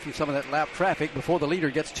sorted out from some of that lap traffic before the leader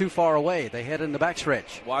gets too far away. They head in the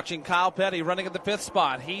backstretch. Watching Kyle Petty running at the 5th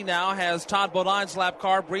spot. He now has Todd Bodine's lap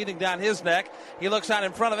car breathing down his neck. He looks out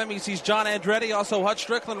in front of him. He sees John Andretti, also Hutch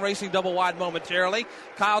Strickland racing double wide momentarily.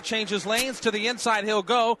 Kyle changes lanes. To the inside he'll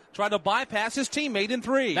go, trying to bypass his teammate in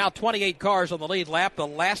 3. Now 28 cars on the lead lap. The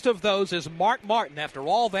last of those is Mark Martin. After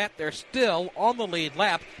all that, they're still on the lead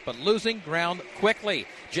lap, but losing ground quickly.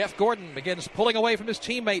 Jeff Gordon begins pulling away from his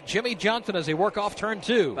teammate Jimmy Johnson as they work off turn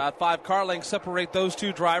 2. About 5 car lengths separate those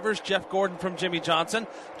 2 drivers, Jeff Gordon from Jimmy Johnson.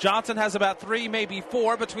 Johnson has about 3, maybe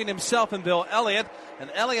 4 between himself and Bill Elliott. And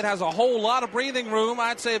Elliott has a whole lot of breathing room.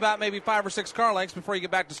 I'd say about maybe 5 or 6 car lengths before you get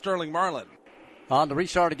back to Sterling Marlin. On the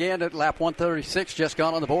restart again at lap 136, just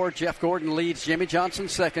gone on the board. Jeff Gordon leads, Jimmy Johnson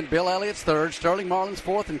 2nd, Bill Elliott's 3rd, Sterling Marlin's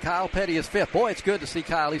 4th, and Kyle Petty is 5th. Boy, it's good to see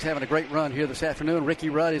Kyle. He's having a great run here this afternoon. Ricky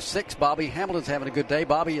Rudd is 6th, Bobby Hamilton's having a good day.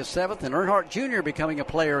 Bobby is 7th, and Earnhardt Jr. becoming a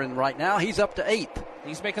player in right now. He's up to 8th.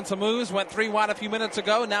 He's making some moves, went 3 wide a few minutes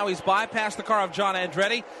ago. Now he's bypassed the car of John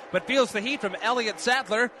Andretti, but feels the heat from Elliott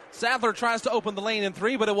Sadler. Sadler tries to open the lane in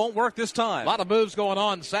 3, but it won't work this time. A lot of moves going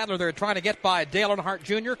on. Sadler, they're trying to get by Dale Earnhardt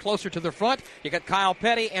Jr. closer to the front. You got Kyle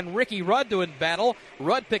Petty and Ricky Rudd doing battle.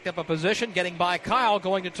 Rudd picked up a position, getting by Kyle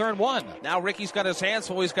going to turn 1. Now Ricky's got his hands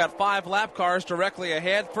full. He's got 5 lap cars directly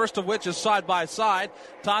ahead, first of which is side by side.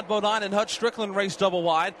 Todd Bodine and Hutch Strickland race double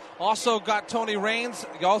wide. Also got Tony Raines.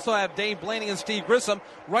 You also have Dave Blaney and Steve Grissom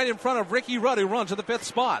right in front of Ricky Rudd, who runs to the 5th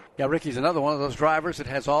spot. Yeah, Ricky's another one of those drivers that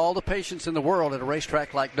has all the patience in the world at a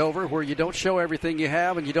racetrack like Dover, where you don't show everything you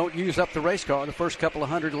have and you don't use up the race car in the first couple of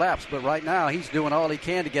 100 laps. But right now, he's doing all he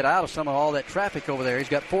can to get out of some of all that traffic over there. He's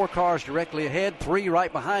got 4 cars directly ahead, 3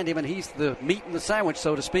 right behind him, and he's the meat in the sandwich,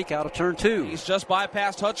 so to speak, out of turn 2. He's just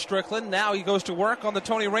bypassed Hutch Strickland. Now he goes to work on the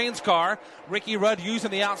Tony Raines car. Ricky Rudd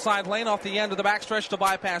using the outside lane off the end of the backstretch to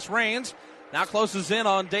bypass Raines. Now closes in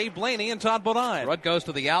on Dave Blaney and Todd Bodine. Rudd goes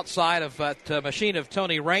to the outside of that machine of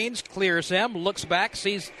Tony Raines, clears him, looks back,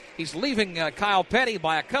 sees he's leaving Kyle Petty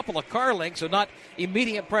by a couple of car lengths, so not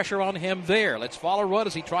immediate pressure on him there. Let's follow Rudd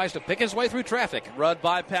as he tries to pick his way through traffic. Rudd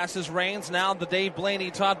bypasses Raines. Now the Dave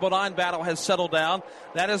Blaney-Todd Bodine battle has settled down.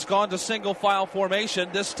 That has gone to single file formation,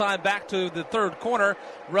 this time back to the 3rd corner.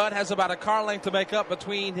 Rudd has about a car length to make up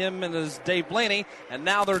between him and his Dave Blaney, and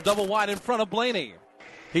now they're double wide in front of Blaney.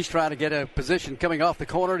 He's trying to get a position coming off the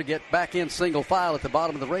corner to get back in single file at the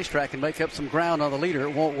bottom of the racetrack and make up some ground on the leader.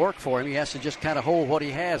 It won't work for him. He has to just kind of hold what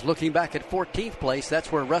he has. Looking back at 14th place, that's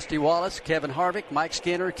where Rusty Wallace, Kevin Harvick, Mike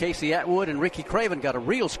Skinner, Casey Atwood, and Ricky Craven got a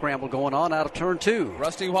real scramble going on out of turn 2.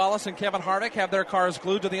 Rusty Wallace and Kevin Harvick have their cars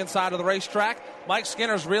glued to the inside of the racetrack. Mike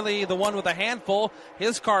Skinner's really the one with a handful.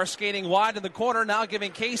 His car skating wide in the corner, now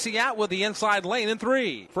giving Casey Atwood the inside lane in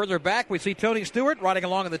 3. Further back, we see Tony Stewart riding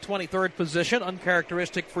along in the 23rd position.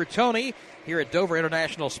 Uncharacteristic for Tony. Here at Dover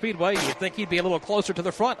International Speedway, you'd think he'd be a little closer to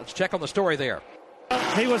the front. Let's check on the story there.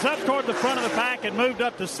 He was up toward the front of the pack and moved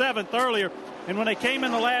up to 7th earlier. And when they came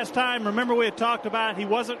in the last time, remember we had talked about he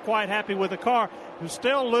wasn't quite happy with the car. It was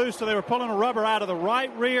still loose, so they were pulling a rubber out of the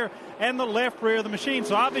right rear and the left rear of the machine.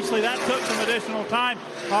 So obviously that took some additional time.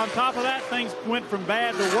 On top of that, things went from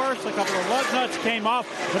bad to worse. A couple of lug nuts came off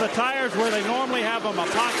with the tires where they normally have them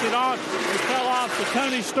epoxied on. They fell off. So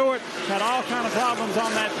Tony Stewart had all kind of problems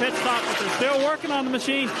on that pit stop, but they're still working on the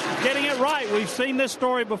machine, getting it right. We've seen this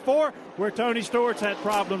story before where Tony Stewart's had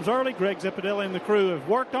problems early. Greg Zipadelli and the crew have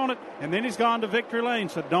worked on it, and then he's gone to victory lane,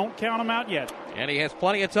 so don't count him out yet. And he has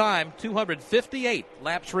plenty of time, 258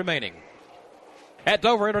 laps remaining. At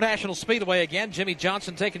Dover International Speedway again, Jimmy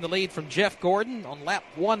Johnson taking the lead from Jeff Gordon on lap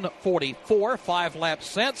 144, 5 laps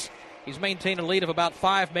since. He's maintained a lead of about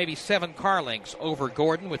 5, maybe 7 car lengths over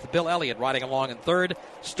Gordon, with Bill Elliott riding along in 3rd,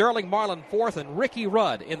 Sterling Marlin 4th, and Ricky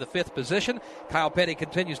Rudd in the 5th position. Kyle Petty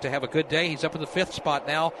continues to have a good day. He's up in the 5th spot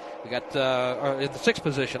now. We got in the 6th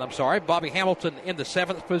position, Bobby Hamilton in the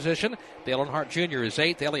 7th position. Dale Earnhardt Jr. is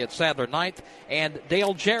 8th, Elliott Sadler 9th, and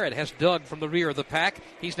Dale Jarrett has dug from the rear of the pack.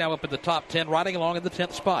 He's now up in the top 10, riding along in the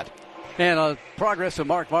 10th spot. And progress of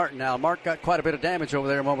Mark Martin now. Mark got quite a bit of damage over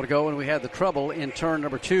there a moment ago when we had the trouble in turn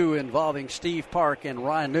number 2 involving Steve Park and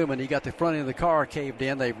Ryan Newman. He got the front end of the car caved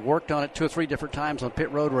in. They've worked on it 2 or 3 different times on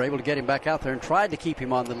pit road. Were able to get him back out there and tried to keep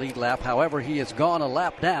him on the lead lap. However, he has gone a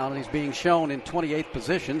lap down, and he's being shown in 28th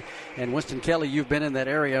position. And Winston Kelly, you've been in that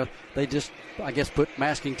area. They just, I guess, put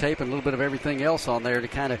masking tape and a little bit of everything else on there to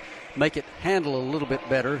kind of make it handle a little bit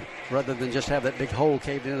better rather than just have that big hole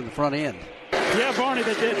caved into the front end. Yeah, Barney,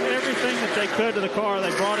 they did everything that they could to the car. They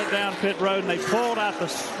brought it down pit road, and they pulled out the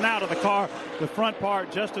snout of the car, the front part,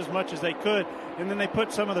 just as much as they could. And then they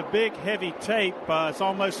put some of the big, heavy tape. It's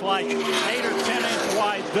almost like 8 or 10-inch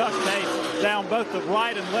wide duct tape down both the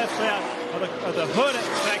right and left side of the hood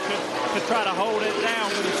section to try to hold it down.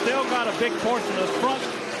 But he still got a big portion of the front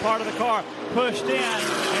part of the car pushed in,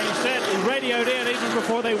 and he said he radioed in even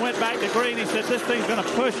before they went back to green. He said this thing's going to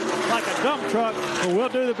push like a dump truck, but we'll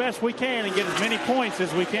do the best we can and get as many points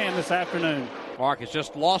as we can this afternoon. Mark has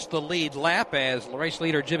just lost the lead lap as race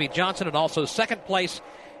leader Jimmy Johnson, and also second place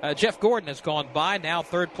Jeff Gordon has gone by. Now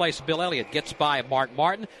third place Bill Elliott gets by Mark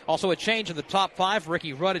Martin. Also a change in the top 5.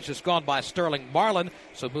 Ricky Rudd has just gone by Sterling Marlin,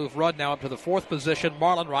 so move Rudd now up to the 4th position.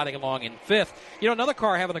 Marlin riding along in 5th. You know, another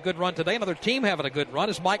car having a good run today, another team having a good run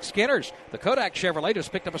is Mike Skinner's. The Kodak Chevrolet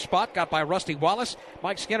just picked up a spot, got by Rusty Wallace.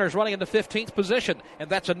 Mike Skinner's running in the 15th position, and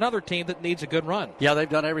that's another team that needs a good run. Yeah, they've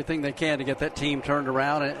done everything they can to get that team turned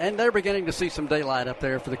around, and they're beginning to see some daylight up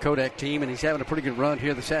there for the Kodak team, and he's having a pretty good run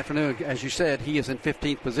here this afternoon. As you said, he is in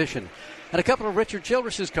 15th position. And a couple of Richard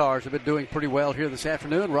Childress's cars have been doing pretty well here this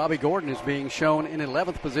afternoon. Robbie Gordon is being shown in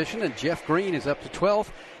 11th position, and Jeff Green is up to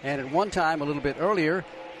 12th. And at one time, a little bit earlier,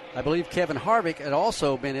 I believe Kevin Harvick had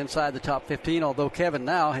also been inside the top 15, although Kevin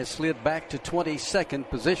now has slid back to 22nd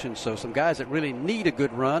position. So some guys that really need a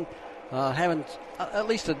good run, having at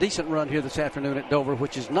least a decent run here this afternoon at Dover,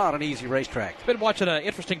 which is not an easy racetrack. Been watching an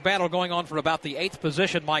interesting battle going on for about the 8th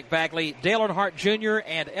position, Mike Bagley. Dale Earnhardt Jr.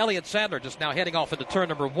 and Elliott Sadler just now heading off into turn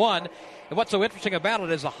number 1. And what's so interesting about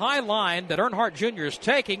it is a high line that Earnhardt Jr. is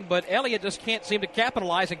taking, but Elliott just can't seem to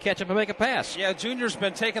capitalize and catch him and make a pass. Yeah, Jr.'s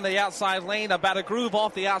been taking the outside lane, about a groove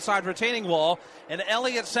off the outside retaining wall, and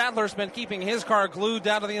Elliott Sadler's been keeping his car glued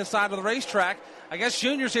down to the inside of the racetrack. I guess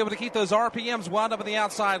Jr.'s able to keep those RPMs wound up in the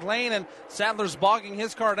outside lane, and Sadler's bogging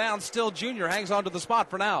his car down. Still, Jr. hangs on to the spot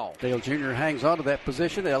for now. Dale Jr. hangs on to that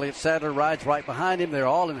position. Elliott Sadler rides right behind him. They're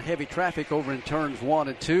all in heavy traffic over in turns 1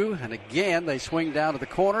 and 2. And again, they swing down to the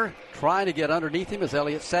corner, trying to get underneath him as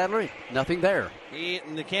Elliott Sadler. Nothing there. He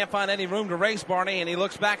can't find any room to race, Barney, and he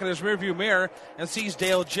looks back in his rearview mirror and sees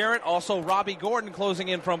Dale Jarrett, also Robbie Gordon closing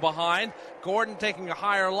in from behind. Gordon taking a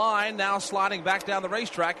higher line, now sliding back down the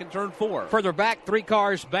racetrack in turn 4. Further back, 3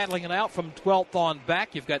 cars battling it out from 12th on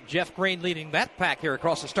back. You've got Jeff Green leading that pack here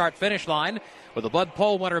across the start-finish line, with the Bud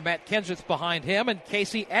Pole winner Matt Kenseth behind him and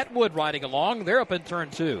Casey Atwood riding along. They're up in turn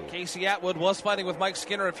 2. Casey Atwood was fighting with Mike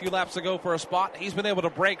Skinner a few laps ago for a spot. He's been able to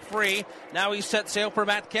break free. Now he's set sail for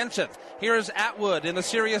Matt Kenseth. Here's Atwood in the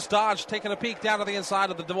Sirius Dodge taking a peek down to the inside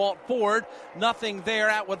of the DeWalt Ford. Nothing there.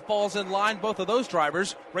 Atwood falls in line. Both of those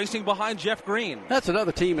drivers racing behind Jeff Green. That's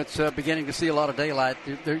another team that's beginning to see a lot of daylight.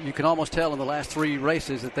 You can almost tell in the last 3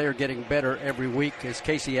 races that they are getting better every week as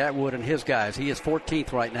Casey Atwood and his guys. He is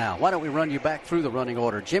 14th right now. Why don't we run you back through the running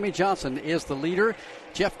order? Jimmy Johnson is the leader.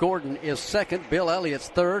 Jeff Gordon is 2nd. Bill Elliott's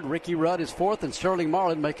 3rd. Ricky Rudd is 4th. And Sterling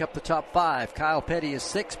Marlin make up the top 5. Kyle Petty is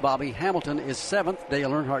 6th. Bobby Hamilton is 7th.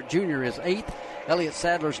 Dale Earnhardt Jr. is 8th. Elliott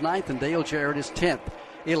Sadler's 9th. And Dale Jarrett is 10th.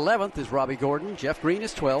 11th is Robbie Gordon. Jeff Green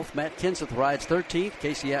is 12th. Matt Kenseth rides 13th.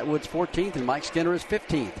 Casey Atwood's 14th. And Mike Skinner is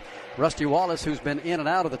 15th. Rusty Wallace, who's been in and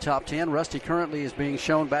out of the top 10. Rusty currently is being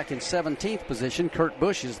shown back in 17th position. Kurt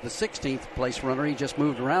Busch is the 16th place runner. He just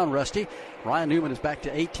moved around Rusty. Ryan Newman is back to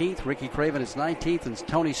 18th. Ricky Craven is 19th. And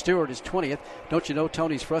Tony Stewart is 20th. Don't you know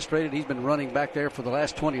Tony's frustrated? He's been running back there for the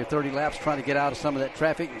last 20 or 30 laps trying to get out of some of that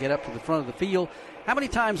traffic and get up to the front of the field. How many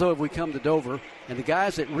times, though, have we come to Dover and the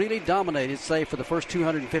guys that really dominated, say, for the first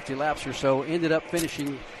 250 laps or so, ended up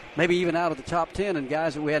finishing maybe even out of the top 10, and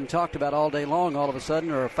guys that we hadn't talked about all day long all of a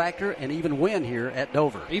sudden are a factor and even win here at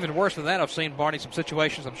Dover. Even worse than that, I've seen, Barney, some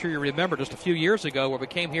situations I'm sure you remember just a few years ago where we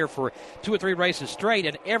came here for 2 or 3 races straight,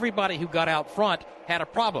 and everybody who got out front had a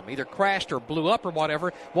problem, either crashed or blew up or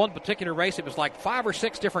whatever. One particular race, it was like 5 or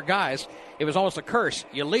 6 different guys. It was almost a curse.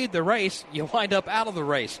 You lead the race, you wind up out of the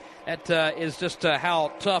race. That is just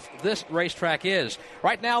how tough this racetrack is.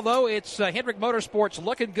 Right now, though, it's Hendrick Motorsports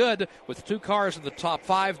looking good with 2 cars in the top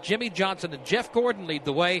 5. Jimmy Johnson and Jeff Gordon lead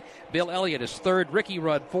the way. Bill Elliott is 3rd. Ricky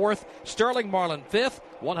Rudd 4th. Sterling Marlin 5th.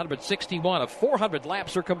 161 of 400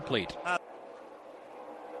 laps are complete.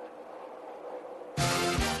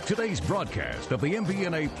 Today's broadcast of the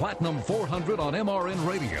MBNA Platinum 400 on MRN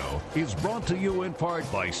Radio is brought to you in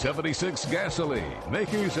part by 76 Gasoline,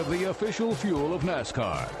 makers of the official fuel of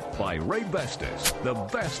NASCAR. By Ray Bestis, the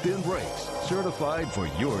best in race, certified for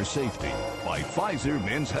your safety. By Pfizer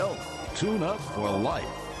Men's Health, tune up for life.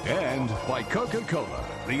 And by Coca-Cola,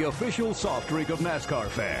 the official soft drink of NASCAR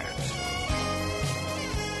fans.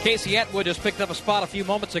 Casey Atwood just picked up a spot a few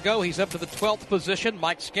moments ago. He's up to the 12th position.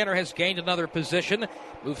 Mike Skinner has gained another position.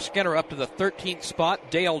 Moved Skinner up to the 13th spot.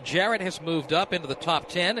 Dale Jarrett has moved up into the top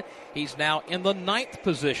 10. He's now in the 9th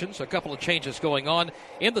position, so a couple of changes going on.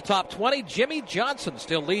 In the top 20, Jimmy Johnson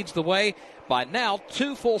still leads the way by now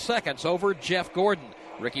 2 full seconds over Jeff Gordon.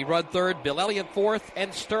 Ricky Rudd 3rd, Bill Elliott 4th,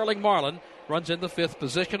 and Sterling Marlin runs in the 5th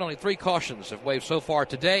position. Only 3 cautions have waved so far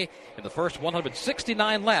today in the first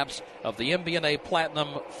 169 laps of the MBNA Platinum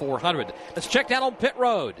 400. Let's check down on pit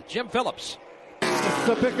road. Jim Phillips.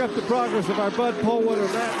 To pick up the progress of our Bud Pole winner,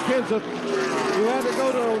 Matt Kenseth, who had to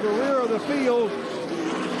go to the rear of the field,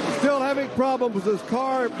 still having problems with his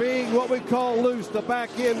car being what we call loose. The back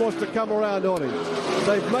end wants to come around on him.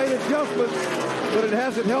 They've made adjustments, but it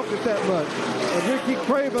hasn't helped it that much. And Ricky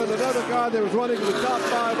Craven, another guy that was running in the top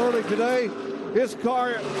 5 early today, his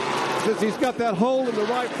car, since he's got that hole in the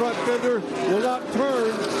right front fender, will not turn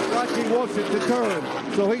like he wants it to turn.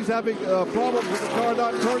 So he's having problems with the car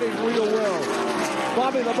not turning real well.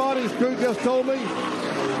 Bobby Labonte's crew just told me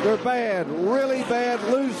they're bad, really bad,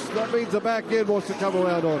 loose. That means the back end wants to come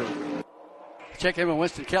around on him. Check in with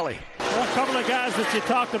Winston Kelly. Well, a couple of guys that you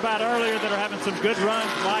talked about earlier that are having some good runs.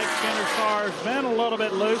 Mike Skinner's car's been a little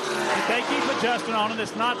bit loose, but they keep adjusting on it.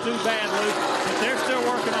 It's not too bad loose, but they're still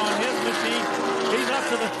working on his machine. He's up up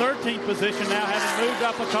to the 13th position now, having moved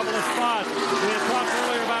up a couple of spots. We had talked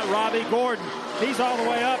earlier about Robbie Gordon. He's all the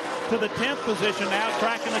way up to the 10th position now,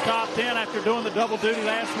 tracking the top 10 after doing the double duty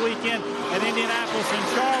last weekend at Indianapolis and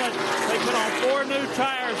Charlotte. They put on 4 new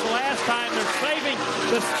tires the last time. They're saving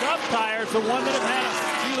the scuff tires, the one that have had a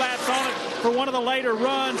few laps on it, for one of the later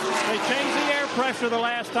runs. They changed the air pressure the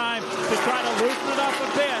last time to try to loosen it up a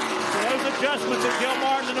bit. So those adjustments that Gil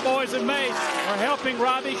Martin and the boys have made are helping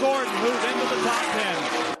Robbie Gordon move into the top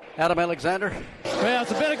 10. Adam Alexander. Well,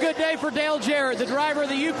 it's been a good day for Dale Jarrett. The driver of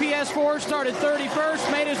the UPS 4 started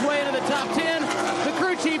 31st, made his way into the top 10. The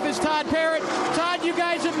crew chief is Todd Parrott. Todd, you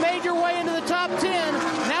guys have made your way into the top 10.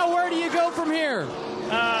 Now where do you go from here?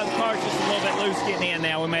 The car's just a little bit loose getting in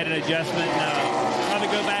now. We made an adjustment. Probably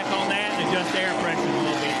go back on that and adjust air pressure a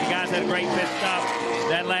little bit. The guys had a great pit stop,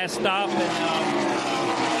 that last stop, and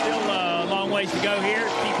still a long ways to go here.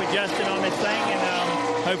 Keep adjusting on this thing, and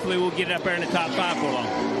hopefully we'll get it up there in the top 5 for long.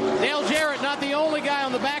 Dale Jarrett, not the only guy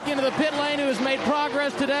on the back end of the pit lane who has made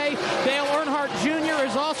progress today. Dale Earnhardt Jr.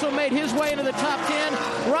 has also made his way into the top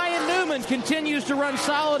 10. Ryan Newman continues to run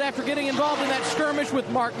solid after getting involved in that skirmish with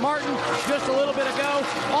Mark Martin just a little bit ago.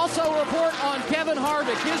 Also a report on Kevin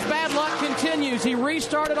Harvick. His bad luck continues. He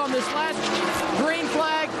restarted on this last green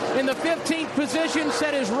flag in the 15th position,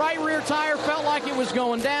 said his right rear tire felt like it was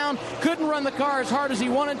going down, couldn't run the car as hard as he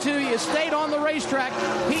wanted to. He has stayed on the racetrack.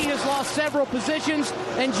 He has lost several positions,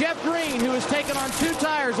 and Jeff Green, who has taken on 2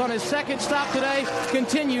 tires on his second stop today,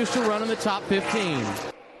 continues to run in the top 15.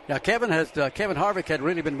 Yeah, Kevin Harvick had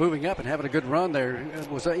really been moving up and having a good run there.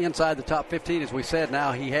 It was inside the top 15, as we said.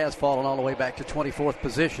 Now he has fallen all the way back to 24th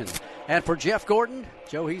position. And for Jeff Gordon,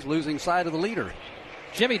 Joe, he's losing sight of the leader.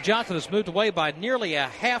 Jimmy Johnson has moved away by nearly a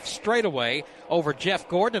half straightaway over Jeff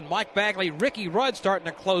Gordon, and Mike Bagley, Ricky Rudd starting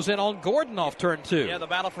to close in on Gordon off turn 2. Yeah, the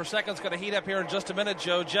battle for second is going to heat up here in just a minute,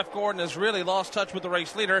 Joe. Jeff Gordon has really lost touch with the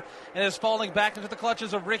race leader and is falling back into the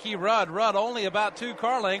clutches of Ricky Rudd. Rudd only about 2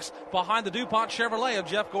 car lengths behind the DuPont Chevrolet of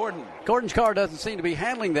Jeff Gordon. Gordon's car doesn't seem to be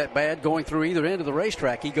handling that bad going through either end of the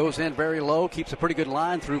racetrack. He goes in very low, keeps a pretty good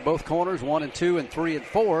line through both corners, 1 and 2 and 3 and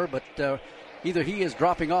 4, but either he is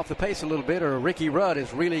dropping off the pace a little bit or Ricky Rudd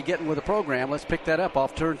is really getting with the program. Let's pick that up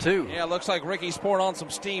off turn 2. Yeah, it looks like Ricky's pouring on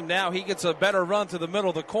some steam now. He gets a better run to the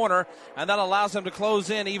middle of the corner, and that allows him to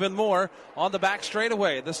close in even more on the back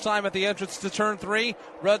straightaway. This time at the entrance to turn 3,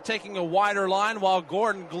 Rudd taking a wider line while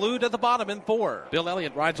Gordon glued at the bottom in 4. Bill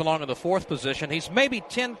Elliott rides along in the 4th position. He's maybe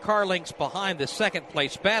 10 car lengths behind the second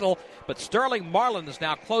place battle, but Sterling Marlin is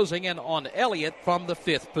now closing in on Elliott from the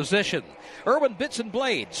 5th position. Irwin Bits and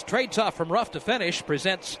Blades, Trade Tough from rough to finish,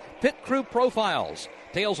 presents Pit Crew Profiles.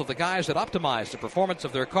 Tales of the guys that optimize the performance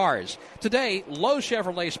of their cars. Today, Lowe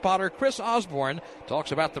Chevrolet spotter Chris Osborne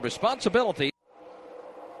talks about the responsibility.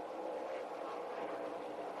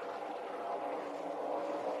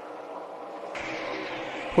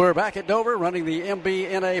 We're back at Dover running the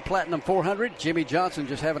MBNA Platinum 400. Jimmy Johnson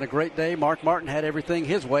just having a great day. Mark Martin had everything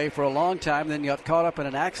his way for a long time, then got caught up in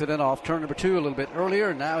an accident off turn number 2 a little bit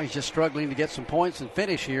earlier. Now he's just struggling to get some points and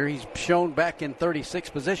finish here. He's shown back in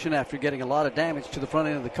 36th position after getting a lot of damage to the front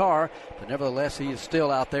end of the car, but nevertheless he is still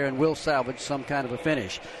out there and will salvage some kind of a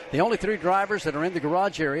finish. The only 3 drivers that are in the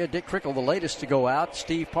garage area, Dick Trickle the latest to go out,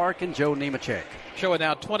 Steve Park and Joe Nemechek. Showing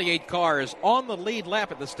now 28 cars on the lead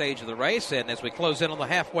lap at this stage of the race. And as we close in on the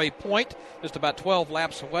halfway point, just about 12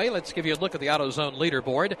 laps away, let's give you a look at the AutoZone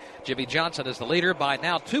leaderboard. Jimmy Johnson is the leader by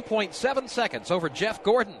now 2.7 seconds over Jeff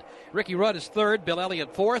Gordon. Ricky Rudd is 3rd, Bill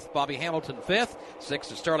Elliott 4th, Bobby Hamilton 5th,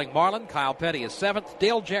 6th is Sterling Marlin, Kyle Petty is 7th,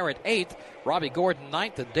 Dale Jarrett 8th, Robbie Gordon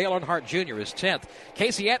 9th, and Dale Earnhardt Jr. is 10th.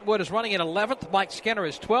 Casey Atwood is running in 11th, Mike Skinner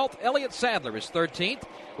is 12th, Elliott Sadler is 13th,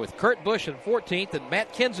 with Kurt Busch in 14th, and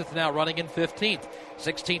Matt Kenseth now running in 15th.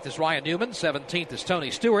 16th is Ryan Newman, 17th is Tony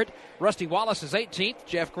Stewart, Rusty Wallace is 18th,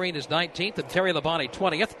 Jeff Green is 19th, and Terry Labonte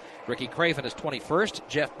 20th. Ricky Craven is 21st,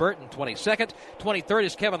 Jeff Burton 22nd, 23rd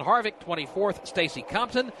is Kevin Harvick, 24th Stacy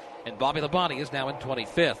Compton, and Bobby Labonte is now in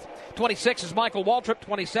 25th. 26th is Michael Waltrip,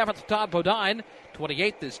 27th Todd Bodine,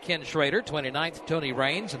 28th is Ken Schrader, 29th Tony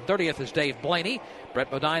Raines, and 30th is Dave Blaney.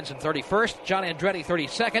 Brett Bodine's in 31st, John Andretti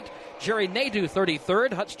 32nd, Jerry Nadeau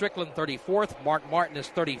 33rd, Hut Strickland 34th, Mark Martin is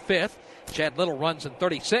 35th, Chad Little runs in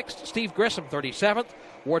 36th, Steve Grissom 37th,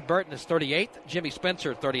 Ward Burton is 38th, Jimmy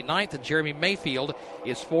Spencer 39th, and Jeremy Mayfield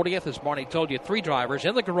is 40th. As Marnie told you, 3 drivers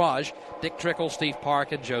in the garage, Dick Trickle, Steve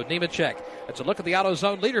Park, and Joe Nemechek. That's a look at the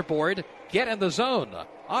AutoZone leaderboard. Get in the zone.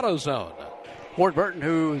 AutoZone. Ward Burton,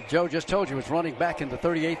 who Joe just told you was running back into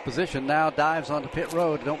 38th position, now dives onto pit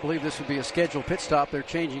road. Don't believe this would be a scheduled pit stop. They're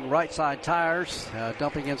changing right side tires,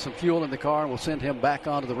 dumping in some fuel in the car, and will send him back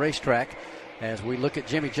onto the racetrack as we look at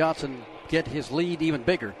Jimmy Johnson get his lead even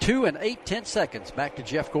bigger. 2 and 8/10 seconds back to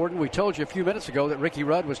Jeff Gordon. We told you a few minutes ago that Ricky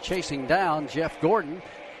Rudd was chasing down Jeff Gordon.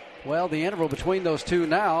 Well, the interval between those two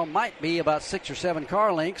now might be about 6 or 7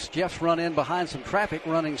 car lengths. Jeff's run in behind some traffic,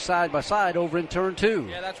 running side by side over in turn 2.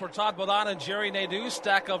 Yeah, that's where Todd Bodine and Jerry Nadeau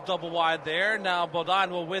stack up double wide there. Now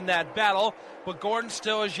Bodine will win that battle, but Gordon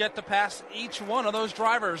still has yet to pass each one of those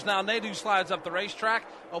drivers. Now Nadeau slides up the racetrack,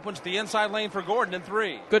 opens the inside lane for Gordon in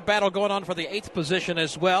 3. Good battle going on for the 8th position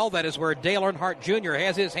as well. That is where Dale Earnhardt Jr.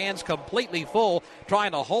 has his hands completely full,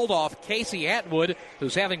 trying to hold off Casey Atwood,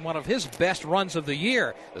 who's having one of his best runs of the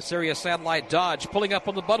year. The Sirius Satellite Dodge pulling up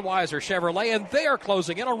on the Budweiser Chevrolet, and they are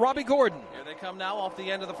closing in on Robbie Gordon. Here they come now off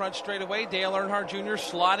the end of the front straightaway. Dale Earnhardt Jr.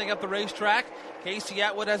 sliding up the racetrack. Casey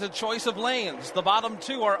Atwood has a choice of lanes. The bottom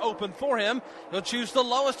 2 are open for him. He'll choose the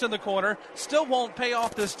lowest in the corner. Still won't pay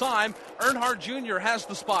off this time. Earnhardt Jr. has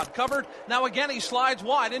the spot covered. Now again he slides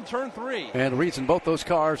wide in turn 3. And the reason both those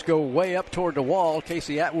cars go way up toward the wall,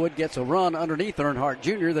 Casey Atwood gets a run underneath Earnhardt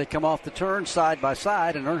Jr. They come off the turn side by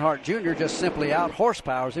side, and Earnhardt Jr. just simply out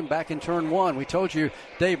horsepowers him back in turn 1. We told you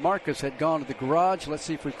Dave Marcus had gone to the garage. Let's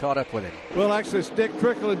see if we've caught up with him. Well, actually, it's Dick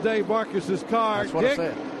Trickle and Dave Marcus's car. That's what Dick, I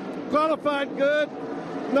said. qualified good,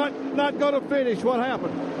 not going to finish. What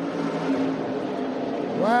happened?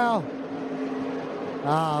 Well,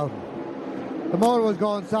 the motor was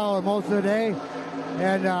going sour most of the day,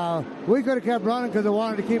 and we could have kept running because I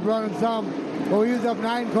wanted to keep running some, but we used up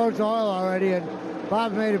 9 quarts of oil already, and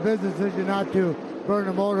Bob made a business decision not to burn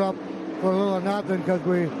the motor up for a little or nothing because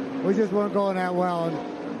we just weren't going that well.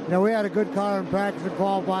 And we had a good car in practice and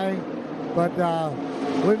qualifying, but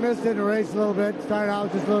we missed in the race a little bit. Started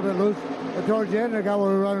out just a little bit loose, but towards the end, we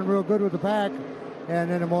were running real good with the pack, and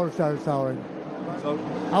then the motor started souring. So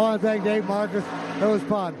I want to thank Dave Marcus. It was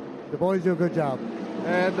fun. The boys do a good job.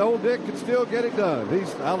 And old Dick can still get it done.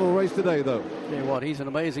 He's out of the race today, though. Tell you what, he's an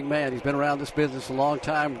amazing man. He's been around this business a long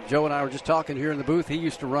time. Joe and I were just talking here in the booth. He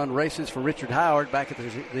used to run races for Richard Howard back at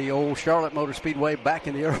the old Charlotte Motor Speedway back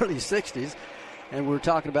in the early 60s. And we were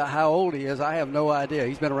talking about how old he is. I have no idea.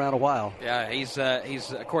 He's been around a while. Yeah, he's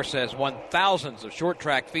of course has won thousands of short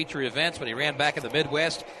track feature events when he ran back in the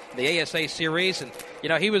Midwest, the ASA series, and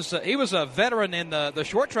he was a veteran in the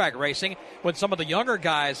short track racing when some of the younger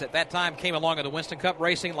guys at that time came along in the Winston Cup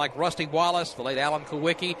racing, like Rusty Wallace, the late Alan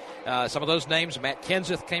Kowicki, some of those names. Matt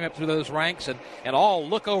Kenseth came up through those ranks, and all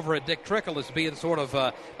look over at Dick Trickle as being sort of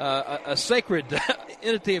a sacred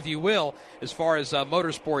entity, if you will, as far as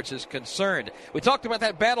motorsports is concerned. We talked about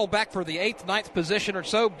that battle back for the 8th, 9th position or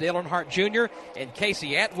so, Dale Earnhardt Jr. and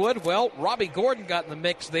Casey Atwood. Well, Robbie Gordon got in the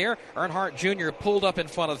mix there. Earnhardt Jr. pulled up in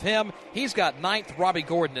front of him. He's got 9th. Robbie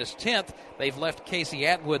Gordon is 10th. They've left Casey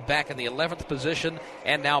Atwood back in the 11th position,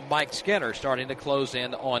 and now Mike Skinner starting to close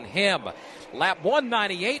in on him. Lap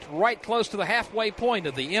 198, right close to the halfway point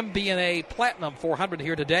of the MBNA Platinum 400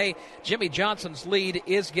 here today. Jimmy Johnson's lead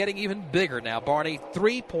is getting even bigger now, Barney.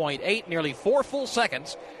 3.8, nearly 4 full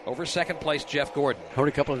seconds over second place Jeff Gordon. Heard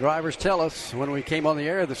a couple of drivers tell us when we came on the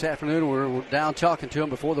air this afternoon, we were down talking to them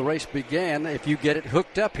before the race began, if you get it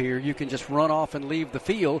hooked up here, you can just run off and leave the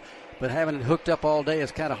field. But having it hooked up all day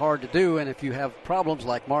is kind of hard to do, and if you have problems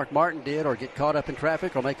like Mark Martin did or get caught up in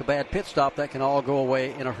traffic or make a bad pit stop, that can all go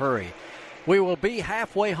away in a hurry. We will be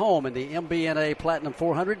halfway home in the MBNA Platinum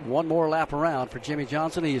 400. One more lap around for Jimmy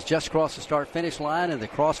Johnson. He has just crossed the start-finish line, and the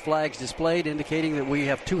cross flags displayed indicating that we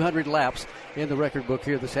have 200 laps in the record book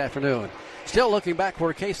here this afternoon. Still looking back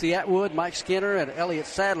where Casey Atwood, Mike Skinner, and Elliott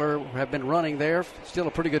Sadler have been running there. Still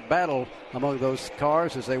a pretty good battle among those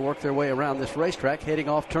cars as they work their way around this racetrack, heading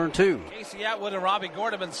off turn 2. Casey Atwood and Robbie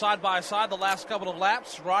Gordon have been side by side the last couple of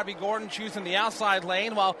laps. Robbie Gordon choosing the outside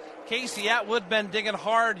lane, while Casey Atwood been digging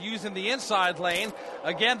hard using the inside lane.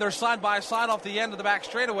 Again, they're side by side off the end of the back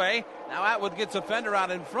straightaway. Now Atwood gets a fender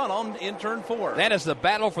out in front on in turn 4. That is the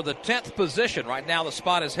battle for the 10th position. Right now the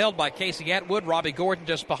spot is held by Casey Atwood, Robbie Gordon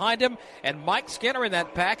just behind him, and Mike Skinner in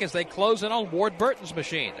that pack as they close in on Ward Burton's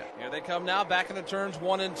machine. Here they come now back into turns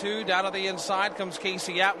 1 and 2. Down to the inside comes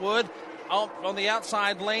Casey Atwood. Out on the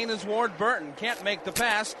outside lane is Ward Burton. Can't make the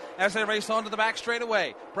pass as they race onto the back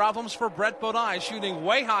straightaway. Problems for Brett Bodine, shooting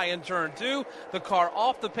way high in turn 2. The car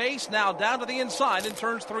off the pace, now down to the inside in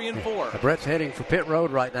turns 3 and 4. Brett's heading for pit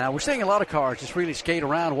road right now. We're seeing a lot of cars just really skate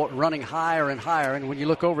around running higher and higher. And when you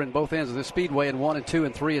look over in both ends of the speedway in 1 and 2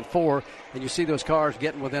 and 3 and 4, and you see those cars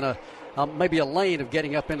getting within maybe a lane of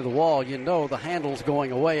getting up into the wall, you know the handle's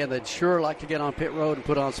going away, and they'd sure like to get on pit road and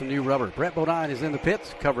put on some new rubber. Brett Bodine is in the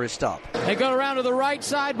pits, cover his stop. They go around to the right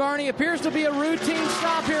side, Barney. Appears to be a routine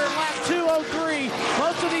stop here at lap 203.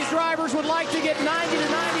 Most of these drivers would like to get 90 to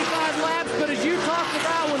 95 laps but as you talked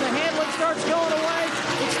about, when the handling starts going away,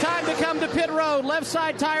 it's time to come to pit road. Left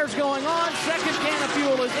side tires going on, second can of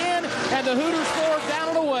fuel is in, and the Hooters Ford down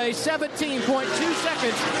and away, 17.2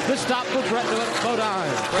 seconds to stop for Brett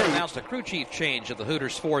Bodine. Brett announced a crew chief change at the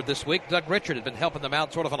Hooters Ford this week. Doug Richard had been helping them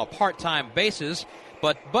out sort of on a part-time basis.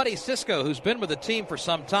 But Buddy Sisko, who's been with the team for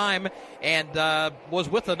some time and was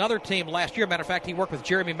with another team last year. Matter of fact, he worked with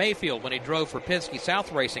Jeremy Mayfield when he drove for Penske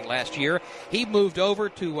South Racing last year. He moved over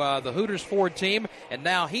to the Hooters Ford team, and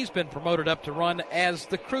now he's been promoted up to run as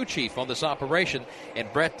the crew chief on this operation.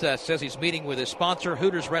 And Brett says he's meeting with his sponsor,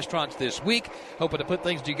 Hooters Restaurants, this week, hoping to put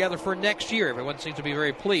things together for next year. Everyone seems to be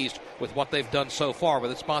very pleased with what they've done so far with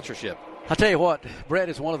its sponsorship. I'll tell you what, Brett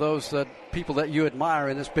is one of those people that you admire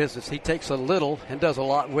in this business. He takes a little and does a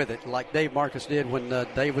lot with it, like Dave Marcus did when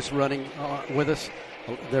Dave was running with us.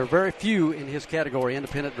 There are very few in his category,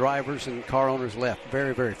 independent drivers and car owners left.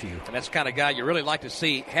 Very, very few. And that's the kind of guy you really like to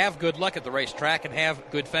see have good luck at the racetrack and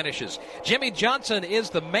have good finishes. Jimmy Johnson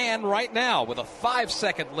is the man right now with a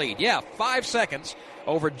 5-second lead. Yeah, 5 seconds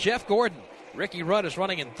over Jeff Gordon. Ricky Rudd is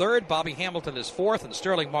running in third. Bobby Hamilton is fourth, and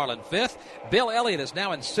Sterling Marlin fifth. Bill Elliott is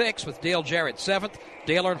now in sixth with Dale Jarrett seventh.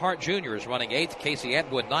 Dale Earnhardt Jr. is running eighth. Casey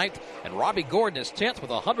Atwood ninth. And Robbie Gordon is 10th with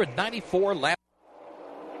 194 laps.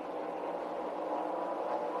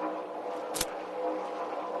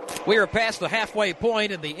 We are past the halfway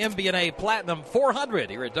point in the MBNA Platinum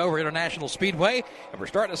 400 here at Dover International Speedway, and we're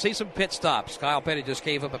starting to see some pit stops. Kyle Petty just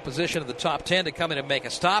gave up a position in the top 10 to come in and make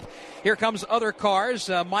a stop. Here comes other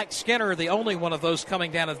cars. Mike Skinner, the only one of those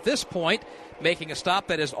coming down at this point, making a stop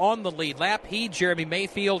that is on the lead lap. He, Jeremy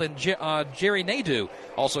Mayfield, and Jerry Nadeau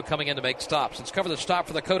also coming in to make stops. Let's cover the stop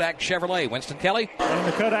for the Kodak Chevrolet. Winston Kelly. And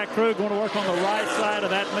the Kodak crew going to work on the right side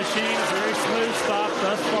of that machine. Very smooth stop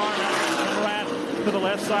thus far. Now coming around to the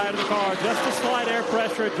left side of the car. Just a slight air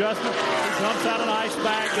pressure adjustment. He dumps out an ice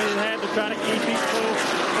bag that he had to try to keep him cool.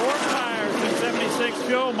 4 tires and 76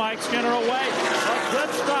 fuel. Mike Skinner away. A good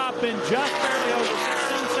stop in just barely over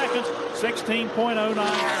 16 seconds.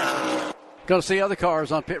 16.09. Going to see other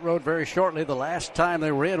cars on pit road very shortly. The last time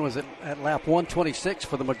they were in was at lap 126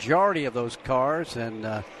 for the majority of those cars,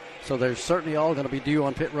 and so they're certainly all going to be due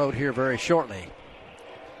on pit road here very shortly.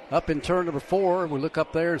 Up in turn number 4, we look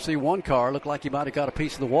up there and see one car look like he might have got a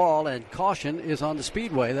piece of the wall, and caution is on the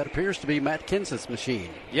speedway. That appears to be Matt Kenseth's machine.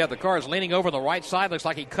 Yeah, the car is leaning over the right side. Looks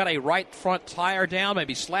like he cut a right front tire down,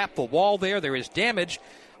 maybe slapped the wall there. There is damage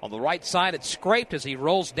on the right side. It's scraped as he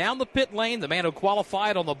rolls down the pit lane. The man who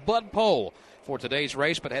qualified on the Bud pole for today's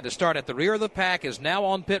race but had to start at the rear of the pack is now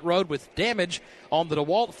on pit road with damage on the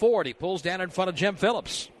DeWalt Ford. He pulls down in front of Jim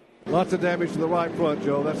Phillips. Lots of damage to the right front,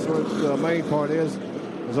 Joe. That's what the main part is.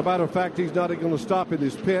 As a matter of fact, he's not going to stop in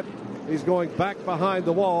his pit. He's going back behind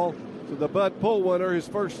the wall. So the Bud pole winner, his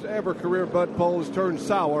first ever career Bud pole, has turned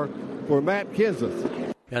sour for Matt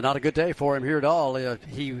Kenseth. Yeah, not a good day for him here at all.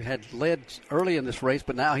 He had led early in this race,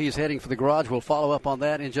 but now he's heading for the garage. We'll follow up on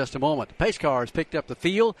that in just a moment. Pace car has picked up the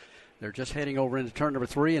field. They're just heading over into turn number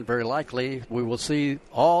 3, and very likely we will see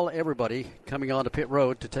everybody coming onto pit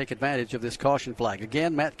road to take advantage of this caution flag.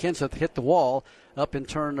 Again, Matt Kenseth hit the wall up in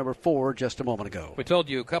turn number 4 just a moment ago. We told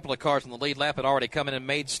you a couple of cars in the lead lap had already come in and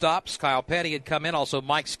made stops. Kyle Petty had come in. Also,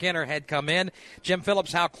 Mike Skinner had come in. Jim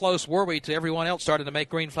Phillips, how close were we to everyone else starting to make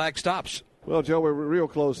green flag stops? Well, Joe, we were real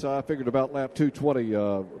close. I figured about lap 220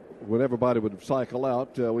 when everybody would cycle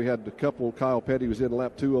out. We had a couple. Kyle Petty was in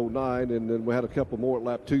lap 209, and then we had a couple more at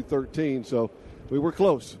lap 213. So we were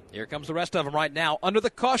close. Here comes the rest of them right now under the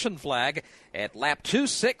caution flag at lap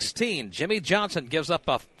 216. Jimmy Johnson gives up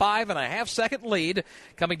a 5.5-second lead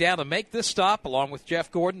coming down to make this stop along with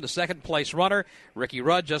Jeff Gordon, the second place runner. Ricky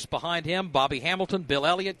Rudd just behind him. Bobby Hamilton, Bill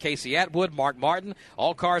Elliott, Casey Atwood, Mark Martin.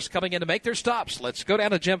 All cars coming in to make their stops. Let's go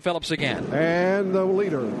down to Jim Phillips again. And the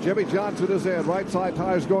leader, Jimmy Johnson, is in. Right side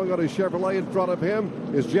tires going on his Chevrolet. In front of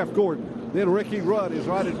him is Jeff Gordon. Then Ricky Rudd is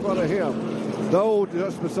right in front of him. No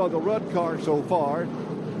adjustments on the Rudd car so far.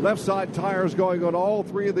 Left side tires going on all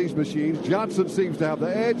 3 of these machines. Johnson seems to have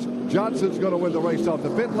the edge. Johnson's going to win the race off the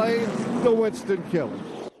pit lane to Winston Kelly.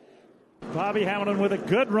 Bobby Hamilton with a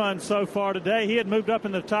good run so far today. He had moved up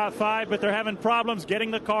in the top 5, but they're having problems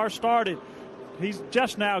getting the car started. He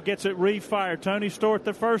just now gets it refired. Tony Stewart,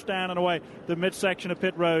 the first down and away, the midsection of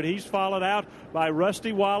pit road. He's followed out by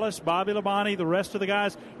Rusty Wallace, Bobby Labonte, the rest of the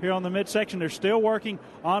guys here on the midsection. They're still working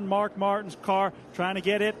on Mark Martin's car, trying to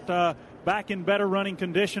get it back in better running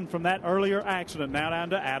condition from that earlier accident. Now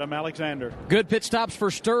down to Adam Alexander. Good pit stops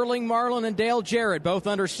for Sterling Marlin and Dale Jarrett, both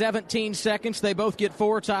under 17 seconds. They both get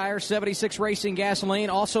 4 tires, 76 Racing gasoline.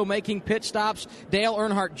 Also making pit stops, Dale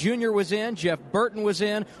Earnhardt Jr. was in, Jeff Burton was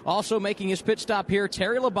in. Also making his pit stop here,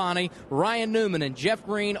 Terry Labonte, Ryan Newman, and Jeff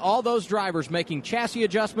Green. All those drivers making chassis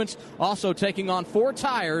adjustments, also taking on 4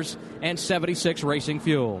 tires and 76 Racing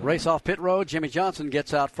fuel. Race off pit road. Jimmy Johnson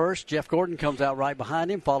gets out first. Jeff Gordon comes out right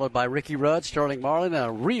behind him, followed by Ricky Rudd, Sterling Marlin, and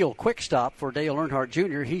a real quick stop for Dale Earnhardt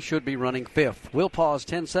Jr. He should be running 5th. We'll pause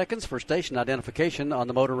 10 seconds for station identification on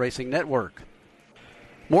the Motor Racing Network.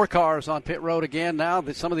 More cars on pit road again now.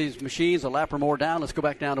 Some of these machines, a lap or more down. Let's go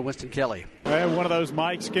back down to Winston Kelly. One of those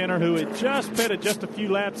Mike Skinner who had just pitted just a few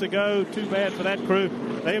laps ago. Too bad for that crew.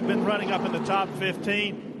 They have been running up in the top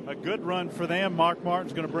 15. A good run for them. Mark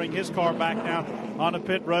Martin's going to bring his car back down on the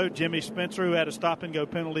pit road. Jimmy Spencer, who had a stop-and-go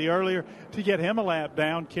penalty earlier, to get him a lap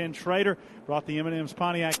down. Ken Schrader brought the M&M's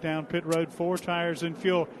Pontiac down pit road, 4 tires and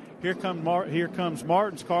fuel. Here comes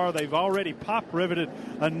Martin's car. They've already pop-riveted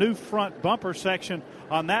a new front bumper section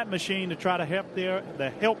on that machine to try to help the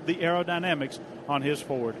aerodynamics on his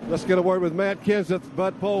Ford. Let's get a word with Matt Kenseth,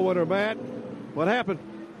 Bud Pole winner. Matt, what happened?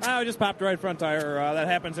 I just popped the right front tire. That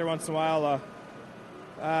happens every once in a while.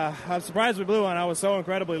 I'm surprised we blew one. I was so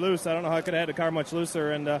incredibly loose. I don't know how I could have had the car much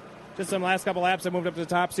looser. And just in the last couple laps, I moved up to the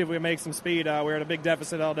top, see if we could make some speed. We were at a big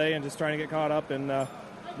deficit all day and just trying to get caught up, and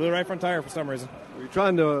blew the right front tire for some reason. Were you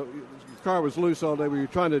trying to? The car was loose all day. Were you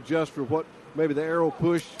trying to adjust for what maybe the aero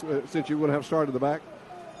push since you wouldn't have started the back?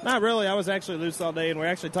 Not really. I was actually loose all day, and we're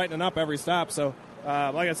actually tightening up every stop. So,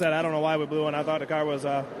 like I said, I don't know why we blew one. I thought the car was,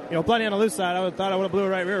 plenty on the loose side. I thought I would have blew it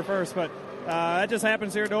right rear first, but that just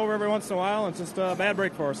happens here at Dover every once in a while. And it's just a bad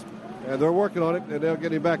break for us. And they're working on it, and they'll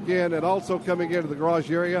get him back in. And also coming into the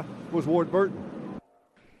garage area was Ward Burton.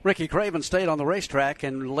 Ricky Craven stayed on the racetrack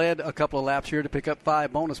and led a couple of laps here to pick up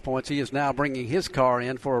 5 bonus points. He is now bringing his car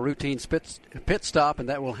in for a routine pit stop, and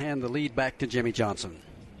that will hand the lead back to Jimmy Johnson.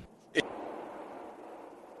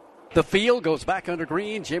 The field goes back under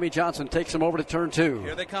green. Jimmy Johnson takes him over to turn 2.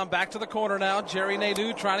 Here they come back to the corner now. Jerry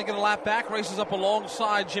Nadeau trying to get a lap back, races up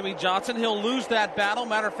alongside Jimmy Johnson. He'll lose that battle.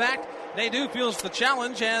 Matter of fact, Nadeau feels the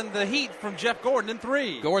challenge and the heat from Jeff Gordon in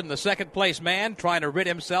 3. Gordon, the second place man, trying to rid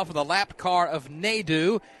himself of the lap car of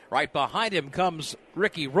Nadeau. Right behind him comes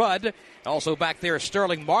Ricky Rudd. Also back there,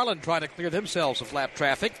 Sterling Marlin trying to clear themselves of lap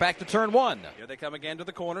traffic. Back to turn 1. Here they come again to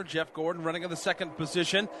the corner. Jeff Gordon running in the second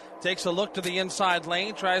position. Takes a look to the inside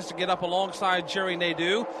lane. Tries to get up alongside Jerry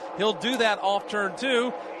Nadeau. He'll do that off turn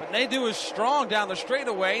 2. But Nadeau is strong down the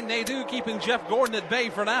straightaway. Nadeau keeping Jeff Gordon at bay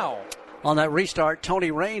for now. On that restart,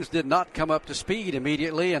 Tony Raines did not come up to speed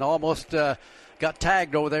immediately and almost got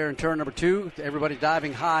tagged over there in turn number 2. Everybody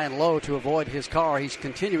diving high and low to avoid his car. He's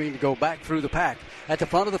continuing to go back through the pack. At the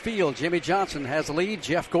front of the field, Jimmy Johnson has the lead.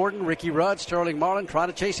 Jeff Gordon, Ricky Rudd, Sterling Marlin trying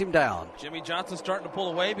to chase him down. Jimmy Johnson starting to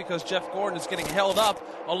pull away because Jeff Gordon is getting held up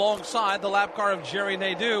alongside the lap car of Jerry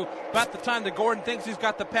Nadeau. About the time that Gordon thinks he's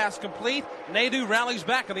got the pass complete, Nadeau rallies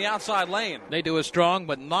back in the outside lane. Nadeau is strong,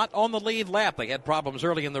 but not on the lead lap. They had problems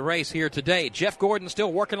early in the race here today. Jeff Gordon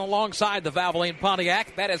still working alongside the Valvoline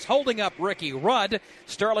Pontiac. That is holding up Ricky Rudd,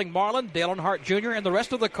 Sterling Marlin, Dale Earnhardt Jr., and the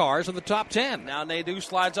rest of the cars in the top 10. Now Nadeau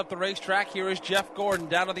slides up the racetrack. Here is Jeff Gordon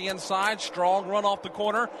down to the inside. Strong run off the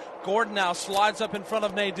corner. Gordon now slides up in front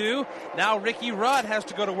of Nadeau. Now Ricky Rudd has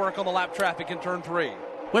to go to work on the lap traffic in turn 3.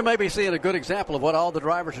 We may be seeing a good example of what all the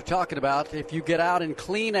drivers are talking about. If you get out in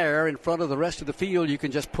clean air in front of the rest of the field, you can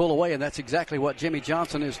just pull away, and that's exactly what Jimmy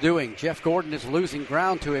Johnson is doing. Jeff Gordon is losing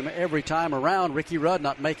ground to him every time around. Ricky Rudd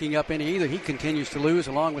not making up any either. He continues to lose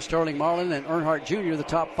along with Sterling Marlin and Earnhardt Jr., the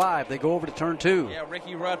top 5. They go over to turn 2. Yeah,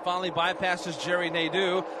 Ricky Rudd finally bypasses Jerry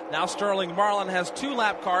Nadeau. Now Sterling Marlin has 2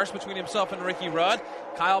 lap cars between himself and Ricky Rudd.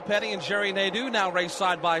 Kyle Petty and Jerry Nadeau now race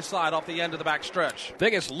side by side off the end of the back stretch.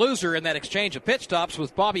 Biggest loser in that exchange of pit stops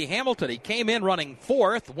was Bobby Hamilton. He came in running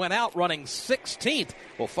 4th, went out running 16th.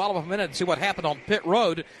 We'll follow up a minute and see what happened on pit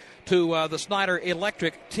road to the Snyder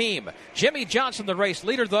Electric team. Jimmy Johnson, the race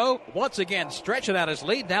leader, though, once again stretching out his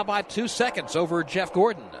lead now by 2 seconds over Jeff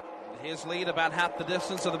Gordon. His lead about half the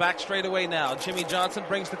distance of the back straightaway now. Jimmy Johnson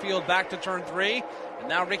brings the field back to turn 3. And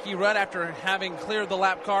now Ricky Rudd, after having cleared the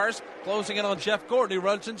lap cars, closing in on Jeff Gordon, who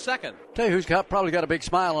runs in second. Tell you who's probably got a big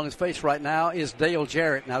smile on his face right now is Dale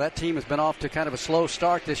Jarrett. Now that team has been off to kind of a slow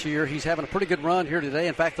start this year. He's having a pretty good run here today.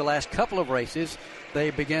 In fact, the last couple of races, they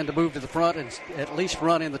began to move to the front and at least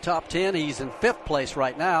run in the top 10. He's in 5th place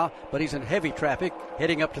right now, but he's in heavy traffic,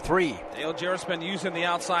 heading up to 3. Dale Jarrett's been using the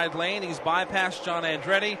outside lane. He's bypassed John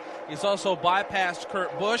Andretti. He's also bypassed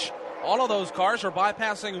Kurt Busch. All of those cars are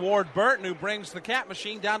bypassing Ward Burton, who brings the cat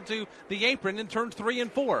machine down to the apron in turns 3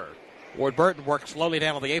 and 4. Ward Burton works slowly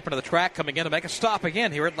down on the apron of the track, coming in to make a stop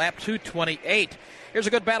again here at lap 228. Here's a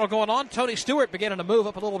good battle going on. Tony Stewart beginning to move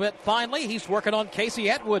up a little bit finally. He's working on Casey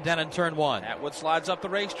Atwood down in turn 1. Atwood slides up the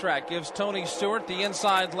racetrack, gives Tony Stewart the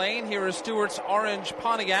inside lane. Here is Stewart's orange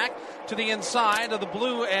Pontiac to the inside of the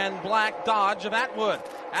blue and black Dodge of Atwood.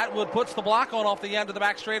 Atwood puts the block on off the end of the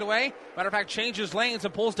back straightaway. Matter of fact, changes lanes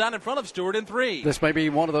and pulls down in front of Stewart in 3. This may be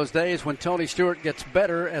one of those days when Tony Stewart gets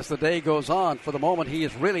better as the day goes on. For the moment, he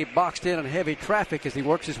is really boxed in heavy traffic as he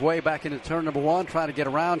works his way back into turn number 1, trying to get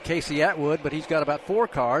around Casey Atwood, but he's got about 4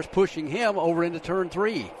 cars pushing him over into turn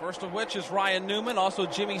 3. First of which is Ryan Newman, also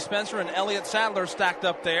Jimmy Spencer and Elliott Sadler stacked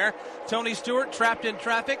up there. Tony Stewart trapped in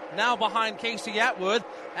traffic, now behind Casey Atwood.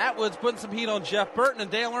 Atwood's putting some heat on Jeff Burton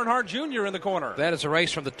and Dale Earnhardt Jr. in the corner. That is a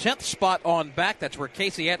race from the 10th spot on back. That's where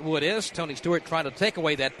Casey Atwood is. Tony Stewart trying to take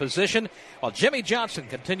away that position, while Jimmy Johnson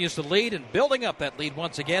continues to lead and building up that lead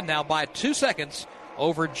once again, now by 2 seconds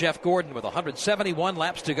over Jeff Gordon with 171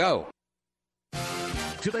 laps to go.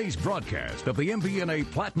 Today's broadcast of the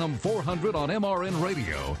MBNA Platinum 400 on MRN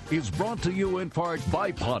Radio is brought to you in part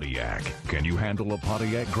by Pontiac. Can you handle a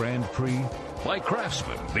Pontiac Grand Prix? By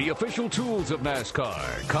Craftsman, the official tools of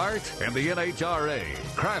NASCAR, CART, and the NHRA.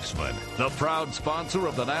 Craftsman, the proud sponsor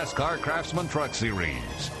of the NASCAR Craftsman Truck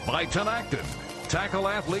Series. By Tenactin, tackle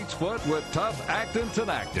athlete's foot with tough Actin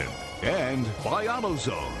Tenactin. And by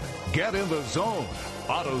AutoZone, get in the zone.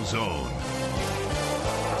 AutoZone.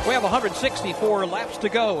 We have 164 laps to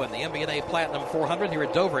go in the MBNA Platinum 400 here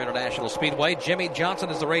at Dover International Speedway. Jimmy Johnson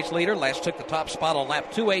is the race leader. Last took the top spot on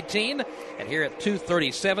lap 218. And here at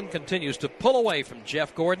 237 continues to pull away from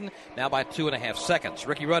Jeff Gordon, now by 2.5 seconds.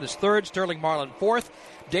 Ricky Rudd is third, Sterling Marlin fourth.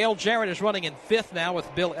 Dale Jarrett is running in fifth now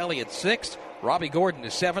with Bill Elliott sixth. Robbie Gordon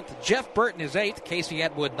is 7th, Jeff Burton is 8th, Casey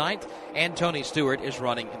Atwood 9th, and Tony Stewart is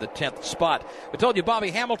running in the 10th spot. We told you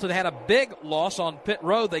Bobby Hamilton had a big loss on pit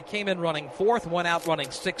road. They came in running 4th, went out running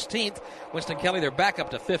 16th. Winston Kelly, they're back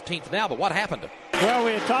up to 15th now, but what happened? Well,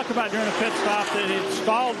 we had talked about during the pit stop that it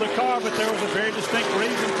stalled the car, but there was a very distinct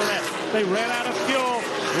reason for that. They ran out of fuel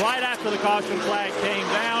right after the caution flag came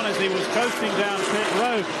down as he was coasting down pit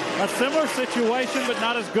road. A similar situation, but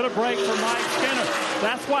not as good a break for Mike Skinner.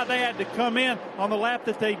 That's why they had to come in on the lap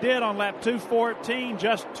that they did on lap 214,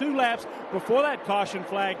 just 2 laps before that caution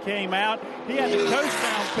flag came out. He had to coast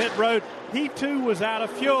down pit road. He, too, was out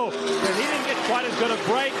of fuel, but he didn't get quite as good a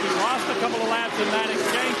break. He lost a couple of laps in that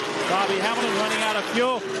exchange. Bobby Hamilton running out of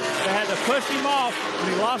fuel. They had to push him off,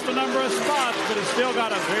 and he lost a number of spots, but he's still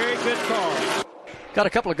got a very good car. Got a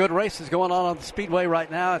couple of good races going on the Speedway right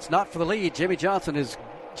now. It's not for the lead. Jimmy Johnson is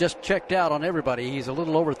just checked out on everybody. He's a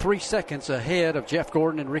little over 3 seconds ahead of Jeff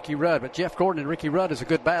Gordon and Ricky Rudd. But Jeff Gordon and Ricky Rudd is a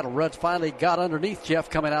good battle. Rudd's finally got underneath Jeff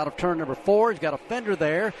coming out of turn number 4. He's got a fender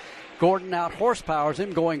there. Gordon out horsepowers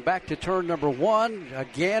him going back to turn number 1.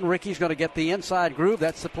 Again, Ricky's going to get the inside groove.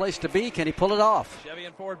 That's the place to be. Can he pull it off? Chevy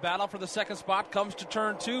and Ford battle for the second spot. Comes to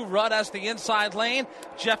turn 2. Rudd has the inside lane.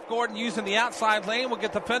 Jeff Gordon using the outside lane will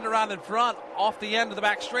get the fender out in front off the end of the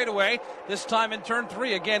back straightaway. This time in turn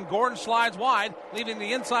 3. Again, Gordon slides wide, leaving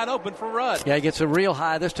the inside open for Rudd. Yeah, he gets a real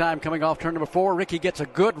high this time coming off turn number 4. Ricky gets a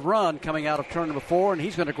good run coming out of turn number 4, and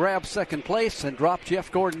he's going to grab second place and drop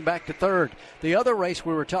Jeff Gordon back to third. The other race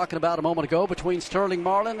we were talking about a moment ago between Sterling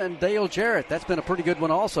Marlin and Dale Jarrett, that's been a pretty good one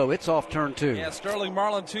also. It's off turn 2. Yeah, Sterling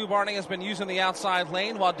Marlin, too, Barney, has been using the outside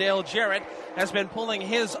lane, while Dale Jarrett has been pulling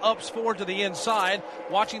his ups forward to the inside.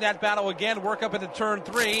 Watching that battle again work up into turn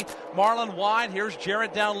 3. Marlin wide. Here's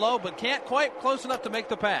Jarrett down low, but can't quite close enough to make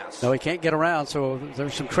the pass. No, he can't get around, so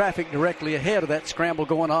there's some traffic directly ahead of that scramble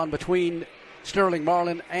going on between Sterling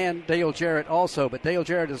Marlin and Dale Jarrett also. But Dale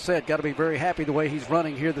Jarrett, has said, got to be very happy the way he's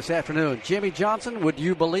running here this afternoon. Jimmy Johnson, would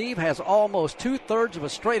you believe, has almost 2/3 of a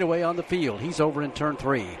straightaway on the field. He's over in turn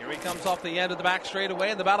 3. Here he comes off the end of the back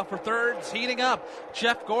straightaway, and the battle for third is heating up.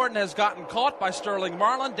 Jeff Gordon has gotten caught by Sterling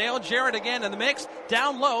Marlin. Dale Jarrett again in the mix,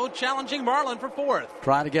 down low, challenging Marlin for 4th.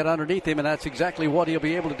 Trying to get underneath him, and that's exactly what he'll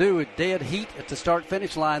be able to do. Dead heat at the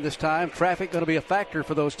start-finish line this time. Traffic going to be a factor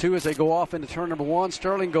for those two as they go off into turn number 1.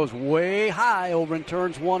 Sterling goes way high over in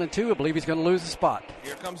turns 1 and 2. I believe he's going to lose the spot.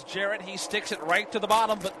 Here comes Jarrett. He sticks it right to the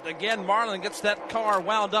bottom, but again, Marlin gets that car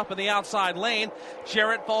wound up in the outside lane.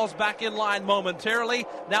 Jarrett falls back in line momentarily.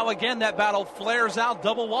 Now again, that battle flares out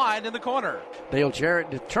double wide in the corner. Dale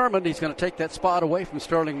Jarrett determined he's going to take that spot away from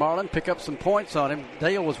Sterling Marlin, pick up some points on him.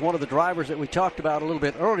 Dale was one of the drivers that we talked about a little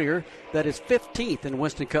bit earlier that is 15th in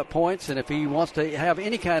Winston Cup points, and if he wants to have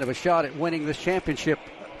any kind of a shot at winning this championship,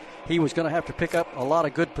 he was going to have to pick up a lot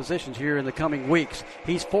of good positions here in the coming weeks.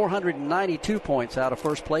 He's 492 points out of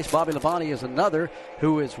first place. Bobby Labonte is another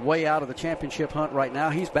who is way out of the championship hunt right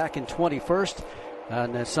now. He's back in 21st.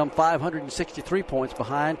 and some 563 points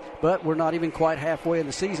behind, but we're not even quite halfway in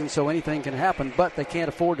the season, so anything can happen, but they can't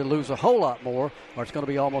afford to lose a whole lot more, or it's going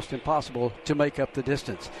to be almost impossible to make up the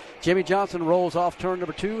distance. Jimmy Johnson rolls off turn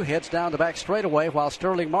number 2, heads down the back straightaway, while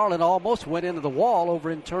Sterling Marlin almost went into the wall over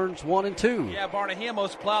in turns 1 and 2. Yeah, Barney, he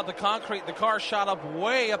almost plowed the concrete. The car shot up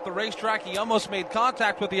way up the racetrack. He almost made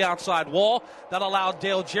contact with the outside wall. That allowed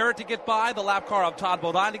Dale Jarrett to get by, the lap car of Todd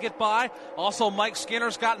Bodine to get by. Also, Mike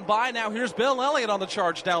Skinner's gotten by. Now here's Bill Elliott on the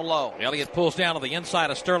charge down low. Elliott pulls down to the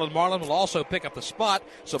inside of Sterling Marlin, will also pick up the spot,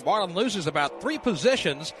 so Marlin loses about 3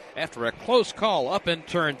 positions after a close call up in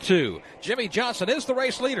turn 2. Jimmy Johnson is the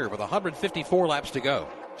race leader with 154 laps to go.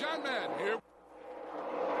 John Mann here.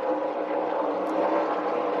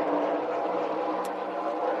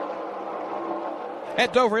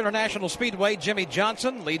 At Dover International Speedway, Jimmy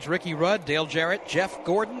Johnson leads Ricky Rudd, Dale Jarrett, Jeff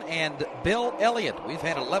Gordon, and Bill Elliott. We've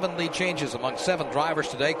had 11 lead changes among 7 drivers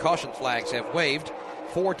today. Caution flags have waved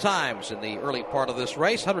 4 times in the early part of this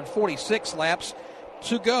race. 146 laps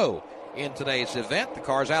to go in today's event. The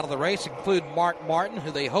cars out of the race include Mark Martin,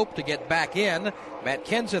 who they hope to get back in. Matt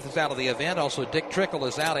Kenseth is out of the event. Also, Dick Trickle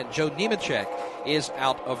is out, and Joe Nemechek is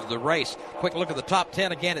out of the race. Quick look at the top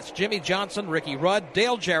 10. Again, it's Jimmy Johnson, Ricky Rudd,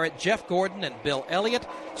 Dale Jarrett, Jeff Gordon, and Bill Elliott.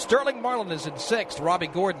 Sterling Marlin is in 6th, Robbie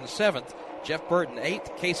Gordon 7th, Jeff Burton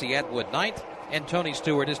 8th, Casey Atwood 9th, and Tony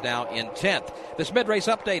Stewart is now in 10th. This mid-race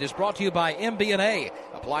update is brought to you by MBNA.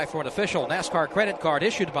 Apply for an official NASCAR credit card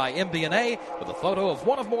issued by MBNA with a photo of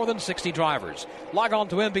one of more than 60 drivers. Log on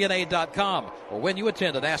to MBNA.com, or when you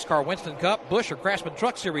attend a NASCAR Winston Cup, Busch, or Craftsman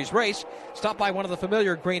Truck Series race, stop by one of the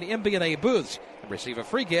familiar green MBNA booths and receive a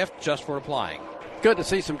free gift just for applying. Good to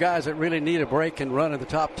see some guys that really need a break and run in the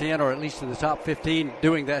top 10 or at least in the top 15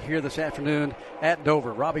 doing that here this afternoon at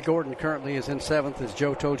Dover. Robbie Gordon currently is in 7th, as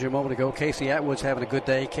Joe told you a moment ago. Casey Atwood's having a good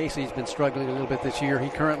day. Casey's been struggling a little bit this year. He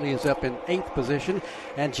currently is up in 8th position.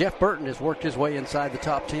 And Jeff Burton has worked his way inside the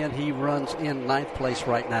top 10. He runs in 9th place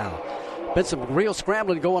right now. Been some real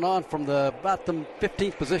scrambling going on from about the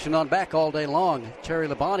 15th position on back all day long. Terry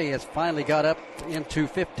Labonte has finally got up into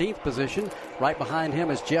 15th position. Right behind him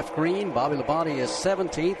is Jeff Green. Bobby Labonte is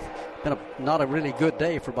 17th. Been not a really good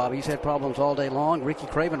day for Bobby. He's had problems all day long. Ricky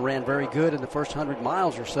Craven ran very good in the first 100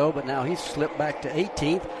 miles or so, but now he's slipped back to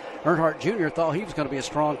 18th. Earnhardt Jr. thought he was going to be a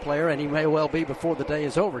strong player, and he may well be before the day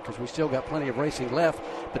is over because we still got plenty of racing left.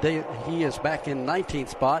 But he is back in 19th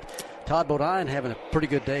spot. Todd Bodine having a pretty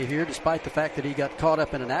good day here, despite the fact that he got caught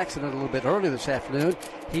up in an accident a little bit earlier this afternoon.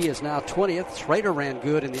 He is now 20th. Schrader ran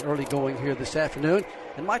good in the early going here this afternoon.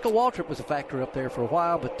 And Michael Waltrip was a factor up there for a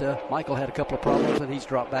while, but Michael had a couple of problems, and he's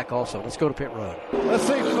dropped back also. Let's go to pit road. Let's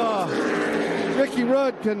see if Ricky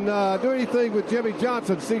Rudd can do anything with Jimmy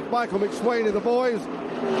Johnson. See if Michael McSwain and the boys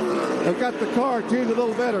have got the car tuned a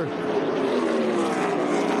little better.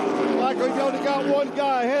 Michael, you only got one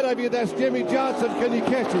guy ahead of you. That's Jimmy Johnson. Can you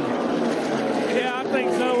catch him? Yeah, I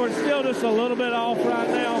think so. We're still just a little bit off right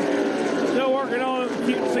now. Still working on it.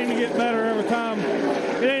 Keep seeming to get better every time.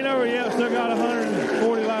 It ain't over yet. Still got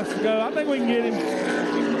 140 laps to go. I think we can get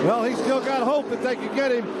him. Well, he's still got hope that they can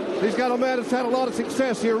get him. He's got a man that's had a lot of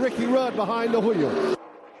success here, Ricky Rudd, behind the wheel.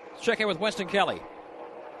 Let's check in with Winston Kelly.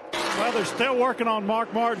 Well, they're still working on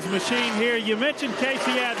Mark Martin's machine here. You mentioned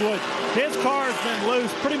Casey Atwood. His car's been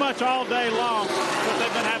loose pretty much all day long, but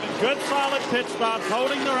they've been having good, solid pit stops,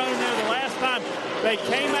 holding their own there. The last time they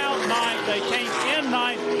came out 9th, they came in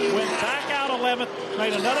 9th, went back out 11th,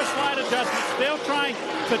 made another slight adjustment, still trying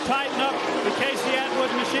to tighten up the Casey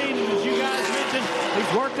Atwood machine. And as you guys mentioned,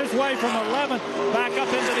 he's worked his way from 11th back up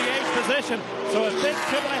into the 8th position. So a big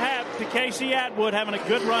tip of the hat to Casey Atwood having a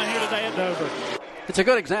good run here today at Dover. It's a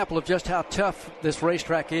good example of just how tough this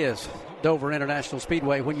racetrack is, Dover International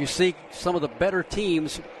Speedway, when you see some of the better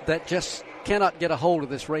teams that just cannot get a hold of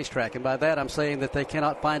this racetrack. And by that, I'm saying that they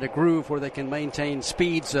cannot find a groove where they can maintain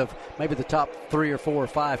speeds of maybe the top 3 or 4 or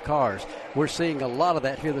 5 cars. We're seeing a lot of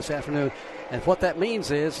that here this afternoon. And what that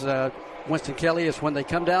means is, Winston Kelly, is when they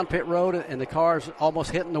come down pit road and the car's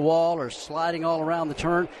almost hitting the wall or sliding all around the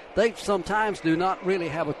turn, they sometimes do not really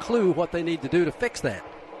have a clue what they need to do to fix that.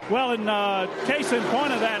 Well, in case in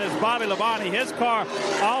point of that is Bobby Labonte. His car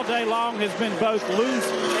all day long has been both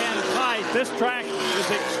loose and tight. This track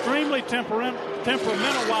is extremely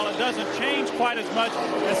temperamental while it doesn't change quite as much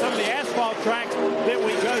as some of the asphalt tracks that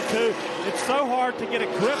we go to. It's so hard to get a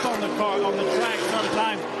grip on the car, on the track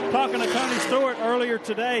sometimes. Talking to Tony Stewart earlier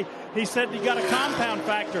today, he said you got a compound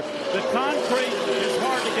factor. The concrete is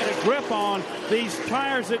hard to get a grip on. These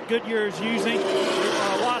tires that Goodyear is using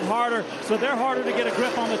are a lot harder, so they're harder to get a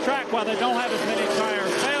grip on the track while they don't have as many tire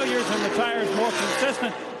failures and and the tire is more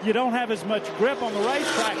consistent, you don't have as much grip on the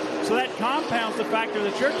racetrack. So that compounds the factor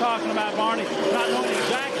that you're talking about, Barney, not knowing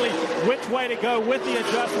exactly which way to go with the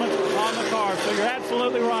adjustments on the car. So you're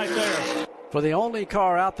absolutely right there. For the only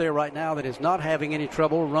car out there right now that is not having any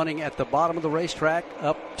trouble running at the bottom of the racetrack,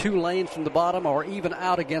 up 2 lanes from the bottom or even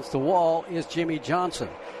out against the wall, is Jimmy Johnson.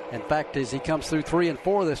 In fact, as he comes through 3 and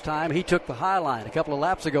 4 this time, he took the high line. A couple of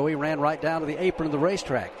laps ago, he ran right down to the apron of the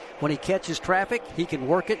racetrack. When he catches traffic, he can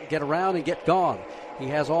work it, get around, and get gone. He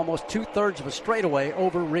has almost 2/3 of a straightaway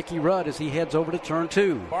over Ricky Rudd as he heads over to turn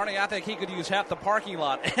 2. Barney, I think he could use half the parking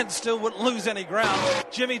lot and still wouldn't lose any ground.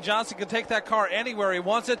 Jimmy Johnson can take that car anywhere he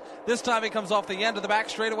wants it. This time he comes off the end of the back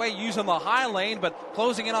straightaway using the high lane, but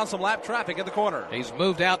closing in on some lap traffic in the corner. He's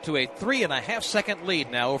moved out to a 3.5-second lead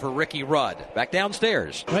now over Ricky Rudd. Back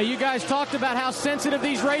downstairs. Well, you guys talked about how sensitive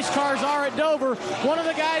these race cars are at Dover. One of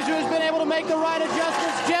the guys who has been able to make the right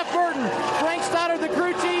adjustments, Jeff Burton. Frank Stoddard, the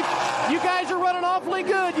crew chief. You guys are running awfully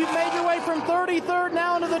good. You've made your way from 33rd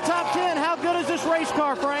now into the top 10. How good is this race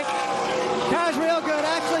car, Frank? Car's real good.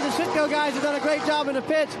 Actually, the Sitco guys have done a great job in the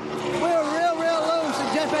pits. We were real loose, and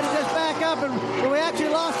Jeff had to just back up, and we actually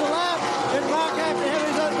lost a lap. And Mark after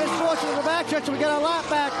having misfortune in the backstretch, and we got our lap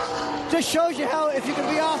back. Just shows you how, if you can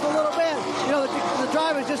be off a little bit, you know, the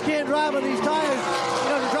drivers just can't drive with these tires, you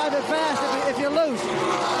know, to drive it fast if you're loose.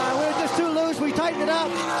 We were just too loose. We tightened it up,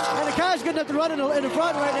 and the car's good enough to run in the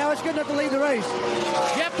front right now. It's good enough to lead the race.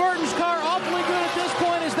 Jeff Burton's car awfully good at this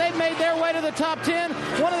point as they've made their way to the top 10.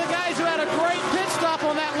 One of the guys who had a great pit stop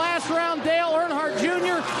on that last round, Dale Earnhardt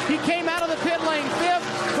Jr., he came out of the pit lane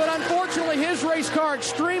 5th, but unfortunately his race car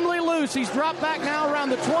extremely loose. He's dropped back now around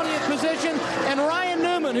the 20th position, and Ryan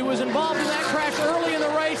Newman, who was involved in that crash early in the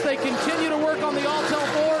race, they continue to work on the Altel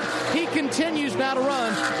Ford. He continues now to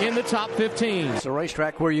run in the top 15. It's a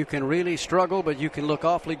racetrack where you can really struggle, but you can look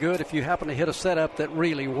awfully good if you happen to hit a setup that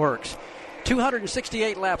really works.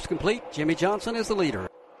 268 laps complete. Jimmy Johnson is the leader.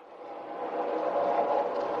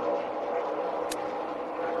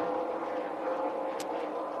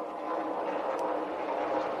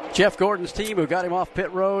 Jeff Gordon's team, who got him off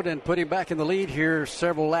pit road and put him back in the lead here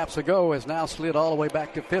several laps ago, has now slid all the way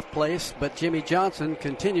back to 5th place. But Jimmy Johnson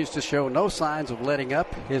continues to show no signs of letting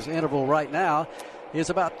up. His interval right now is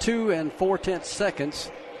about 2 4/10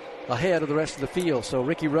 seconds ahead of the rest of the field. So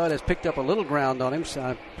Ricky Rudd has picked up a little ground on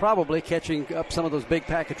him, probably catching up some of those big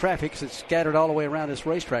pack of traffic that's scattered all the way around this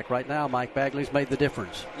racetrack right now. Mike Bagley's made the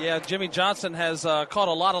difference. Yeah, Jimmy Johnson has caught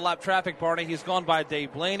a lot of lap traffic, Barney. He's gone by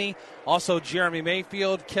Dave Blaney, also Jeremy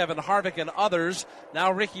Mayfield, Kevin Harvick, and others.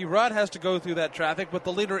 Now Ricky Rudd has to go through that traffic, but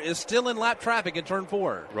the leader is still in lap traffic in turn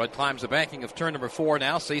 4. Rudd climbs the banking of turn number 4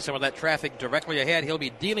 now. See some of that traffic directly ahead. He'll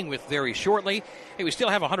be dealing with very shortly. Hey, we still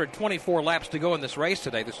have 124 laps to go in this race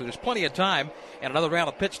today, so there's plenty of time. And another round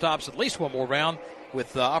of pit stops, at least one more round,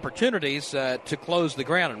 with opportunities to close the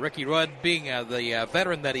ground. And Ricky Rudd, being the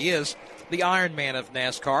veteran that he is, the Iron Man of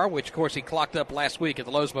NASCAR, which, of course, he clocked up last week at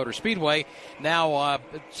the Lowe's Motor Speedway, now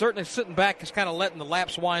certainly sitting back, is kind of letting the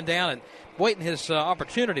laps wind down and waiting his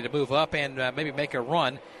opportunity to move up and maybe make a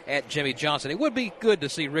run at Jimmy Johnson. It would be good to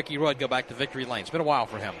see Ricky Rudd go back to victory lane. It's been a while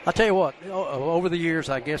for him. I'll tell you what, over the years,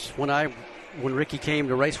 I guess, when Ricky came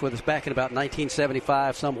to race with us back in about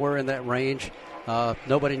 1975, somewhere in that range,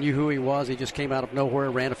 nobody knew who he was. He just came out of nowhere,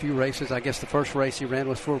 ran a few races. I guess the first race he ran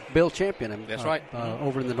was for Bill Champion. That's right.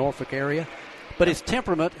 Over in the Norfolk area. But his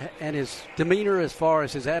temperament and his demeanor, as far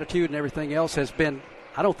as his attitude and everything else, has been,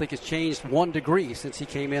 I don't think it's changed 1 degree since he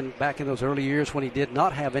came in back in those early years when he did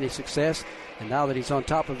not have any success. And now that he's on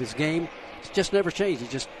top of his game, it's just never changed.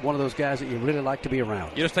 He's just one of those guys that you really like to be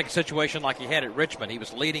around. You just take a situation like he had at Richmond. He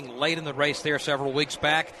was leading late in the race there several weeks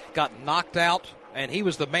back, got knocked out, and he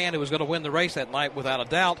was the man who was going to win the race that night without a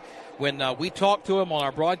doubt. When we talked to him on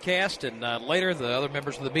our broadcast and later the other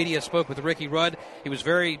members of the media spoke with Ricky Rudd, he was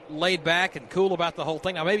very laid back and cool about the whole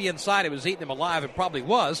thing. Now, maybe inside it was eating him alive, it probably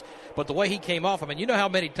was, but the way he came off, I mean, you know how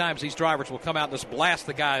many times these drivers will come out and just blast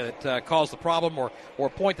the guy that caused the problem or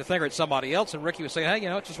point the finger at somebody else, and Ricky was saying, hey,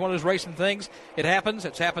 it's just one of those racing things. It happens.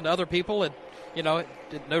 It's happened to other people, and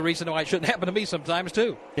no reason why it shouldn't happen to me sometimes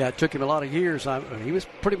too. Yeah, it took him a lot of years. He was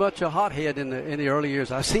pretty much a hothead in the early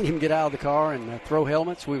years. I've seen him get out of the car and throw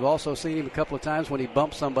helmets. We've also seen him a couple of times when he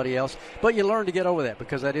bumped somebody else. But you learn to get over that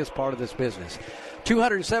because that is part of this business.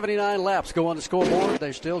 279 laps go on the scoreboard.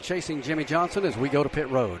 They're still chasing Jimmy Johnson as we go to pit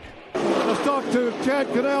road. Let's talk to Chad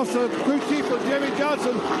Canelsa, crew chief of Jimmy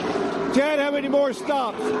Johnson. Chad, how many more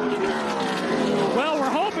stops? Well, we're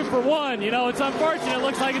hoping for one. It's unfortunate. It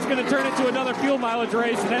looks like it's going to turn into another fuel mileage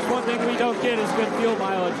race, and that's one thing we don't get is good fuel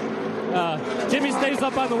mileage. Jimmy stays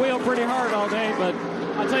up on the wheel pretty hard all day, but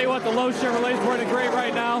I'll tell you what, the Lowe's Chevrolet's running great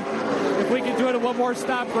right now. If we can do it in one more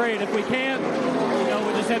stop, great. If we can't,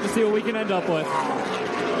 we just have to see what we can end up with.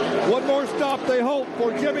 One more stop, they hope,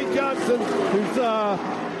 for Jimmy Johnson,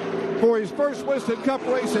 who's for his first Winston Cup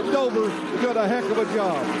race at Dover, did a heck of a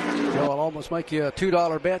job. Joe, I'll almost make you a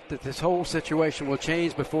 $2 bet that this whole situation will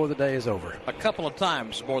change before the day is over. A couple of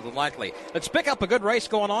times, more than likely. Let's pick up a good race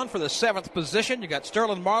going on for the 7th position. You got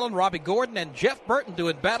Sterling Marlin, Robbie Gordon, and Jeff Burton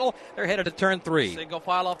doing battle. They're headed to turn 3. Single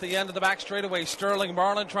file off the end of the back straightaway. Sterling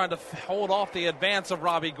Marlin trying to hold off the advance of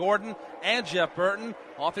Robbie Gordon and Jeff Burton.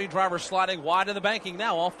 All 3 drivers sliding wide in the banking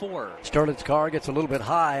now, all 4. Sterling's car gets a little bit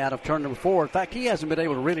high out of turn number 4. In fact, he hasn't been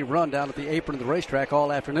able to really run down at the apron of the racetrack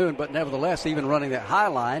all afternoon, but nevertheless, even running that high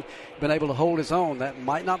line, been able to hold his own. That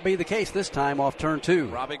might not be the case this time off turn 2.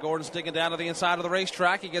 Robbie Gordon's digging down to the inside of the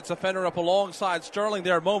racetrack. He gets a fender up alongside Sterling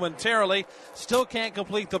there momentarily. Still can't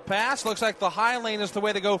complete the pass. Looks like the high lane is the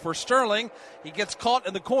way to go for Sterling. He gets caught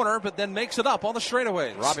in the corner, but then makes it up on the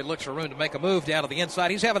straightaways. Robbie looks for room to make a move down to the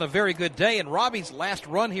inside. He's having a very good day, and Robbie's last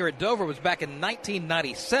run here at Dover was back in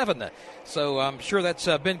 1997. So I'm sure that's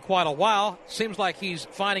been quite a while. Seems like he's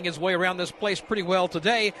finding his way around this place pretty well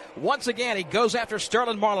today. Once again, he goes after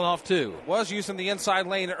Sterling Marlin off 2. Was using the inside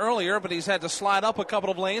lane earlier, but he's had to slide up a couple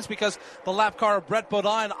of lanes because the lap car of Brett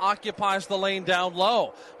Bodine occupies the lane down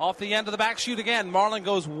low. Off the end of the back chute again, Marlin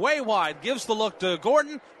goes way wide, gives the look to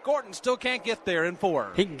Gordon. Gordon still can't get there in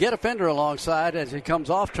 4. He can get a fender alongside as he comes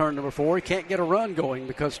off turn number 4. He can't get a run going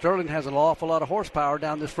because Sterling has an awful lot of horsepower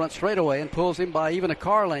down this front straightaway and pulls him by even a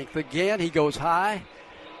car length. Again, he goes high.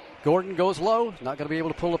 Gordon goes low. Not going to be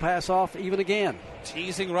able to pull the pass off even again.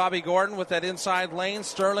 Teasing Robbie Gordon with that inside lane.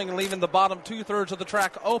 Sterling leaving the bottom 2/3 of the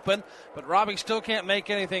track open, but Robbie still can't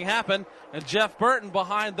make anything happen. And Jeff Burton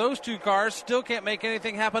behind those 2 cars still can't make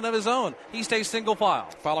anything happen of his own. He stays single file.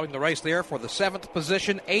 Following the race there for the 7th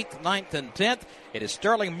position, 8th, 9th, and 10th. It is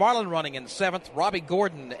Sterling Marlin running in 7th, Robbie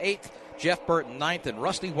Gordon 8th, Jeff Burton 9th, and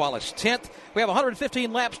Rusty Wallace 10th. We have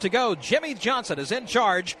 115 laps to go. Jimmy Johnson is in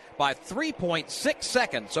charge by 3.6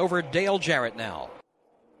 seconds over Dale Jarrett now.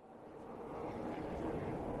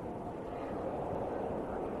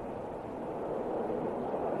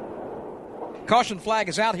 Caution flag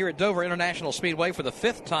is out here at Dover International Speedway for the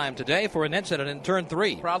 5th time today for an incident in turn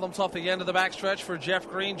 3. Problems off the end of the backstretch for Jeff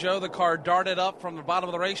Green. Joe, the car darted up from the bottom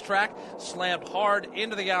of the racetrack, slammed hard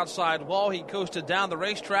into the outside wall. He coasted down the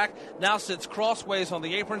racetrack, now sits crossways on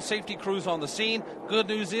the apron. Safety crews on the scene. Good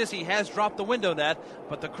news is he has dropped the window net,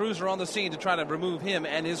 but the crews are on the scene to try to remove him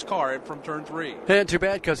and his car from turn 3. And too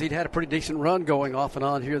bad because he'd had a pretty decent run going off and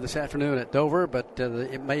on here this afternoon at Dover, but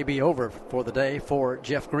it may be over for the day for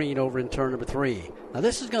Jeff Green over in turn number 3. Now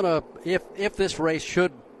this is going to, if this race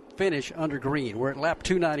should finish under green, we're at lap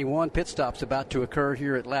 291. Pit stop's about to occur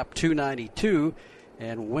here at lap 292.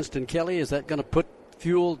 And Winston Kelly, is that going to put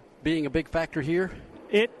fuel being a big factor here?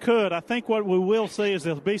 It could. I think what we will see is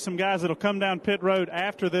there'll be some guys that'll come down pit road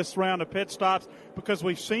after this round of pit stops because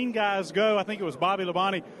we've seen guys go. I think it was Bobby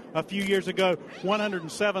Labonte a few years ago,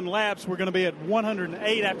 107 laps. We're going to be at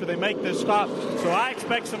 108 after they make this stop. So I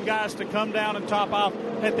expect some guys to come down and top off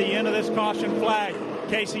at the end of this caution flag.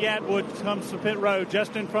 Casey Atwood comes to pit road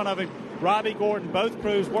just in front of him. Robbie Gordon, both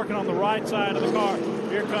crews working on the right side of the car.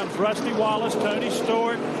 Here comes Rusty Wallace, Tony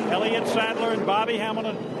Stewart, Elliott Sadler, and Bobby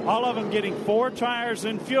Hamilton. All of them getting 4 tires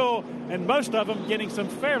and fuel, and most of them getting some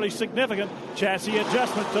fairly significant chassis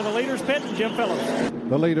adjustments to the leader's pit, Jim Phillips.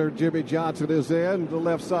 The leader, Jimmy Johnson, is in. The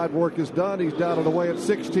left side work is done. He's down and away at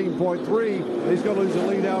 16.3. He's going to lose the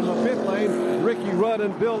lead out in the pit lane. Ricky Rudd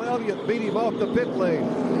and Bill Elliott beat him off the pit lane.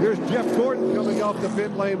 Here's Jeff Gordon coming off the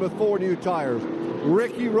pit lane with 4 new tires.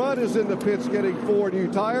 Ricky Rudd is in the pits getting 4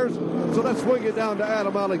 new tires. So let's swing it down to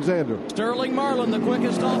Adam Alexander. Sterling Marlin, the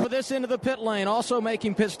quickest off of this end of the pit lane, also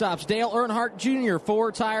making pit stops. Dale Earnhardt Jr.,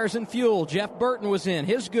 4 tires and fuel. Jeff Burton was in.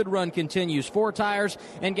 His good run continues. 4 tires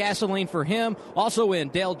and gasoline for him. Also in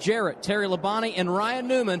Dale Jarrett, Terry Labonte, and Ryan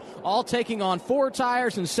Newman, all taking on 4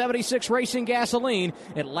 tires and 76 racing gasoline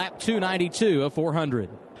at lap 292 of 400.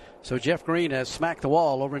 So Jeff Green has smacked the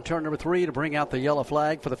wall over in turn number 3 to bring out the yellow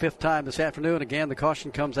flag for the 5th time this afternoon. Again, the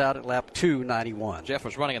caution comes out at lap 291. Jeff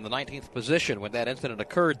was running in the 19th position when that incident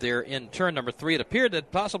occurred there in turn number 3. It appeared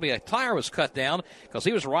that possibly a tire was cut down because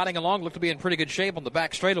he was riding along, looked to be in pretty good shape on the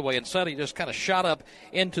back straightaway, and suddenly just kind of shot up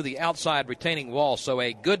into the outside retaining wall. So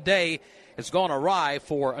a good day has gone awry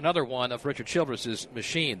for another one of Richard Childress's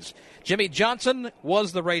machines. Jimmy Johnson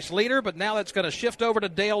was the race leader, but now that's going to shift over to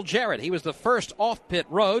Dale Jarrett. He was the first off pit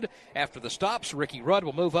road. After the stops, Ricky Rudd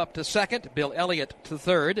will move up to 2nd, Bill Elliott to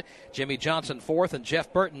 3rd, Jimmy Johnson 4th, and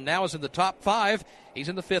Jeff Burton now is in the top 5. He's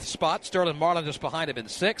in the 5th spot. Sterling Marlin just behind him in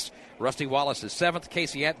 6th. Rusty Wallace is 7th.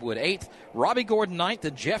 Casey Atwood 8th. Robbie Gordon 9th.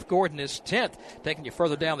 And Jeff Gordon is 10th. Taking you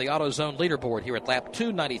further down the AutoZone leaderboard here at lap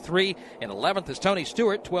 293. In 11th is Tony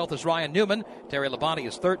Stewart. 12th is Ryan Newman. Terry Labonte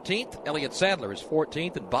is 13th. Elliott Sadler is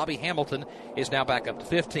 14th. And Bobby Hamilton is now back up to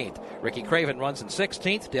 15th. Ricky Craven runs in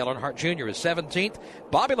 16th. Dale Earnhardt Jr. is 17th.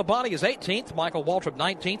 Bobby Labonte is 18th. Michael Waltrip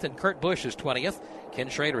 19th. And Kurt Busch is 20th. Ken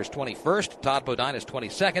Schrader is 21st. Todd Bodine is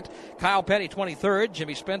 22nd. Kyle Petty 23rd.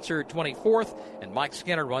 Jimmy Spencer 24th. And Mike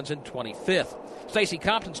Skinner runs in 25th. Stacey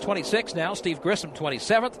Compton's 26th now. Steve Grissom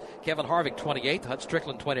 27th. Kevin Harvick 28th. Hutch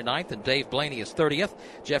Strickland 29th. And Dave Blaney is 30th.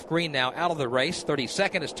 Jeff Green now out of the race.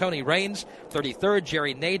 32nd is Tony Raines. 33rd,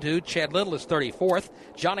 Jerry Nadeau. Chad Little is 34th.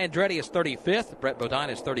 John Andretti is 35th. Brett Bodine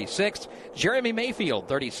is 36th. Jeremy Mayfield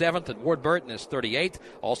 37th. And Ward Burton is 38th.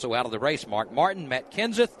 Also out of the race, Mark Martin, Matt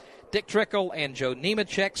Kenseth, Dick Trickle, and Joe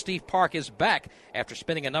Nemechek. Steve Park is back after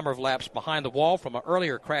spending a number of laps behind the wall from an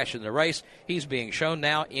earlier crash in the race. He's being shown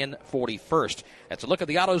now in 41st. That's a look at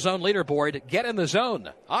the AutoZone leaderboard. Get in the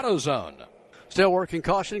zone. AutoZone. Still working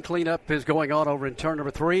caution. Cleanup is going on over in turn number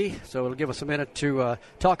 3, so it'll give us a minute to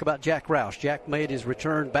talk about Jack Roush. Jack made his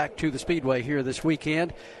return back to the Speedway here this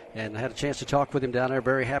weekend, and had a chance to talk with him down there.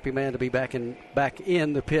 Very happy man to be back in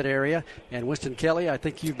the pit area. And Winston Kelly, I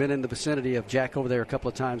think you've been in the vicinity of Jack over there a couple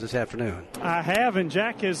of times this afternoon. I have, and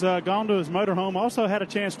Jack has gone to his motorhome. Also had a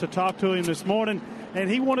chance to talk to him this morning, and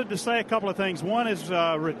he wanted to say a couple of things. One is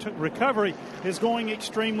recovery is going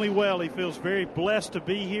extremely well. He feels very blessed to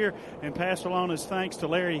be here, and passed along his thanks to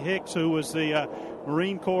Larry Hicks, who was the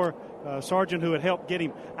Marine Corps sergeant who had helped get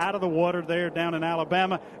him out of the water there down in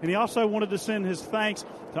Alabama. And he also wanted to send his thanks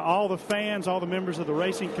to all the fans, all the members of the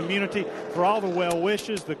racing community for all the well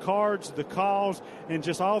wishes, the cards, the calls, and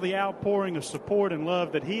just all the outpouring of support and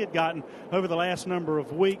love that he had gotten over the last number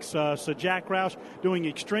of weeks. So Jack Roush doing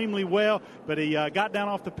extremely well, but he got down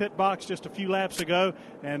off the pit box just a few laps ago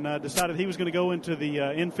and decided he was going to go into the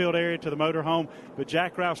infield area to the motorhome. But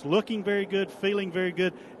Jack Roush looking very good, feeling very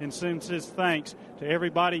good, and sends his thanks to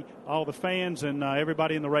everybody, all the fans, and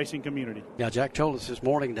everybody in the racing community. Yeah, Jack told us this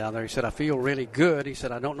morning down there, he said, I feel really good. He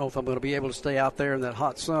said, I don't know if I'm going to be able to stay out there in that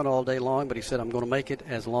hot sun all day long, but he said, I'm going to make it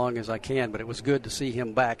as long as I can. But it was good to see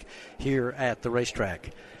him back here at the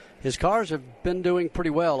racetrack. His cars have been doing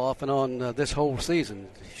pretty well off and on this whole season.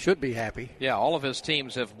 Should be happy. Yeah, all of his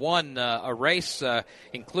teams have won a race,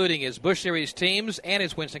 including his Busch Series teams and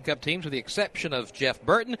his Winston Cup teams, with the exception of Jeff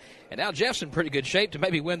Burton. And now Jeff's in pretty good shape to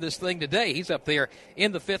maybe win this thing today. He's up there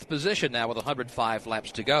in the 5th position now with 105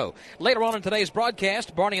 laps to go. Later on in today's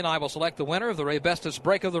broadcast, Barney and I will select the winner of the Bestest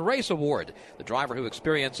Break of the Race Award. The driver who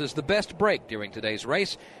experiences the best break during today's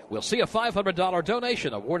race will see a $500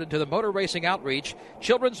 donation awarded to the Motor Racing Outreach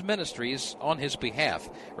Children's Ministries on his behalf.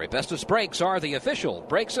 Bestest Breaks are the official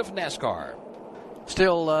brakes of NASCAR.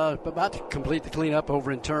 Still about to complete the cleanup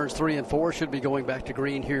over in turns 3 and 4. Should be going back to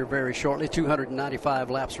green here very shortly.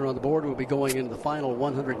 295 laps are on the board. We'll be going into the final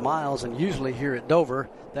 100 miles, and usually here at Dover,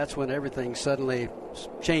 that's when everything suddenly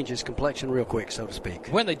changes complexion real quick, so to speak.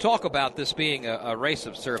 When they talk about this being a race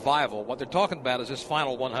of survival, what they're talking about is this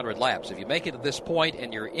final 100 laps. If you make it to this point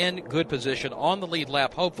and you're in good position on the lead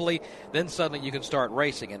lap, hopefully, then suddenly you can start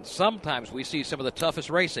racing. And sometimes we see some of the toughest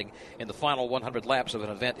racing in the final 100 laps of an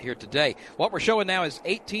event here today. What we're showing now is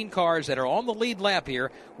 18 cars that are on the lead lap here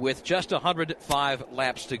with just 105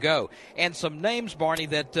 laps to go. And some names, Barney,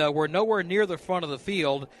 that were nowhere near the front of the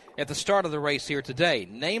field at the start of the race here today,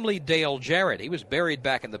 namely Dale Jarrett. He was buried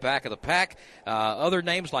back in the back of the pack. Other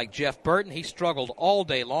names like Jeff Burton, he struggled all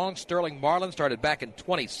day long. Sterling Marlin started back in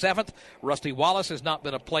 27th. Rusty Wallace has not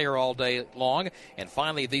been a player all day long. And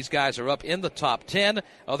finally, these guys are up in the top 10.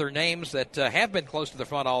 Other names that have been close to the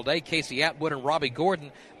front all day, Casey Atwood and Robbie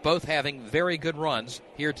Gordon, both having very good runs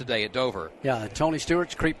here today at Dover. Yeah, Tony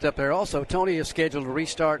Stewart's creeped up there also. Tony is scheduled to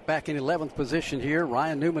restart back in 11th position here.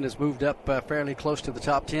 Ryan Newman has moved up fairly close to the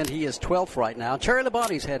top 10. He is 12th right now. Terry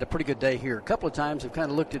Labonte's had a pretty good day here. A couple of times I've kind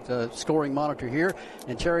of looked at the scoring monitor here,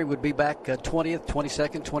 and Terry would be back 20th,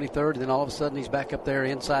 22nd, 23rd, and then all of a sudden he's back up there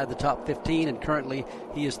inside the top 15, and currently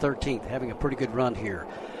he is 13th, having a pretty good run here.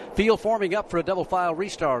 Field forming up for a double file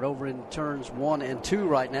restart over in turns 1 and 2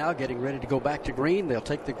 right now, getting ready to go back to green. They'll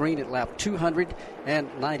take the green at lap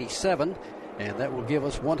 297, and that will give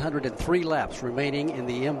us 103 laps remaining in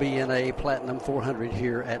the MBNA Platinum 400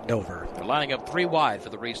 here at Dover. They're lining up 3 wide for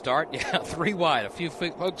the restart. Yeah, 3 wide. A few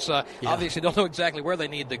folks obviously don't know exactly where they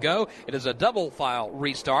need to go. It is a double file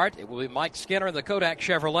restart. It will be Mike Skinner in the Kodak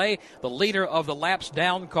Chevrolet, the leader of the laps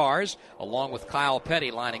down cars, along with Kyle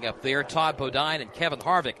Petty lining up there. Todd Bodine and Kevin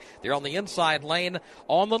Harvick. They're on the inside lane.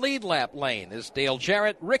 On the lead lap lane is Dale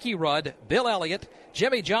Jarrett, Ricky Rudd, Bill Elliott,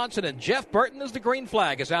 Jimmy Johnson and Jeff Burton as the green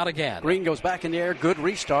flag is out again. Green goes back in the air. Good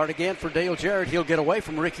restart again for Dale Jarrett. He'll get away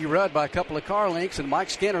from Ricky Rudd by a couple of car lengths, and Mike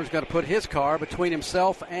Skinner is going to put his car between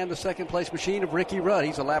himself and the second-place machine of Ricky Rudd.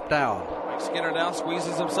 He's a lap down. Mike Skinner now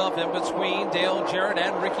squeezes himself in between Dale Jarrett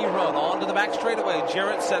and Ricky Rudd. On to the back straightaway.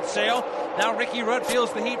 Jarrett sets sail. Now Ricky Rudd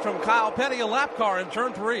feels the heat from Kyle Petty, a lap car in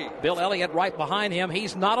turn 3. Bill Elliott right behind him.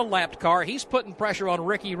 He's not a lapped car. He's putting pressure on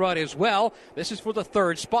Ricky Rudd as well. This is for the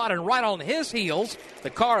 3rd spot, and right on his heels, the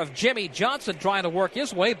car of Jimmy Johnson trying to work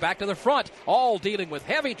his way back to the front, all dealing with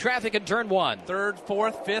heavy traffic in turn 1. 3rd,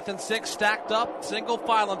 4th, 5th, and 6th stacked up, single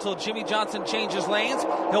file until Jimmy Johnson changes lanes.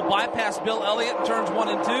 He'll bypass Bill Elliott in turns 1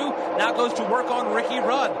 and 2. Now goes to work on Ricky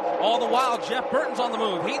Rudd. All the while, Jeff Burton's on the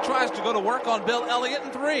move. He tries to go to work on Bill Elliott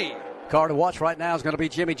in 3. Car to watch right now is going to be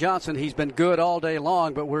Jimmy Johnson. He's been good all day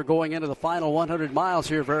long, but we're going into the final 100 miles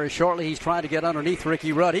here very shortly. He's trying to get underneath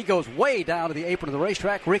Ricky Rudd. He goes way down to the apron of the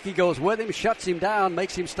racetrack. Ricky goes with him, shuts him down,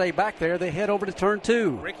 makes him stay back there. They head over to turn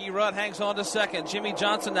 2. Ricky Rudd hangs on to 2nd. Jimmy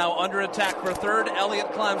Johnson now under attack for 3rd.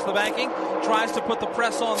 Elliott climbs the banking, tries to put the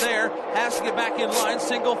press on there, has to get back in line,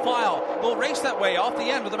 single file. They'll race that way off the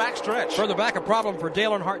end of the back stretch. Further back, a problem for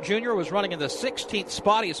Dale Earnhardt Jr. was running in the 16th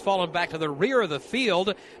spot. He's fallen back to the rear of the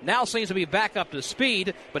field. Now seems to be back up to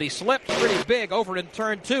speed, but he slipped pretty big over in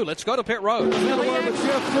turn 2. Let's go to pit road. Another one with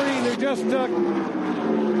Jeff Green, who just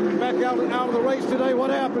back out of the race today. What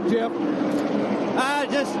happened, Jeff?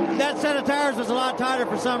 Just that set of tires was a lot tighter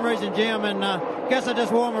for some reason, Jim, and guess I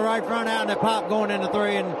just wore my right front out and it popped going into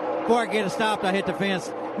 3, and before I get it stopped, I hit the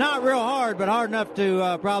fence. Not real hard, but hard enough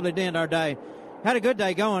to probably dent our day. Had a good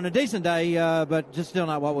day going, a decent day, but just still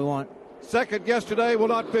not what we want. Second yesterday, will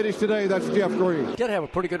not finish today. That's Jeff Green. Did have a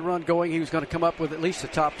pretty good run going. He was going to come up with at least a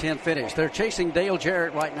top 10 finish. They're chasing Dale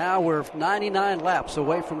Jarrett right now. We're 99 laps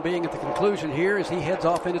away from being at the conclusion here as he heads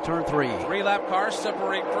off into turn 3. 3-lap cars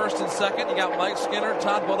separate 1st and 2nd. You got Mike Skinner,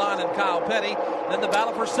 Todd Bodine, and Kyle Petty. Then the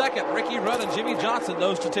battle for 2nd. Ricky Rudd and Jimmy Johnson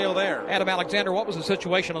nose to tail there. Adam Alexander, what was the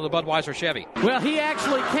situation on the Budweiser Chevy? Well, he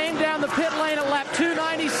actually came down the pit lane at lap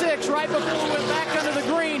 296 right before we went back under the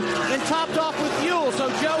green and topped off with fuel. So,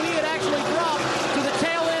 Joe, he had actually dropped to the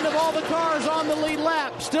tail end of all the cars on the lead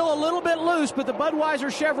lap. Still a little bit loose, but the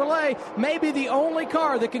Budweiser Chevrolet may be the only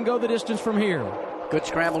car that can go the distance from here. Good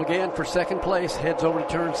scramble again for 2nd place. Heads over to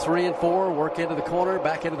turns 3 and 4. Work into the corner.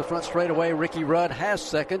 Back into the front straightaway. Ricky Rudd has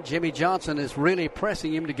 2nd. Jimmy Johnson is really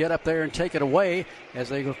pressing him to get up there and take it away as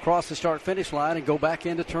they go across the start-finish line and go back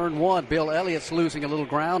into turn 1. Bill Elliott's losing a little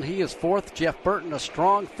ground. He is 4th. Jeff Burton a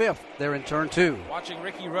strong 5th there in turn 2. Watching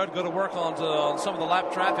Ricky Rudd go to work on some of the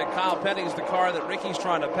lap traffic. Kyle Petty is the car that Ricky's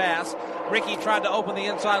trying to pass. Ricky tried to open the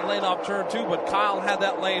inside lane off turn 2, but Kyle had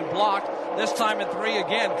that lane blocked. This time in 3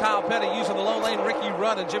 again. Kyle Petty using the low lane. Ricky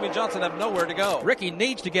Rudd and Jimmy Johnson have nowhere to go. Ricky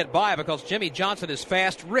needs to get by because Jimmy Johnson is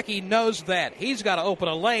fast. Ricky knows that. He's got to open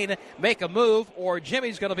a lane, make a move, or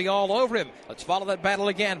Jimmy's going to be all over him. Let's follow that battle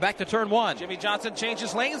again. Back to turn 1. Jimmy Johnson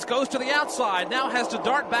changes lanes, goes to the outside. Now has to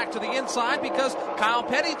dart back to the inside because Kyle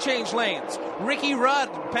Petty changed lanes. Ricky Rudd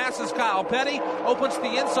passes Kyle Petty, opens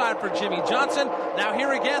the inside for Jimmy Johnson. Now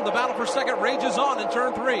here again, the battle for 2nd rages on in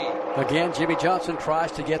turn 3. Again, Jimmy Johnson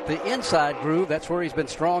tries to get the inside groove. That's where he's been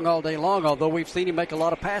strong all day long, although we've seen him make a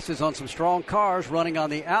lot of passes on some strong cars running on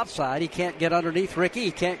the outside. He can't get underneath Ricky.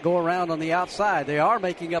 He can't go around on the outside. They are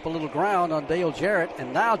making up a little ground on Dale Jarrett,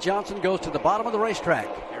 and now Johnson goes to the bottom of the racetrack.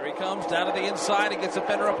 Here he comes down to the inside. He gets a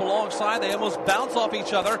fender up alongside. They almost bounce off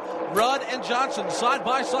each other. Rudd and Johnson side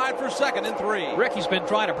by side for 2nd and 3. Ricky's been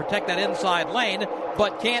trying to protect that inside lane,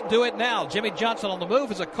 but can't do it now. Jimmy Johnson on the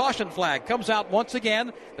move as a caution flag comes out once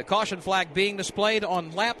again. The caution flag being displayed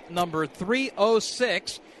on lap number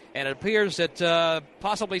 306. And it appears that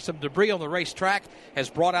possibly some debris on the racetrack has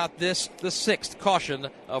brought out the 6th caution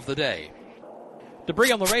of the day.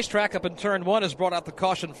 Debris on the racetrack up in turn 1 has brought out the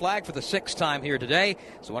caution flag for the 6th time here today.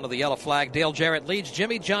 So under the yellow flag, Dale Jarrett leads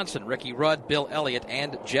Jimmy Johnson, Ricky Rudd, Bill Elliott,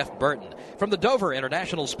 and Jeff Burton. From the Dover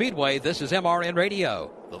International Speedway, this is MRN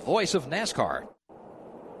Radio, the voice of NASCAR.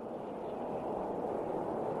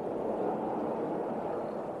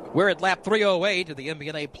 We're at lap 308 of the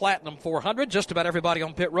MBNA Platinum 400. Just about everybody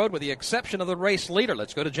on pit road with the exception of the race leader.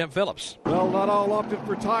 Let's go to Jim Phillips. Well, not all opted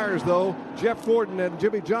for tires, though. Jeff Gordon and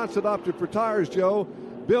Jimmy Johnson opted for tires, Joe.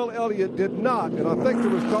 Bill Elliott did not, and I think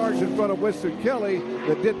there was cars in front of Winston Kelly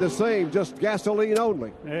that did the same, just gasoline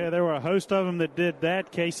only. Yeah, there were a host of them that did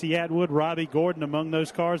that. Casey Atwood, Robbie Gordon among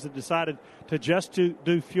those cars that decided to just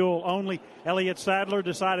do fuel only. Elliott Sadler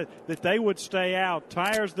decided that they would stay out.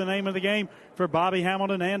 Tires the name of the game for Bobby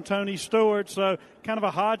Hamilton and Tony Stewart, so kind of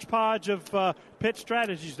a hodgepodge of pit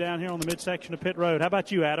strategies down here on the midsection of pit road. How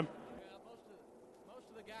about you, Adam? Most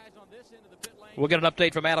of the guys on this end of the pit lane We'll get an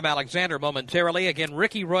update from Adam Alexander momentarily. Again,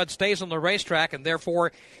 Ricky Rudd stays on the racetrack, and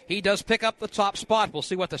therefore he does pick up the top spot. We'll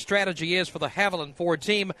see what the strategy is for the Haviland Ford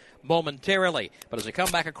team momentarily. But as they come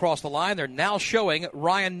back across the line, they're now showing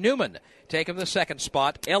Ryan Newman taking the second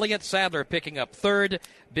spot. Elliott Sadler picking up third.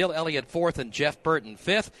 Bill Elliott fourth and Jeff Burton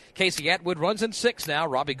fifth. Casey Atwood runs in sixth now.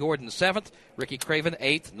 Robbie Gordon seventh. Ricky Craven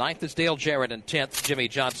eighth. Ninth is Dale Jarrett, and 10th Jimmy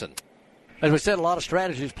Johnson. As we said, a lot of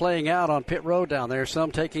strategies playing out on pit road down there.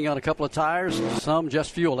 Some taking on a couple of tires, some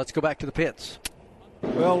just fuel. Let's go back to the pits.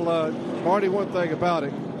 Well, Marty, one thing about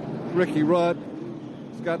it, Ricky Rudd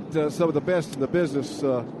has got some of the best in the business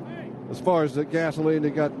as far as the gasoline. They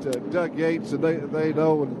got Doug Yates, and they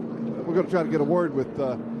know, and we're going to try to get a word with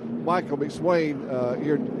Michael McSwain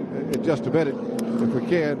here in just a minute, if we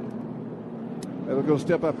can. And we're going to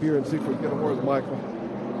step up here and see if we can get a word with Michael.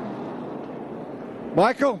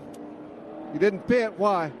 Michael? You didn't pit.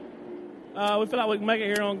 Why? We feel like we can make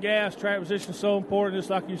it here on gas. Track position is so important, just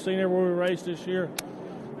like you've seen everywhere we raced this year.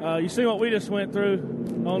 You see what we just went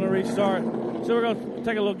through on the restart. So we're going to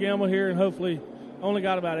take a little gamble here and hopefully only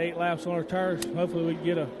got about 8 laps on our tires. Hopefully we can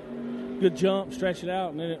get a good jump, stretch it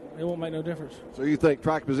out, and then it won't make no difference. So you think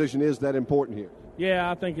track position is that important here?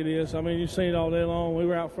 Yeah, I think it is. I mean, you've seen it all day long. We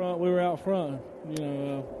were out front. You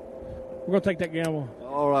know, we're going to take that gamble.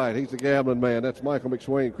 All right, he's a gambling man. That's Michael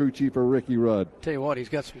McSwain, crew chief for Ricky Rudd. Tell you what, he's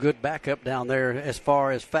got some good backup down there as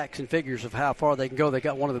far as facts and figures of how far they can go. They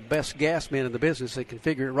got one of the best gas men in the business. They can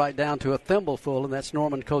figure it right down to a thimbleful, and that's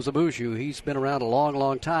Norman Kozabuju. He's been around a long,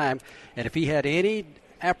 long time, and if he had any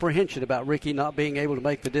apprehension about Ricky not being able to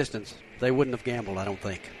make the distance, they wouldn't have gambled, I don't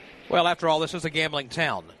think. Well, after all, this is a gambling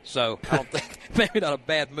town, so I don't think maybe not a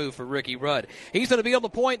bad move for Ricky Rudd. He's going to be on the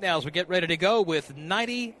point now as we get ready to go with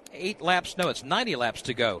 90 laps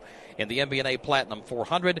to go in the MBNA Platinum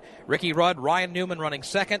 400. Ricky Rudd, Ryan Newman running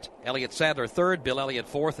second, Elliott Sadler third, Bill Elliott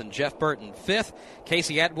fourth, and Jeff Burton fifth.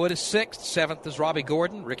 Casey Atwood is sixth, seventh is Robbie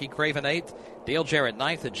Gordon, Ricky Craven eighth, Dale Jarrett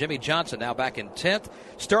ninth, and Jimmy Johnson now back in 10th.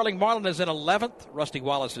 Sterling Marlin is in 11th, Rusty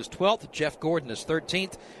Wallace is 12th, Jeff Gordon is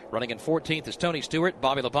 13th. Running in 14th is Tony Stewart.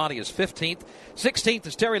 Bobby Labonte is 15th. 16th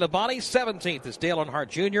is Terry Labonte. 17th is Dale Earnhardt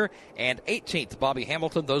Jr. And 18th, Bobby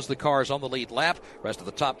Hamilton. Those are the cars on the lead lap. Rest of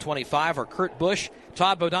the top 25 are Kurt Busch,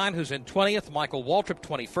 Todd Bodine, who's in 20th, Michael Waltrip,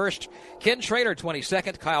 21st, Ken Schrader,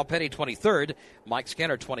 22nd, Kyle Petty, 23rd, Mike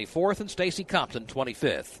Skinner, 24th, and Stacy Compton,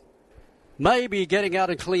 25th. Maybe getting out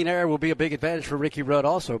in clean air will be a big advantage for Ricky Rudd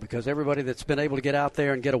also, because everybody that's been able to get out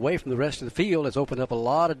there and get away from the rest of the field has opened up a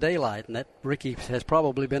lot of daylight, and that Ricky has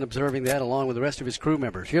probably been observing that along with the rest of his crew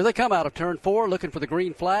members. Here they come out of turn 4 looking for the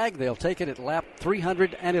green flag. They'll take it at lap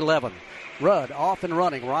 311. Rudd off and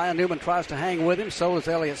running. Ryan Newman tries to hang with him. So does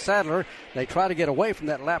Elliott Sadler. They try to get away from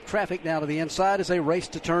that lap traffic down to the inside as they race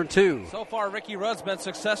to turn 2. So far, Ricky Rudd's been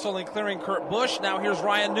successful in clearing Kurt Busch. Now here's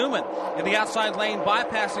Ryan Newman in the outside lane,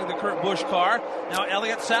 bypassing the Kurt Busch car. Now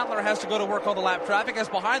Elliott Sadler has to go to work on the lap traffic as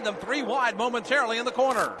behind them 3 wide momentarily in the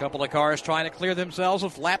corner. A couple of cars trying to clear themselves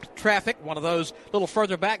of lapped traffic. One of those a little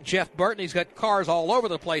further back, Jeff Burton. He's got cars all over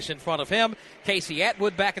the place in front of him. Casey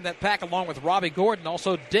Atwood back in that pack along with Robbie Gordon,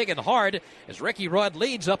 also digging hard as Ricky Rudd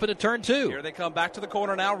leads up into turn 2. Here they come back to the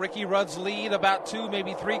corner now. Ricky Rudd's lead about 2,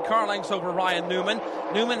 maybe 3 car lengths over Ryan Newman.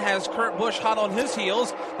 Newman has Kurt Busch hot on his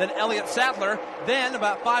heels, then Elliott Sadler, then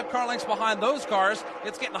about 5 car lengths behind those cars.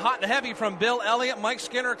 It's getting hot and heavy from Bill Elliott, Mike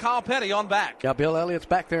Skinner, Kyle Petty on back. Yeah, Bill Elliott's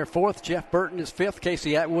back there 4th. Jeff Burton is 5th.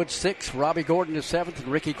 Casey Atwood 6th. Robbie Gordon is 7th. And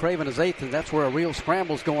Ricky Craven is 8th. And that's where a real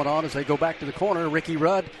scramble's going on as they go back to the corner. Ricky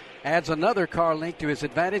Rudd adds another car length to his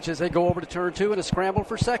advantage as they go over to turn 2 in a scramble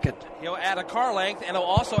for second. He'll add a car length, and he'll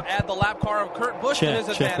also add the lap car of Kurt Busch to his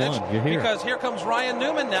advantage. Because here comes Ryan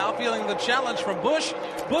Newman now feeling the challenge from Busch.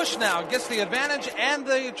 Busch now gets the advantage and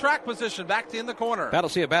the track position back in the corner.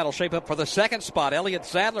 That'll see a battle shape up for the second spot. Elliott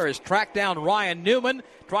Sadler has tracked down Ryan Newman,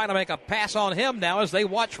 trying to make a pass on him now as they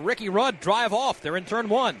watch Ricky Rudd drive off. They're in turn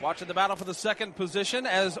 1. Watching the battle for the second position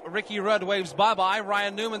as Ricky Rudd waves bye-bye.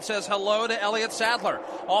 Ryan Newman says hello to Elliott Sadler.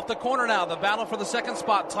 Off the corner now, the battle for the second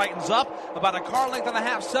spot tightens up. About a car length and a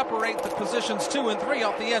half separate the positions 2 and 3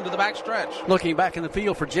 off the end of the backstretch. Looking back in the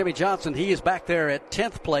field for Jimmy Johnson, he is back there at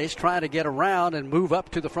 10th place trying to get around and move up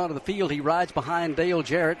to the front of the field. He rides behind Dale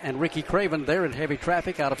Jarrett and Ricky Craven. They're in heavy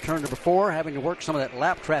traffic out of turn number 4, having to work some of that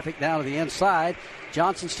lap traffic down to the inside.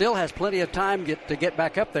 Johnson still has plenty of time to get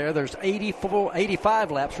back up there. There's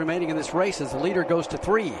 85 laps remaining in this race as the leader goes to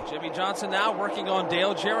 3. Jimmy Johnson now working on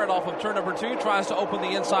Dale Jarrett off of turn number 2. Tries to open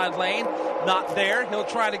the inside inside lane. Not there. He'll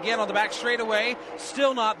try it again on the back straightaway.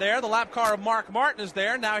 Still not there. The lap car of Mark Martin is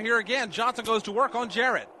there. Now here again, Johnson goes to work on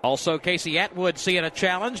Jarrett. Also, Casey Atwood seeing a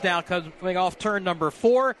challenge. Now coming off turn number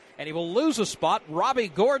 4, and he will lose a spot. Robbie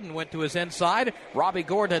Gordon went to his inside. Robbie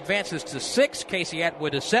Gordon advances to 6th. Casey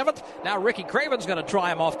Atwood is 7th. Now Ricky Craven's going to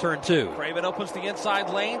try him off turn 2. Craven opens the inside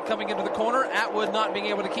lane, coming into the corner. Atwood not being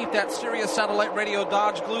able to keep that Sirius satellite radio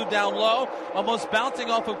Dodge glued down low, almost bouncing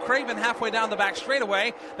off of Craven halfway down the back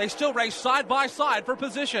straightaway. They still race side by side for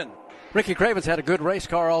position. Ricky Craven's had a good race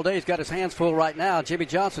car all day. He's got his hands full right now. Jimmy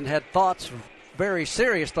Johnson had thoughts, very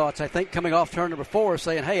serious thoughts, I think, coming off turn number 4,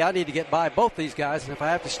 saying, hey, I need to get by both these guys, and if I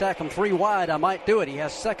have to stack them 3 wide, I might do it. He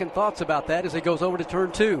has second thoughts about that as he goes over to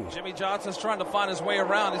turn 2. Jimmy Johnson's trying to find his way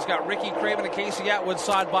around. He's got Ricky Craven and Casey Atwood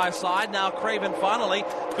side by side. Now Craven finally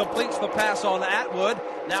completes the pass on Atwood.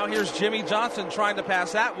 Now here's Jimmy Johnson trying to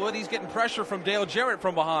pass Atwood. He's getting pressure from Dale Jarrett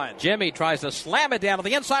from behind. Jimmy tries to slam it down to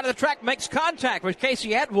the inside of the track, makes contact with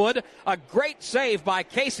Casey Atwood. A great save by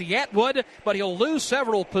Casey Atwood, but he'll lose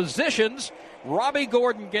several positions. Robbie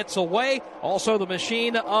Gordon gets away. Also, the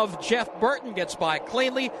machine of Jeff Burton gets by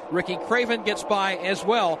cleanly. Ricky Craven gets by as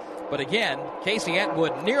well. But again, Casey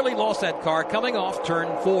Atwood nearly lost that car coming off turn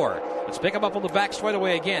 4. Let's pick him up on the back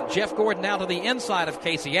straightaway again. Jeff Gordon now to the inside of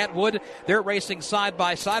Casey Atwood. They're racing side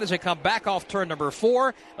by side as they come back off turn number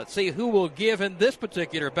 4. Let's see who will give in this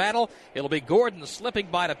particular battle. It'll be Gordon slipping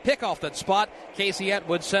by to pick off that spot. Casey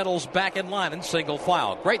Atwood settles back in line in single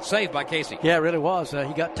file. Great save by Casey. Yeah, it really was.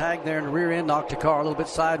 He got tagged there in the rear end, knocked the car a little bit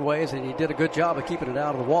sideways, and he did a good job of keeping it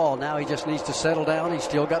out of the wall. Now he just needs to settle down. He's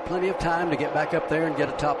still got plenty of time to get back up there and get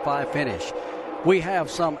a top 5 finish. We have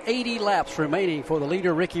some 80 laps remaining for the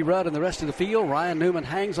leader, Ricky Rudd, and the rest of the field. Ryan Newman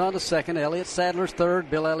hangs on to 2nd. Elliott Sadler's 3rd.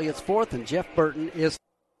 Bill Elliott's 4th. And Jeff Burton is.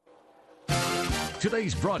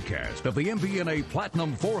 Today's broadcast of the MBNA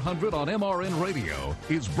Platinum 400 on MRN Radio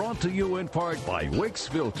is brought to you in part by Wix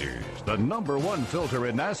Filters, the #1 filter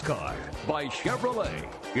in NASCAR. By Chevrolet.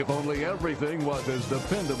 If only everything was as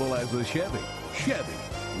dependable as a Chevy. Chevy,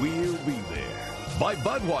 we'll be there. By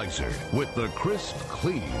Budweiser, with the crisp,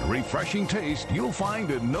 clean, refreshing taste you'll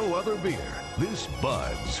find in no other beer. This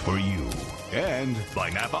Bud's for you. And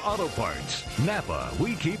by Napa Auto Parts. Napa,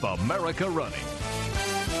 we keep America running.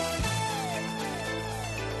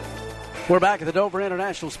 We're back at the Dover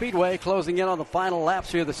International Speedway, closing in on the final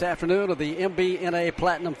laps here this afternoon of the MBNA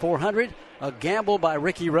Platinum 400. A gamble by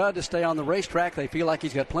Ricky Rudd to stay on the racetrack. They feel like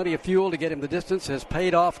he's got plenty of fuel to get him the distance. Has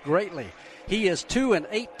paid off greatly. He is 2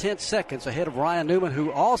 8/10 seconds ahead of Ryan Newman,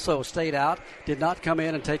 who also stayed out, did not come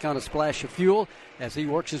in and take on a splash of fuel. As he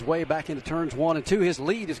works his way back into turns 1 and 2, his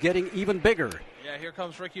lead is getting even bigger. Yeah, here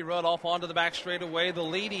comes Ricky Rudd off onto the back straightaway. The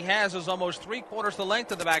lead he has is almost 3/4 the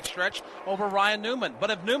length of the back stretch over Ryan Newman. But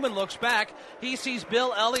if Newman looks back, he sees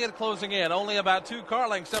Bill Elliott closing in. Only about 2 car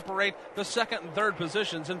lengths separate the 2nd and 3rd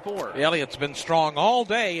positions in 4. Elliott's been strong all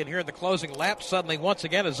day, and here in the closing lap, suddenly once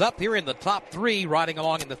again is up here in the top 3, riding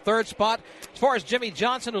along in the 3rd spot. As far as Jimmy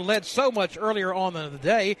Johnson, who led so much earlier on in the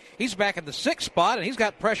day, he's back in the 6th spot, and he's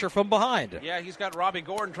got pressure from behind. Yeah, he's got Robbie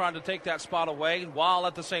Gordon trying to take that spot away, while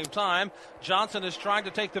at the same time, Johnson is trying to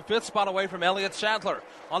take the 5th spot away from Elliott Sadler.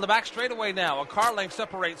 On the back straightaway now, a car length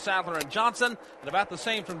separates Sadler and Johnson, and about the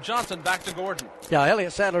same from Johnson back to Gordon. Yeah,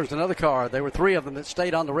 Elliott Sadler's another car. There were 3 of them that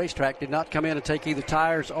stayed on the racetrack, did not come in and take either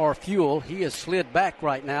tires or fuel. He is slid back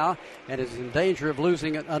right now and is in danger of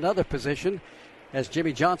losing another position. As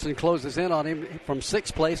Jimmy Johnson closes in on him from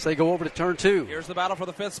 6th place, they go over to turn 2. Here's the battle for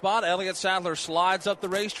the 5th spot. Elliott Sadler slides up the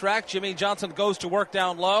racetrack. Jimmy Johnson goes to work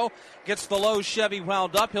down low, gets the low Chevy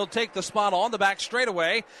wound up. He'll take the spot on the back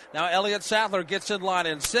straightaway. Now Elliott Sadler gets in line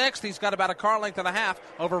in 6th. He's got about a car length and a half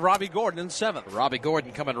over Robbie Gordon in 7th. Robbie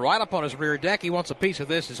Gordon coming right up on his rear deck. He wants a piece of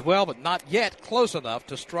this as well, but not yet close enough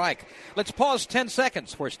to strike. Let's pause 10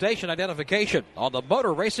 seconds for station identification on the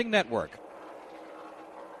Motor Racing Network.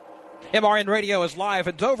 MRN Radio is live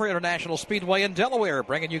at Dover International Speedway in Delaware,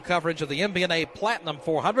 bringing you coverage of the MBNA Platinum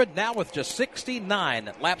 400, now with just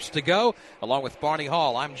 69 laps to go. Along with Barney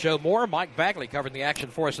Hall, I'm Joe Moore. Mike Bagley covering the action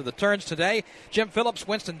for us in the turns today. Jim Phillips,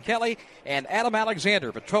 Winston Kelly, and Adam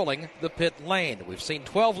Alexander patrolling the pit lane. We've seen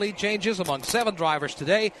 12 lead changes among 7 drivers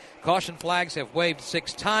today. Caution flags have waved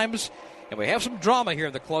 6 times. And we have some drama here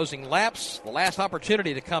in the closing laps. The last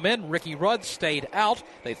opportunity to come in, Ricky Rudd stayed out.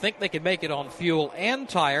 They think they can make it on fuel and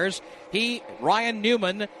tires. Ryan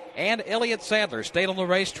Newman, and Elliott Sadler stayed on the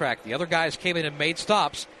racetrack. The other guys came in and made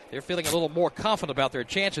stops. They're feeling a little more confident about their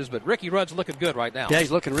chances, but Ricky Rudd's looking good right now. Yeah,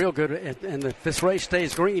 he's looking real good, and if this race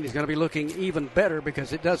stays green, he's going to be looking even better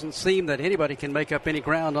because it doesn't seem that anybody can make up any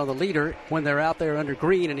ground on the leader when they're out there under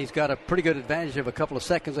green, and he's got a pretty good advantage of a couple of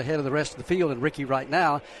seconds ahead of the rest of the field, and Ricky right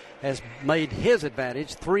now has made his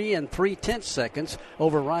advantage 3 3/10 seconds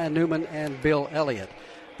over Ryan Newman and Bill Elliott.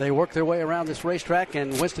 They work their way around this racetrack,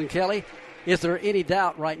 and Winston Kelly, is there any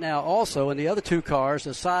doubt right now also in the other two cars,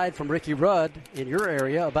 aside from Ricky Rudd in your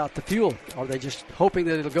area, about the fuel? Are they just hoping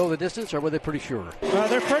that it'll go the distance, or were they pretty sure?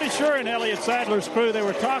 They're pretty sure in Elliott Sadler's crew. They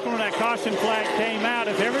were talking when that caution flag came out.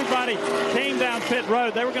 If everybody came down pit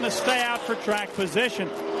road, they were going to stay out for track position.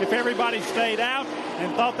 If everybody stayed out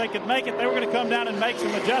and thought they could make it, they were going to come down and make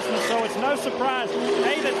some adjustments. So it's no surprise,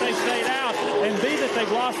 A, that they stayed out, and B, that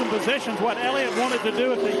they've lost some positions. What Elliott wanted to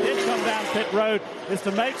do if they did come down pit road is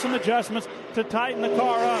to make some adjustments to tighten the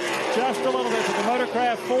car up just a little bit. So the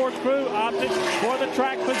Motorcraft Ford crew opted for the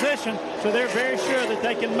track position, so they're very sure that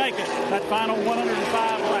they can make it that final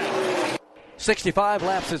 105 laps. 65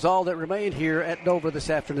 laps is all that remained here at Dover this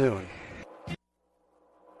afternoon.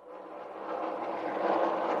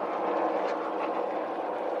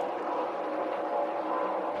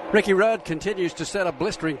 Ricky Rudd continues to set a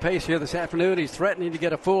blistering pace here this afternoon. He's threatening to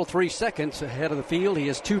get a full 3 seconds ahead of the field. He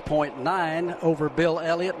is 2.9 over Bill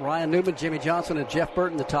Elliott, Ryan Newman, Jimmy Johnson, and Jeff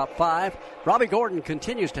Burton, the top 5. Robbie Gordon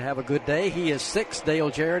continues to have a good day. He is 6th. Dale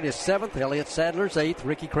Jarrett is 7th. Elliott Sadler's 8th.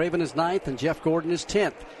 Ricky Craven is 9th. And Jeff Gordon is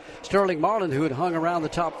 10th. Sterling Marlin, who had hung around the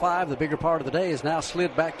top 5 the bigger part of the day, is now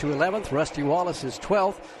slid back to 11th. Rusty Wallace is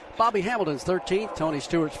 12th. Bobby Hamilton's 13th, Tony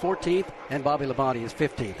Stewart's 14th, and Bobby Labonte is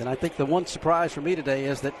 15th. And I think the one surprise for me today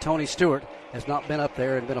is that Tony Stewart has not been up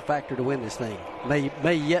there and been a factor to win this thing.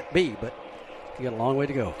 May yet be, but he got a long way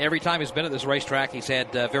to go. Every time he's been at this racetrack, he's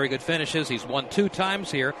had very good finishes. He's won 2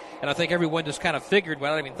 times here, and I think everyone just kind of figured,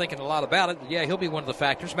 without even thinking a lot about it, yeah, he'll be one of the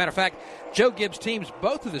factors. Matter of fact, Joe Gibbs' teams,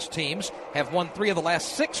 both of his teams, have won 3 of the last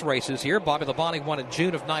 6 races here. Bobby Labonte won in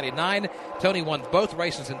June of '99. Tony won both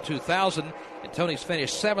races in 2000. And Tony's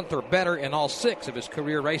finished 7th or better in all 6 of his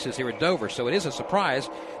career races here at Dover. So it is a surprise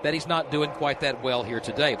that he's not doing quite that well here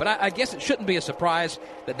today. But I guess it shouldn't be a surprise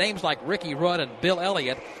that names like Ricky Rudd and Bill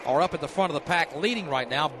Elliott are up at the front of the pack leading right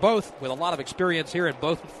now, both with a lot of experience here and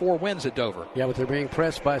both with 4 wins at Dover. Yeah, but they're being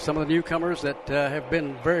pressed by some of the newcomers that have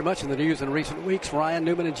been very much in the news in recent weeks. Ryan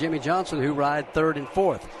Newman and Jimmy Johnson, who ride 3rd and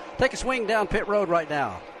 4th. Take a swing down pit road right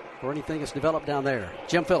now for anything that's developed down there.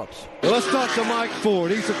 Jim Phillips. Well, let's talk to Mike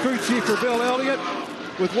Ford. He's the crew chief for Bill Elliott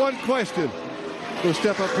with one question. We'll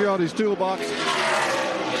step up here on his toolbox.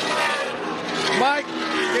 Mike,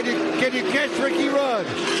 can you catch Ricky Rudd?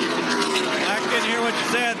 I couldn't hear what you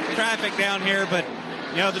said. Traffic down here, but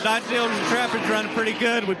you know, the Dodge dealers and traffic's running pretty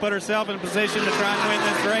good. We put ourselves in a position to try and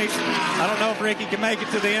win this race. I don't know if Ricky can make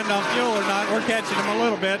it to the end on fuel or not. We're catching him a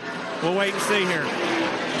little bit. We'll wait and see here.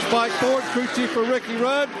 Mike Ford, crew chief for Ricky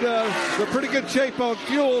Rudd. They're pretty good shape on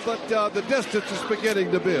fuel, but the distance is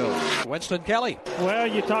beginning to build. Winston Kelly. Well,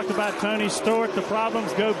 you talked about Tony Stewart. The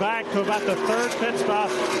problems go back to about the 3rd pit stop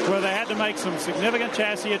where they had to make some significant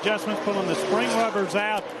chassis adjustments, pulling the spring rubbers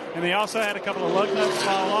out, and they also had a couple of lug nuts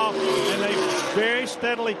fall off, and they very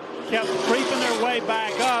steadily kept creeping their way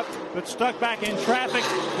back up, but stuck back in traffic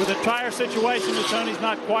with a tire situation that Tony's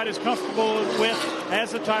not quite as comfortable with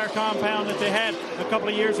as the tire compound that they had a couple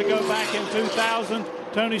of years ago back in 2000.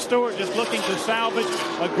 Tony Stewart just looking to salvage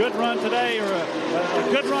a good run today, or a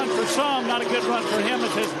good run for some, not a good run for him,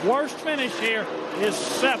 as his worst finish here is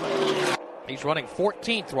 7th. He's running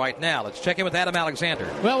 14th right now. Let's check in with Adam Alexander.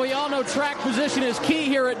 Well, we all know track position is key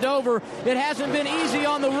here at Dover. It hasn't been easy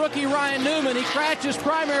on the rookie Ryan Newman. He crashed his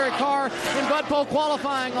primary car in Bud Pole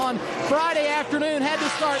qualifying on Friday afternoon. Had to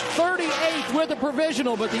start 38th with a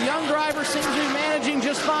provisional, but the young driver seems to be managing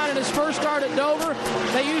just fine in his first start at Dover.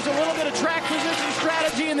 They used a little bit of track position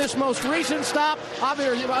strategy in this most recent stop,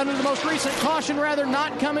 under the most recent caution,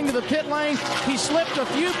 not coming to the pit lane. He slipped a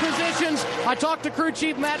few positions. I talked to crew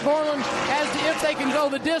chief Matt Borland as to if they can go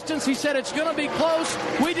the distance. He said it's going to be close.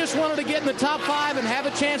 We just wanted to get in the top 5 and have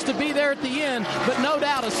a chance to be there at the end. But no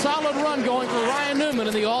doubt a solid run going for Ryan Newman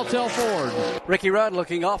in the Alltel Ford. Ricky Rudd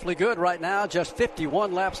looking awfully good right now. Just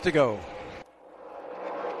 51 laps to go.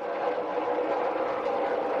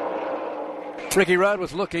 Ricky Rudd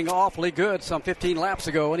was looking awfully good some 15 laps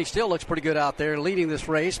ago, and he still looks pretty good out there leading this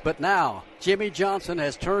race. But now Jimmy Johnson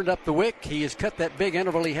has turned up the wick. He has cut that big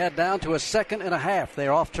interval he had down to a 2.5 seconds.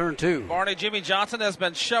 They're off turn 2. Barney, Jimmy Johnson has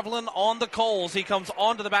been shoveling on the coals. He comes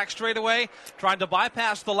onto the back straightaway, trying to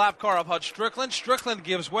bypass the lap car of Hutch Strickland. Strickland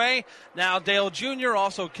gives way. Now Dale Jr.,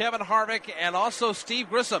 also Kevin Harvick, and also Steve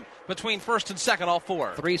Grissom between first and second, all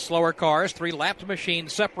 4. 3 slower cars, 3 lapped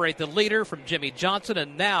machines separate the leader from Jimmy Johnson,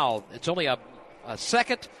 and now it's only a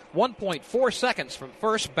second, 1.4 seconds from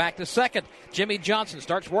first back to second. Jimmy Johnson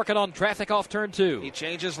starts working on traffic off turn 2. He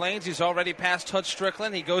changes lanes. He's already passed Hutch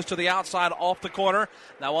Strickland. He goes to the outside off the corner.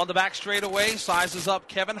 Now on the back straightaway, sizes up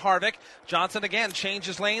Kevin Harvick. Johnson again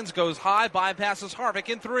changes lanes, goes high, bypasses Harvick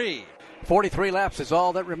in 3. 43 laps is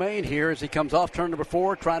all that remain here as he comes off turn number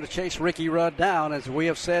 4, trying to chase Ricky Rudd down. As we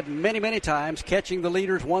have said many, many times, catching the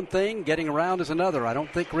leader is one thing, getting around is another. I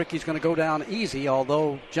don't think Ricky's going to go down easy,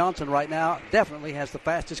 although Johnson right now definitely has the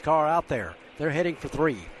fastest car out there. They're heading for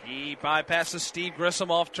 3. He bypasses Steve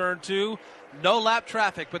Grissom off turn 2. No lap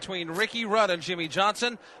traffic between Ricky Rudd and Jimmy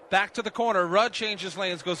Johnson. Back to the corner. Rudd changes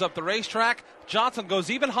lanes, goes up the racetrack. Johnson goes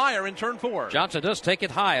even higher in turn 4. Johnson does take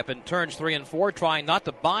it high up in turns 3 and 4, trying not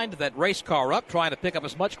to bind that race car up, trying to pick up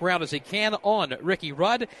as much ground as he can on Ricky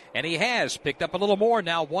Rudd, and he has picked up a little more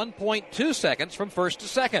now, 1.2 seconds from first to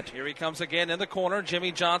second. Here he comes again in the corner.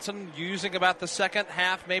 Jimmy Johnson using about the second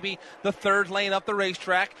half, maybe the third lane up the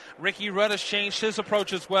racetrack. Ricky Rudd has changed his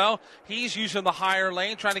approach as well. He's using the higher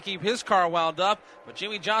lane, trying to keep his car wound up, but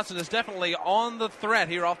Jimmy Johnson is definitely on the threat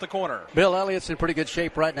here off the corner. Bill Elliott's in pretty good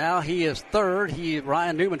shape right now. He is third.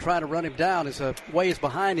 Ryan Newman trying to run him down is a ways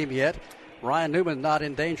behind him yet. Ryan Newman not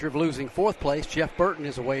in danger of losing 4th place. Jeff Burton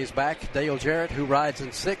is a ways back. Dale Jarrett, who rides in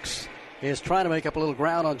 6th, is trying to make up a little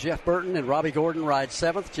ground on Jeff Burton, and Robbie Gordon rides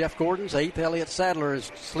 7th. Jeff Gordon's 8th. Elliott Sadler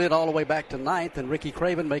has slid all the way back to 9th, and Ricky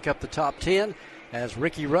Craven make up the top 10. As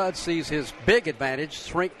Ricky Rudd sees his big advantage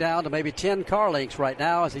shrink down to maybe 10 car lengths right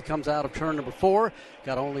now as he comes out of turn number 4.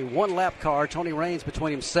 Got only one lap car, Tony Raines,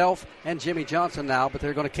 between himself and Jimmy Johnson now, but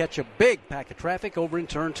they're going to catch a big pack of traffic over in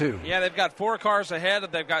turn 2. Yeah, they've got 4 cars ahead.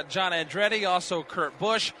 They've got John Andretti, also Kurt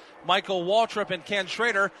Busch, Michael Waltrip, and Ken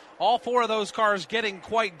Schrader. All 4 of those cars getting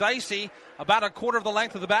quite dicey. About a quarter of the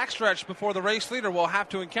length of the backstretch before the race leader will have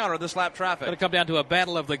to encounter this lap traffic. Going to come down to a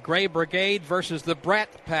battle of the Gray Brigade versus the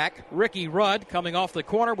Brat Pack. Ricky Rudd coming off the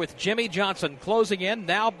corner with Jimmy Johnson closing in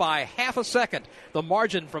now by half a second. The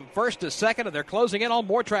margin from first to second, and they're closing in on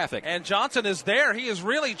more traffic. And Johnson is there. He is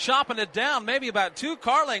really chopping it down. Maybe about 2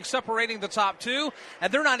 car lengths separating the top 2,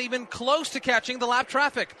 and they're not even close to catching the lap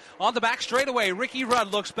traffic. On the back straightaway, Ricky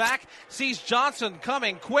Rudd looks back, sees Johnson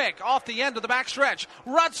coming quick off the end of the back stretch.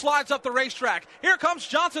 Rudd slides up the racetrack. Here comes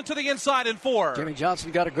Johnson to the inside in 4. Jimmy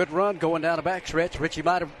Johnson got a good run going down the back stretch. Ricky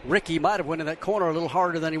might have went in that corner a little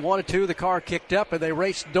harder than he wanted to. The car kicked up, and they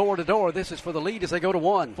raced door to door. This is for the lead as they go to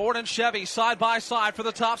 1. Ford and Chevy side by side for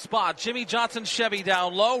the top spot. Jimmy Johnson's Chevy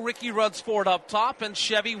down low. Ricky Rudd's Ford up top, and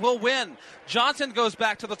Chevy will win. Johnson goes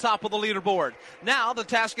back to the top of the leaderboard. Now the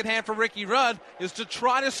task at hand for Ricky Rudd is to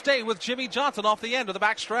try to stay with Jimmy Johnson off the end of the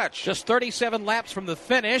back stretch. Just 37 laps from the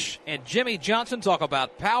finish, and Jimmy Johnson, talk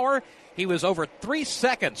about power. He was over 3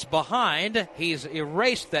 seconds behind. He's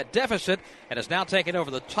erased that deficit and has now taken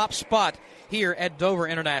over the top spot here at Dover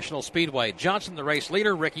International Speedway. Johnson, the race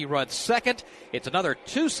leader. Ricky Rudd, second. It's another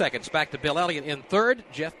 2 seconds back to Bill Elliott in third.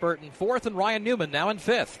 Jeff Burton, fourth, and Ryan Newman now in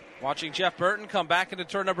fifth. Watching Jeff Burton come back into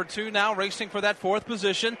turn number 2 now, racing for that 4th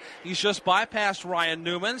position. He's just bypassed Ryan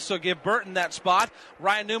Newman, so give Burton that spot.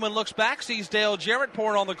 Ryan Newman looks back, sees Dale Jarrett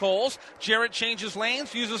pouring on the coals. Jarrett changes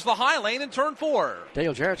lanes, uses the high lane in turn 4.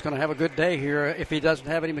 Dale Jarrett's going to have a good day here if he doesn't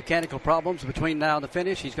have any mechanical problems between now and the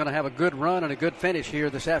finish. He's going to have a good run and a good finish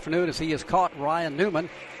here this afternoon as he has caught Ryan Newman,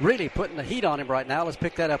 really putting the heat on him right now. Let's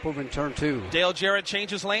pick that up over in turn 2. Dale Jarrett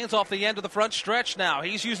changes lanes off the end of the front stretch now.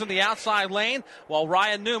 He's using the outside lane while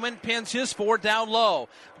Ryan Newman pins his Ford down low.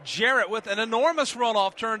 Jarrett with an enormous run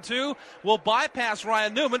off turn 2 will bypass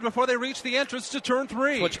Ryan Newman before they reach the entrance to turn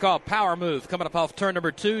 3. What you call a power move coming up off turn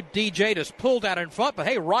number 2. DJ just pulled out in front, but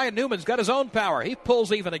hey, Ryan Newman's got his own power. He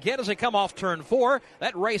pulls even again as they come off turn 4.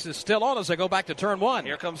 That race is still on as they go back to turn 1.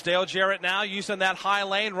 Here comes Dale Jarrett now using that high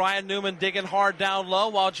lane. Ryan Newman digging hard down low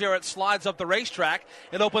while Jarrett slides up the racetrack.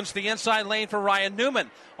 It opens the inside lane for Ryan Newman.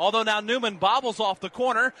 Although now Newman bobbles off the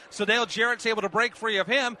corner, so Dale Jarrett's able to break free of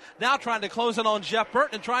him. Now trying to close in on Jeff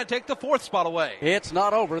Burton and try and take the 4th spot away. It's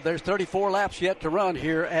not over. There's 34 laps yet to run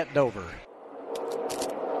here at Dover.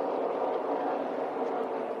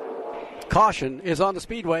 Caution is on the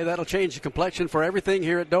speedway. That'll change the complexion for everything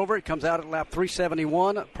here at Dover. It comes out at lap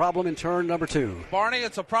 371. Problem in turn number 2. Barney,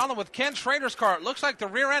 it's a problem with Ken Schrader's car. It looks like the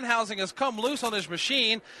rear end housing has come loose on his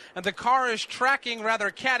machine, and the car is tracking rather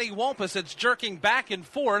cattywampus. It's jerking back and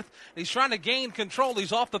forth. He's trying to gain control.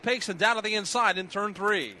 He's off the pace and down to the inside in turn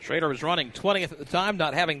 3. Schrader was running 20th at the time,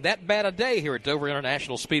 not having that bad a day here at Dover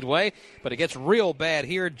International Speedway, but it gets real bad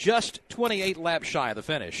here, just 28 laps shy of the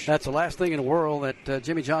finish. That's the last thing in the world that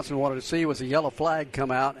Jimmy Johnson wanted to see was a yellow flag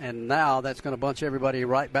come out, and now that's going to bunch everybody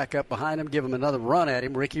right back up behind him, give him another run at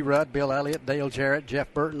him. Ricky Rudd, Bill Elliott, Dale Jarrett,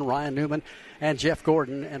 Jeff Burton, Ryan Newman, and Jeff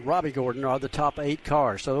Gordon and Robbie Gordon are the top 8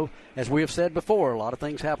 cars. So, as we have said before, a lot of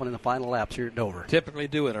things happen in the final laps here at Dover. Typically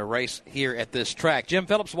do in a race here at this track. Jim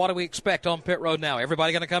Phillips, what do we expect on pit road now?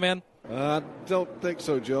 Everybody going to come in? I don't think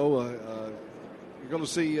so, Joe. You're going to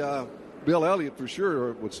see Bill Elliott for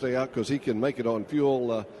sure would stay out because he can make it on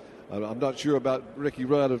fuel. I'm not sure about Ricky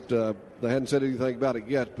Rudd. They hadn't said anything about it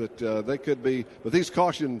yet, but they could be. But these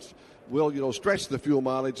cautions will, stretch the fuel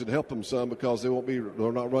mileage and help them some because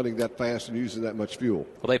they're not running that fast and using that much fuel.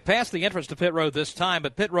 Well, they passed the entrance to pit road this time,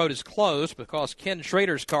 but pit road is closed because Ken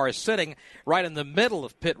Schrader's car is sitting right in the middle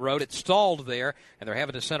of pit road. It's stalled there, and they're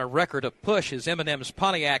having to send a wrecker to push his M&M's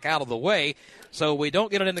Pontiac out of the way. So we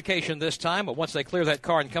don't get an indication this time, but once they clear that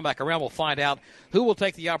car and come back around, we'll find out who will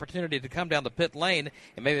take the opportunity to come down the pit lane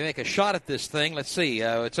and maybe make a shot at this thing. Let's see.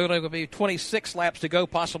 It's only going to be 26 laps to go,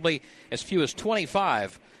 possibly as few as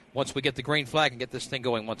 25. Once we get the green flag and get this thing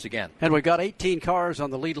going once again. And we've got 18 cars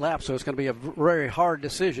on the lead lap, so it's going to be a very hard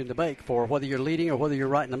decision to make for whether you're leading or whether you're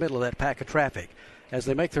right in the middle of that pack of traffic. As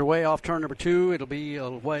they make their way off turn number 2, it'll be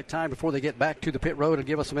a time before they get back to the pit road and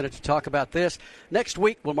give us a minute to talk about this. Next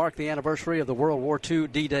week will mark the anniversary of the World War II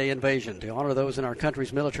D-Day invasion. To honor those in our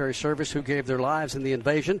country's military service who gave their lives in the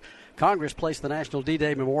invasion, Congress placed the National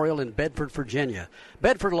D-Day Memorial in Bedford, Virginia.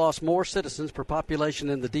 Bedford lost more citizens per population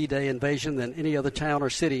in the D-Day invasion than any other town or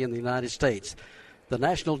city in the United States. The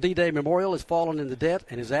National D-Day Memorial has fallen into debt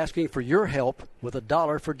and is asking for your help with a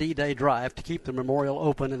 $1 for D-Day drive to keep the memorial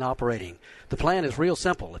open and operating. The plan is real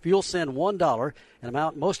simple. If you'll send $1, an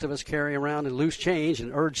amount most of us carry around in loose change,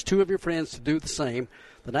 and urge 2 of your friends to do the same,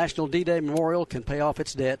 the National D-Day Memorial can pay off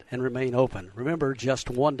its debt and remain open. Remember, just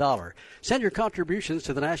 $1. Send your contributions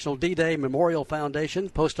to the National D-Day Memorial Foundation,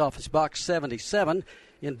 Post Office Box 77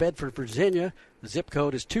 in Bedford, Virginia. The zip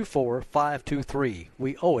code is 24523.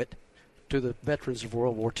 We owe it to the veterans of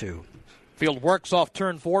World War II. Field works off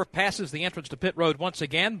turn 4, passes the entrance to pit road once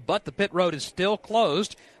again, but the pit road is still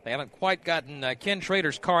closed. They haven't quite gotten Ken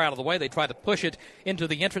Schrader's car out of the way. They tried to push it into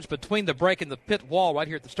the entrance between the brake and the pit wall right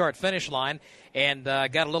here at the start-finish line, and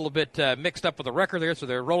got a little bit mixed up with the wrecker there, so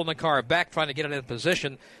they're rolling the car back, trying to get it in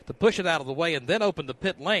position to push it out of the way and then open the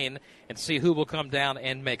pit lane and see who will come down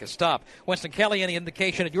and make a stop. Winston Kelly, any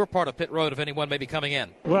indication at your part of pit road if anyone may be coming in?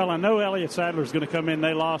 Well, I know Elliott Sadler's going to come in.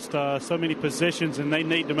 They lost so many positions, and they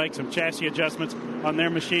need to make some chassis adjustments on their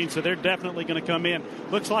machine, so they're definitely going to come in.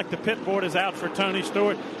 Looks like the pit board is out for Tony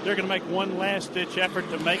Stewart. They're going to make one last-ditch effort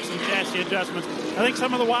to make some chassis adjustments. I think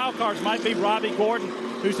some of the wild cards might be Robbie Gordon,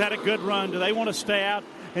 who's had a good run. Do they want to stay out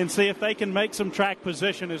and see if they can make some track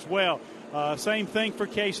position as well? Same thing for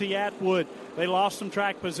Casey Atwood. They lost some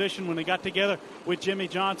track position when they got together with Jimmy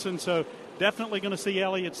Johnson, so definitely going to see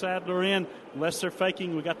Elliott Sadler in, unless they're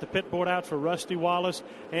faking. We got the pit board out for Rusty Wallace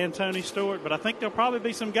and Tony Stewart, but I think there'll probably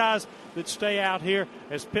be some guys that stay out here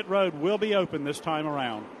as pit road will be open this time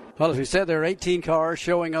around. Well, as we said, there are 18 cars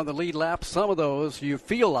showing on the lead lap. Some of those you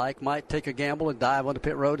feel like might take a gamble and dive onto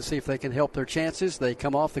pit road to see if they can help their chances. They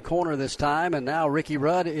come off the corner this time, and now Ricky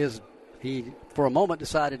Rudd he for a moment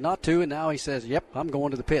decided not to, and now he says, yep, I'm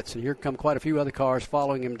going to the pits. And here come quite a few other cars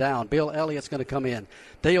following him down. Bill Elliott's going to come in.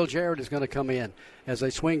 Dale Jarrett is going to come in. As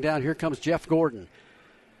they swing down, here comes Jeff Gordon.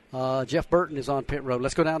 Jeff Burton is on pit road.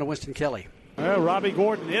 Let's go down to Winston Kelly. Robbie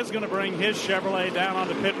Gordon is going to bring his Chevrolet down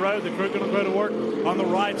onto pit road. The crew going to go to work on the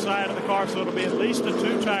right side of the car, so it'll be at least a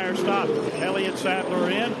 2-tire stop. Elliott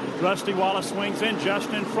Sadler in. Rusty Wallace swings in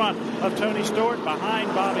just in front of Tony Stewart, behind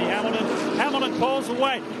Bobby Hamilton. Hamilton pulls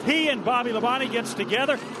away. He and Bobby Labonte gets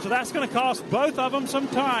together, so that's going to cost both of them some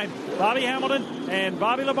time. Bobby Hamilton and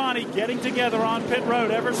Bobby Labonte getting together on pit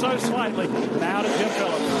road ever so slightly. Now to Jim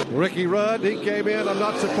Phillips. Ricky Rudd, he came in. I'm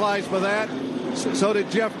not surprised by that. So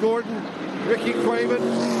did Jeff Gordon. Ricky Craven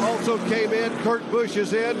also came in. Kurt Busch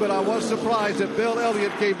is in, but I was surprised that Bill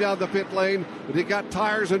Elliott came down the pit lane, but he got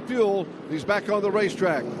tires and fuel. He's back on the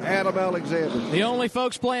racetrack. Adam Alexander. The only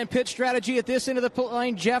folks playing pit strategy at this end of the pit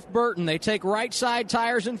lane, Jeff Burton. They take right side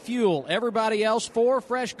tires and fuel. Everybody else, 4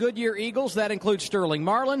 fresh Goodyear Eagles. That includes Sterling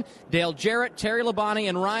Marlin, Dale Jarrett, Terry Labonte,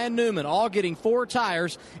 and Ryan Newman, all getting 4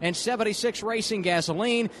 tires and 76 racing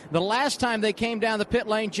gasoline. The last time they came down the pit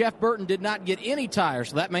lane, Jeff Burton did not get any tires.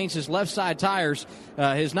 So that means his left side tires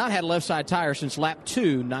has not had left side tires since lap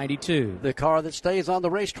 292. The car that stays on the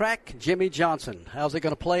racetrack, Jimmy Johnson. How's it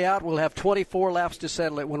going to play out? We'll have 24 laps to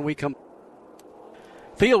settle it when we come.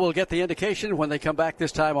 Field will get the indication when they come back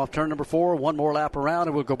this time off turn number 4. One more lap around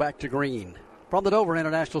and we'll go back to green. From the Dover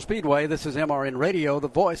International Speedway, this is MRN Radio, the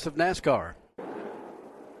voice of NASCAR.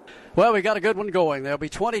 Well, we got a good one going. There'll be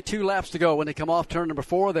 22 laps to go when they come off turn number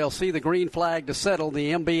 4. They'll see the green flag to settle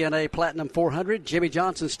the MBNA Platinum 400. Jimmy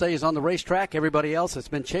Johnson stays on the racetrack. Everybody else has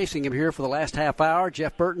been chasing him here for the last half hour.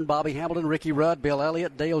 Jeff Burton, Bobby Hamilton, Ricky Rudd, Bill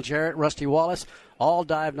Elliott, Dale Jarrett, Rusty Wallace, all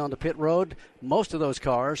diving on the pit road. Most of those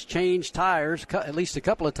cars changed tires, at least a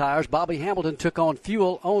couple of tires. Bobby Hamilton took on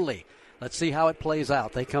fuel only. Let's see how it plays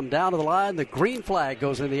out. They come down to the line. The green flag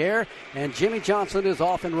goes in the air, and Jimmy Johnson is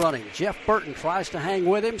off and running. Jeff Burton tries to hang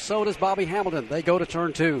with him. So does Bobby Hamilton. They go to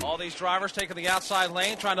turn 2. All these drivers taking the outside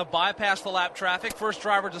lane, trying to bypass the lap traffic. First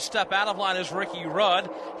driver to step out of line is Ricky Rudd.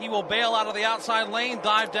 He will bail out of the outside lane,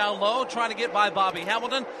 dive down low, trying to get by Bobby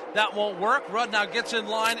Hamilton. That won't work. Rudd now gets in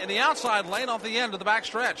line in the outside lane off the end of the back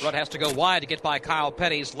stretch. Rudd has to go wide to get by Kyle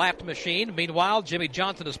Petty's lapped machine. Meanwhile, Jimmy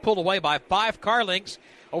Johnson is pulled away by 5 car lengths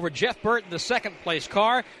over Jeff Burton, the second-place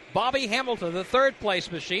car. Bobby Hamilton, the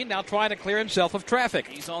third-place machine, now trying to clear himself of traffic.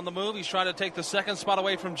 He's on the move. He's trying to take the second spot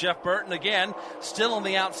away from Jeff Burton. Again, still in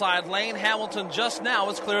the outside lane. Hamilton just now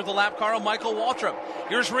has cleared the lap car of Michael Waltrip.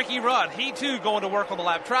 Here's Ricky Rudd. He, too, going to work on the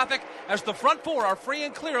lap traffic as the front 4 are free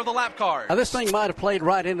and clear of the lap cars. Now, this thing might have played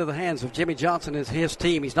right into the hands of Jimmy Johnson and his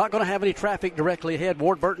team. He's not going to have any traffic directly ahead.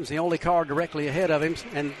 Ward Burton's the only car directly ahead of him,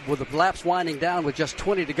 and with the laps winding down with just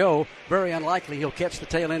 20 to go, very unlikely he'll catch the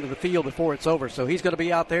tail end of the field before it's over. So he's going to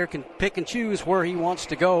be out there, can pick and choose where he wants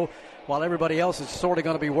to go, while everybody else is sort of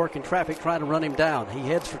going to be working traffic trying to run him down. He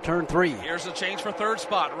heads for turn 3. Here's a change for third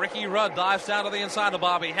spot. Ricky Rudd dives down to the inside of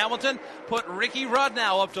Bobby Hamilton. Put Ricky Rudd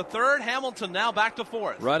now up to third. Hamilton now back to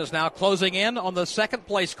fourth. Rudd is now closing in on the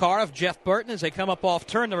second-place car of Jeff Burton as they come up off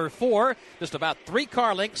turn number 4. Just about 3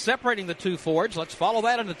 car lengths separating the 2 Fords. Let's follow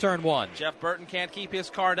that into turn 1. Jeff Burton can't keep his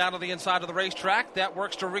car down to the inside of the racetrack. That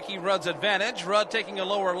works to Ricky Rudd's advantage. Rudd taking a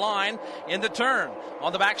lower line in the turn.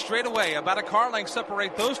 On the back straightaway, about a car length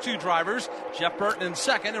separate those 2 drivers. Jeff Burton in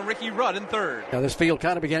second and Ricky Rudd in third. Now this field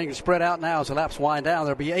kind of beginning to spread out now as the laps wind down.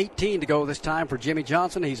 There'll be 18 to go this time for Jimmy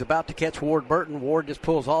Johnson. He's about to catch Ward Burton. Ward just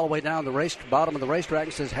pulls all the way down the bottom of the racetrack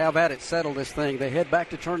and says, have at it, settle this thing. They head back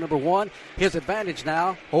to turn number 1. His advantage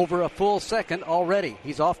now over a full second already.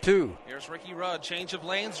 He's off 2. Here's Ricky Rudd. Change of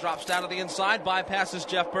lanes, drops down to the inside, bypasses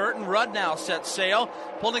Jeff Burton. Rudd now sets sail,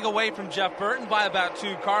 pulling away from Jeff Burton by about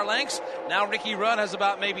 2 car lengths. Now Ricky Rudd has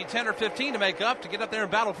about maybe 10 or 15 to make up to get up there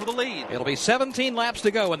and battle for the lead. It'll be 17 laps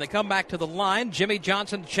to go when they come back to the line. Jimmy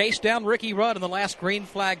Johnson chased down Ricky Rudd in the last green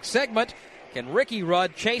flag segment. Can Ricky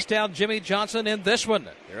Rudd chase down Jimmy Johnson in this one?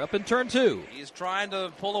 They're up in turn 2. He's trying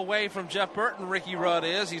to pull away from Jeff Burton, Ricky Rudd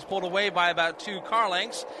is. He's pulled away by about 2 car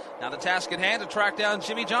lengths. Now the task at hand to track down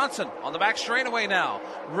Jimmy Johnson on the back straightaway now.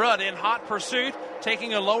 Rudd in hot pursuit,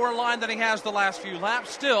 taking a lower line than he has the last few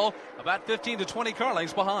laps. Still about 15 to 20 car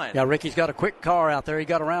lengths behind. Yeah, Ricky's got a quick car out there. He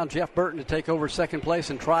got around Jeff Burton to take over second place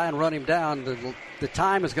and try and run him down. The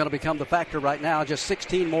time is going to become the factor right now. Just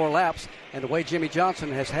 16 more laps. And the way Jimmy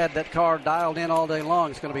Johnson has had that car dialed in all day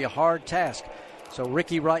long, it's going to be a hard task. So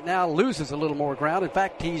Ricky right now loses a little more ground. In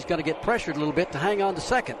fact, he's going to get pressured a little bit to hang on to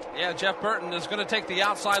second. Yeah, Jeff Burton is going to take the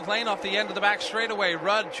outside lane off the end of the back straightaway.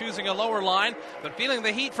 Rudd choosing a lower line, but feeling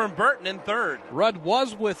the heat from Burton in third. Rudd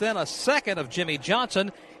was within a second of Jimmy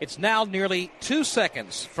Johnson. It's now nearly 2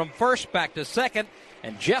 seconds from first back to second.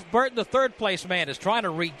 And Jeff Burton, the third-place man, is trying to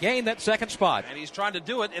regain that second spot. And he's trying to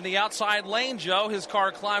do it in the outside lane, Joe. His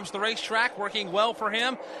car climbs the racetrack, working well for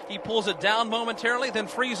him. He pulls it down momentarily, then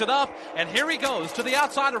frees it up. And here he goes to the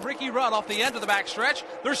outside of Ricky Rudd off the end of the backstretch.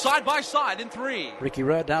 They're side by side in 3. Ricky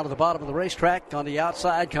Rudd down to the bottom of the racetrack. On the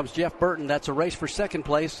outside comes Jeff Burton. That's a race for second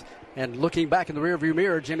place. And looking back in the rearview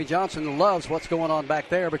mirror, Jimmy Johnson loves what's going on back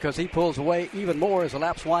there because he pulls away even more as the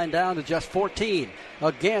laps wind down to just 14.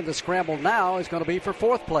 Again, the scramble now is going to be for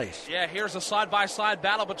fourth place. Yeah, here's a side-by-side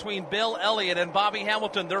battle between Bill Elliott and Bobby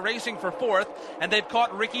Hamilton. They're racing for fourth, and they've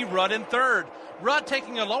caught Ricky Rudd in third. Rudd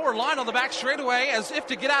taking a lower line on the back straightaway as if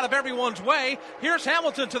to get out of everyone's way. Here's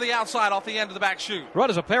Hamilton to the outside off the end of the back chute. Rudd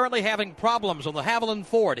is apparently having problems on the Haviland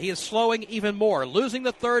Ford. He is slowing even more, losing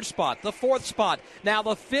the third spot, the fourth spot, now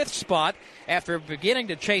the fifth spot. After beginning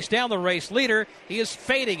to chase down the race leader, he is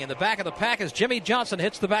fading in the back of the pack as Jimmy Johnson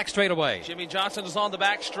hits the back straightaway. Jimmy Johnson is on the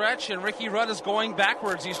back stretch, and Ricky Rudd is going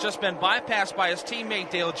backwards. He's just been bypassed by his teammate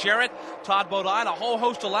Dale Jarrett, Todd Bodine, a whole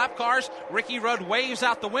host of lap cars. Ricky Rudd waves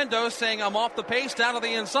out the window saying, I'm off the pace, down to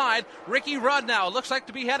the inside. Ricky Rudd now looks like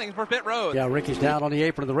to be heading for pit road. Yeah, Ricky's down on the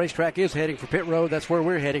apron. The racetrack is heading for pit road. That's where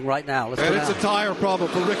we're heading right now. And it's a tire problem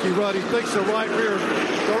for Ricky Rudd. He thinks the right rear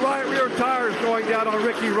tire is going down on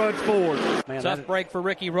Ricky Rudd's Ford. Tough break for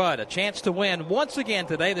Ricky Rudd. A chance to win once again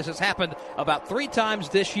today. This has happened about 3 times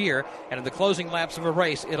this year, and in the closing laps of a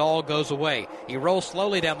race, it all goes away. He rolls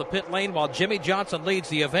slowly down the pit lane while Jimmy Johnson leads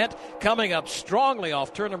the event, coming up strongly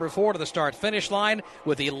off turn number 4 to the start-finish line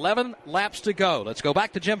with 11 laps to go. Let's go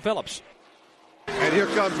back to Jim Phillips. And here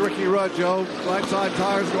comes Ricky Rudd, Joe. Right side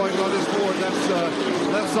tires going on his Ford. That's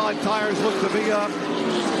left side tires look to be up.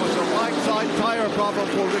 It's a right side tire problem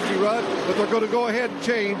for Ricky Rudd, but they're going to go ahead and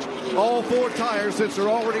change all 4 tires since they're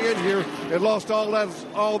already in here and lost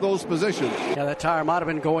all those positions. Yeah, that tire might have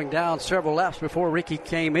been going down several laps before Ricky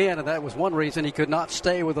came in, and that was one reason he could not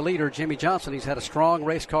stay with the leader, Jimmy Johnson. He's had a strong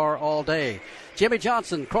race car all day. Jimmy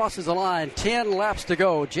Johnson crosses the line, 10 laps to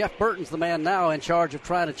go. Jeff Burton's the man now in charge of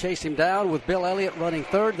trying to chase him down with Bill Elliott running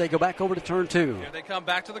third. They go back over to turn 2. Here they come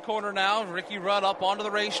back to the corner now. Ricky Rudd up onto the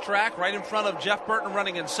racetrack right in front of Jeff Burton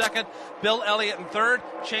running in second. Bill Elliott in third.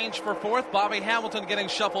 Change for fourth. Bobby Hamilton getting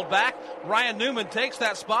shuffled back. Ryan Newman takes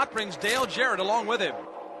that spot, brings Dale Jarrett along with him.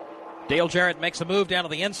 Dale Jarrett makes a move down to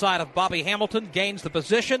the inside of Bobby Hamilton, gains the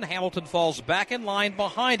position. Hamilton falls back in line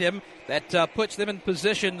behind him. That puts them in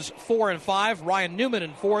positions 4 and 5. Ryan Newman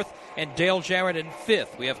in fourth and Dale Jarrett in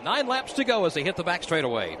fifth. We have 9 laps to go as they hit the back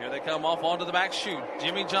straightaway. Here they come off onto the back chute.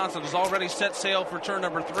 Jimmy Johnson has already set sail for turn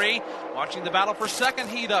number 3. Watching the battle for second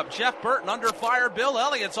heat up. Jeff Burton under fire. Bill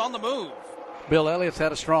Elliott's on the move. Bill Elliott's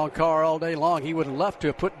had a strong car all day long. He would have loved to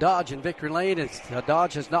have put Dodge in victory lane.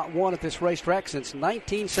 Dodge has not won at this racetrack since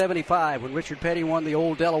 1975 when Richard Petty won the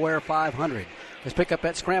old Delaware 500. Let's pick up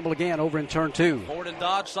that scramble again over in turn 2. Ford and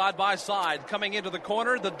Dodge side by side. Coming into the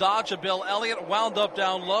corner, the Dodge of Bill Elliott wound up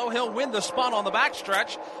down low. He'll win the spot on the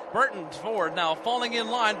backstretch. Burton's Ford now falling in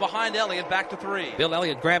line behind Elliott back to 3. Bill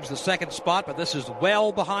Elliott grabs the second spot, but this is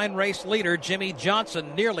well behind race leader Jimmy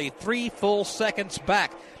Johnson, nearly 3 full seconds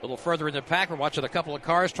back. A little further in the pack, we're watching a couple of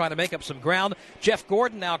cars trying to make up some ground. Jeff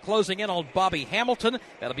Gordon now closing in on Bobby Hamilton.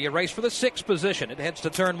 That'll be a race for the 6th position. It heads to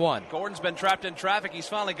turn 1. Gordon's been trapped in traffic. He's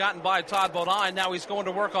finally gotten by Todd Bodine. Now he's going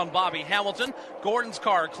to work on Bobby Hamilton. Gordon's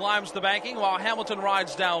car climbs the banking while Hamilton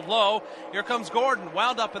rides down low. Here comes Gordon,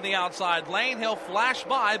 wound up in the outside lane. He'll flash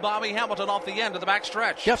by Bobby Hamilton off the end of the back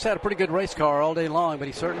stretch. Jeff's had a pretty good race car all day long, but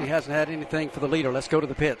he certainly hasn't had anything for the leader. Let's go to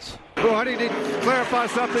the pits. Well, I need to clarify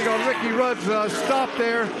something on Ricky Rudd's stop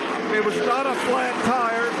there. It was not a flat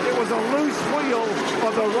tire. It was a loose wheel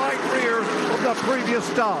on the right rear of the previous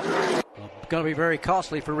stop. Going to be very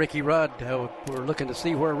costly for Ricky Rudd. We're looking to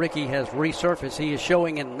see where Ricky has resurfaced. He is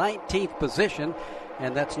showing in 19th position,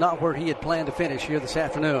 and that's not where he had planned to finish here this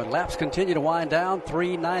afternoon. Laps continue to wind down.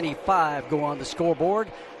 3:95 go on the scoreboard.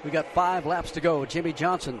 We got 5 laps to go. Jimmy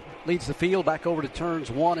Johnson leads the field back over to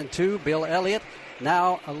turns 1 and 2. Bill Elliott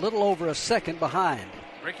now a little over a second behind.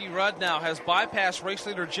 Ricky Rudd now has bypassed race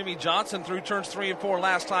leader Jimmy Johnson through turns 3 and 4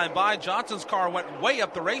 last time by. Johnson's car went way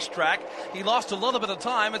up the racetrack. He lost a little bit of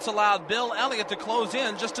time. It's allowed Bill Elliott to close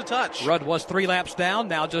in just a touch. Rudd was 3 laps down,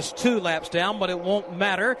 now just 2 laps down, but it won't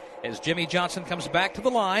matter as Jimmy Johnson comes back to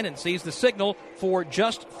the line and sees the signal for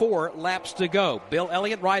just 4 laps to go. Bill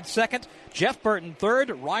Elliott rides second, Jeff Burton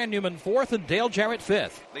third, Ryan Newman fourth, and Dale Jarrett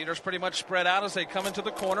fifth. Leaders pretty much spread out as they come into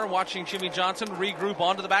the corner, watching Jimmy Johnson regroup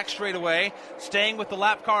onto the back straightaway. Staying with the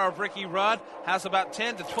lap car of Ricky Rudd, has about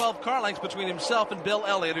 10 to 12 car lengths between himself and Bill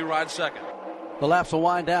Elliott, who rides second. The laps will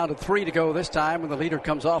wind down to 3 to go this time when the leader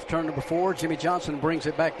comes off turn number 4. Jimmy Johnson brings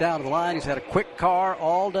it back down to the line. He's had a quick car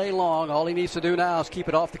all day long. All he needs to do now is keep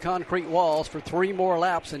it off the concrete walls for 3 more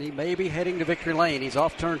laps, and he may be heading to victory lane. He's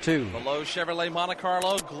off turn 2. The low Chevrolet Monte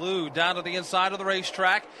Carlo glued down to the inside of the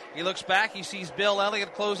racetrack. He looks back. He sees Bill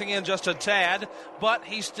Elliott closing in just a tad, but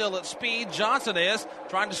he's still at speed. Johnson is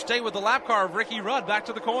trying to stay with the lap car of Ricky Rudd back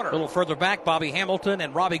to the corner. A little further back, Bobby Hamilton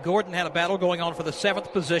and Robbie Gordon had a battle going on for the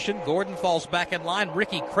 7th position. Gordon falls back second line.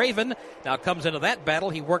 Ricky Craven now comes into that battle.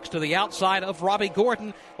 He works to the outside of Robbie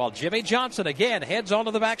Gordon, while Jimmy Johnson again heads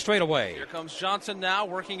onto the back straightaway. Here comes Johnson now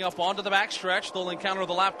working up onto the backstretch. They'll encounter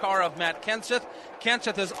the lap car of Matt Kenseth.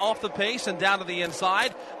 Kenseth is off the pace and down to the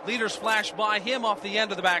inside. Leaders flash by him off the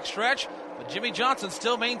end of the backstretch. But Jimmy Johnson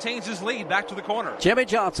still maintains his lead back to the corner. Jimmy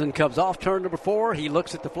Johnson comes off turn number 4. He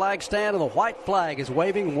looks at the flag stand, and the white flag is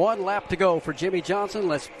waving. 1 lap to go for Jimmy Johnson.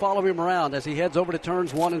 Let's follow him around as he heads over to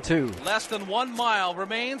turns 1 and 2. Less than 1 mile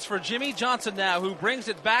remains for Jimmy Johnson now, who brings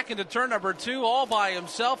it back into turn number 2 all by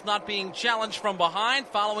himself, not being challenged from behind,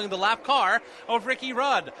 following the lap car of Ricky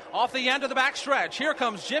Rudd. Off the end of the backstretch, here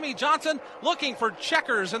comes Jimmy Johnson looking for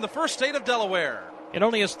checkers in the first state of Delaware. In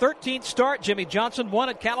only his 13th start, Jimmy Johnson won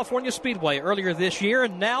at California Speedway earlier this year,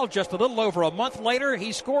 and now, just a little over a month later,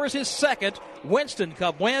 he scores his second Winston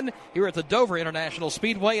Cup win here at the Dover International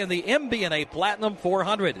Speedway in the MBNA Platinum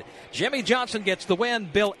 400. Jimmy Johnson gets the win.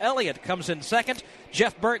 Bill Elliott comes in second.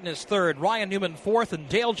 Jeff Burton is third. Ryan Newman fourth, and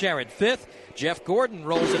Dale Jarrett fifth. Jeff Gordon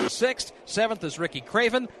rolls into sixth. Seventh is Ricky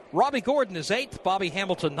Craven. Robbie Gordon is eighth. Bobby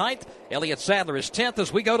Hamilton ninth. Elliott Sadler is 10th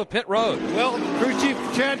as we go to pit road. Well, crew chief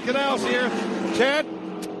Chad Canals here. Chad,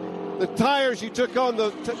 the tires you took on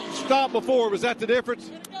the stop before, was that the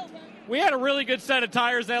difference? We had a really good set of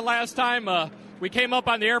tires that last time. We came up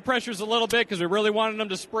on the air pressures a little bit because we really wanted them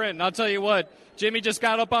to sprint. And I'll tell you what, Jimmy just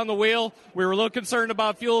got up on the wheel. We were a little concerned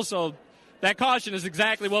about fuel, so that caution is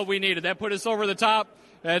exactly what we needed. That put us over the top.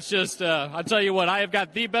 That's just, I'll tell you what, I have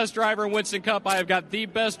got the best driver in Winston Cup. I have got the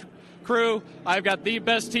best crew. I've got the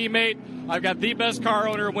best teammate. I've got the best car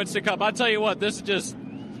owner in Winston Cup. I'll tell you what, this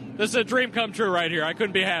is a dream come true right here. I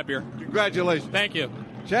couldn't be happier. Congratulations. Thank you.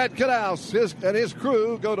 Chad Canals and his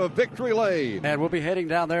crew go to victory lane. And we'll be heading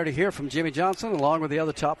down there to hear from Jimmy Johnson along with the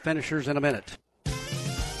other top finishers in a minute.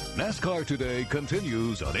 NASCAR Today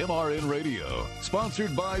continues on MRN Radio.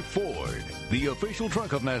 Sponsored by Ford. The official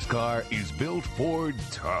truck of NASCAR is built Ford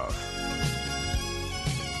tough.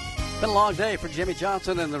 Been a long day for Jimmy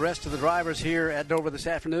Johnson and the rest of the drivers here at Dover this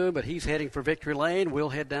afternoon, but he's heading for victory lane. We'll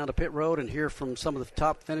head down to pit road and hear from some of the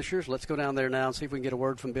top finishers. Let's go down there now and see if we can get a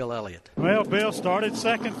word from Bill Elliott. Well, Bill started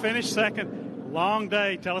second, finished second. Long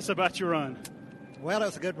day. Tell us about your run. Well, it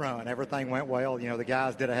was a good run. Everything went well. You know, the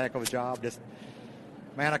guys did a heck of a job.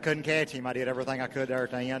 Man, I couldn't catch him. I did everything I could there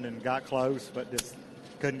at the end and got close, but just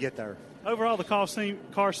couldn't get there. Overall, the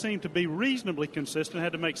car seemed to be reasonably consistent.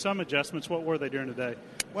 Had to make some adjustments. What were they during the day?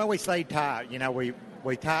 Well, we stayed tight. You know, we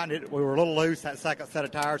tightened it. We were a little loose that second set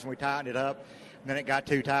of tires, and we tightened it up. And then it got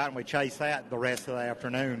too tight, and we chased that the rest of the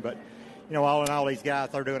afternoon. But, you know, all in all, these guys,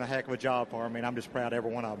 they're doing a heck of a job for me, and I'm just proud of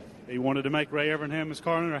every one of them. He wanted to make Ray Evernham his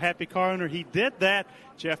car owner a happy car owner. He did that.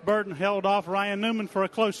 Jeff Burton held off Ryan Newman for a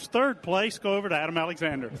close third place. Go over to Adam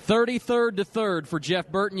Alexander. 33rd to 3rd for Jeff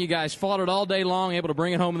Burton. You guys fought it all day long, able to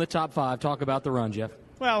bring it home in the top 5. Talk about the run, Jeff.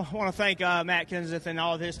 Well, I want to thank Matt Kenseth and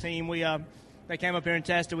all of his team. They came up here and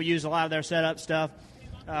tested. We used a lot of their setup stuff.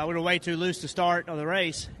 We were way too loose to start of the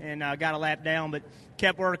race and got a lap down, but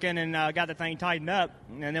kept working and got the thing tightened up.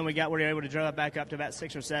 And then we were able to drive back up to about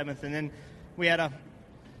 6th or 7th. And then we had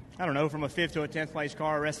from a 5th to a 10th place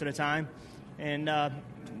car the rest of the time. And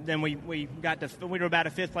then we were about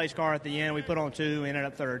a 5th place car at the end. We put on 2, ended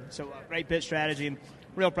up 3rd. So great pit strategy. And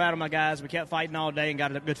real proud of my guys. We kept fighting all day and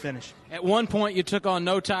got a good finish. At one point, you took on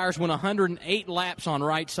no tires, went 108 laps on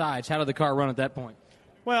right sides. How did the car run at that point?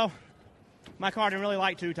 Well, my car didn't really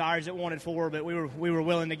like 2 tires. It wanted 4, but we were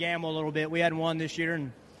willing to gamble a little bit. We hadn't won this year,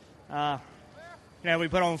 and we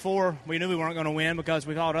put on 4. We knew we weren't going to win because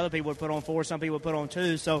we thought other people would put on 4. Some people would put on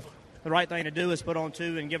 2. So the right thing to do is put on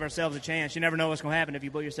 2 and give ourselves a chance. You never know what's going to happen if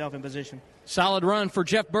you put yourself in position. Solid run for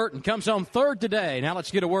Jeff Burton. Comes home 3rd today. Now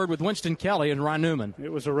let's get a word with Winston Kelly and Ryan Newman.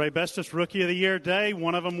 It was a Ray Bestis Rookie of the Year day.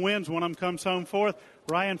 One of them wins. One of them comes home 4th.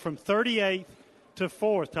 Ryan from 38th to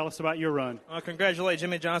 4th. Tell us about your run. Congratulate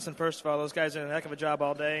Jimmy Johnson, first of all. Those guys did a heck of a job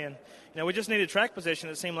all day. And, we just needed track position.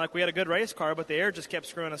 It seemed like we had a good race car, but the air just kept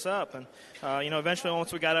screwing us up. And, eventually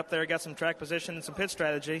once we got up there, got some track position and some pit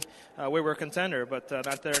strategy, we were a contender, but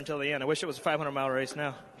not there until the end. I wish it was a 500-mile race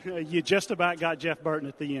now. You just about got Jeff Burton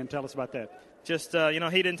at the end. Tell us about that. Just,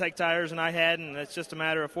 he didn't take tires and I had, and it's just a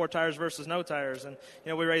matter of 4 tires versus no tires. And,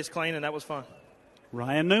 we raced clean, and that was fun.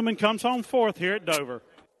 Ryan Newman comes home 4th here at Dover.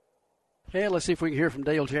 Okay, let's see if we can hear from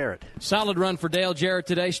Dale Jarrett. Solid run for Dale Jarrett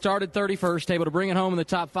today. Started 31st, able to bring it home in the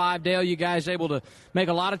top 5. Dale, you guys able to make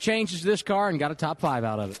a lot of changes to this car and got a top 5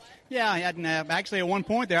 out of it. Yeah, actually at one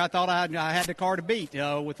point there I thought I had the car to beat.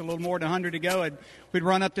 With a little more than 100 to go, we'd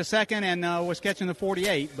run up to second and was catching the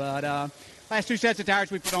 48. But last two sets of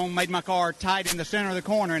tires we put on made my car tight in the center of the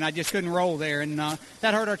corner, and I just couldn't roll there, and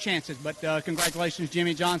that hurt our chances. But congratulations,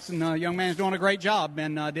 Jimmy Johnson. Young man's doing a great job,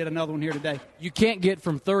 and did another one here today. You can't get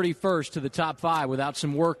from 31st to the top 5 without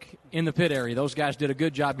some work in the pit area. Those guys did a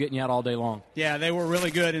good job getting you out all day long. Yeah, they were really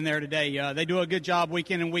good in there today. They do a good job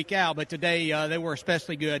week in and week out, but today they were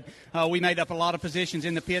especially good. We made up a lot of positions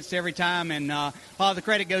in the pits every time, and a lot of the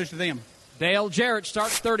credit goes to them. Dale Jarrett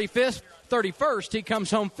starts 31st. He comes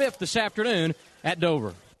home 5th this afternoon at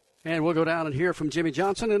Dover. And we'll go down and hear from Jimmy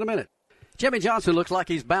Johnson in a minute. Jimmy Johnson looks like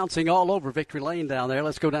he's bouncing all over Victory Lane down there.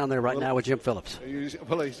 Let's go down there now with Jim Phillips. He's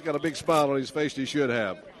got a big smile on his face. He should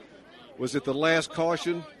have. Was it the last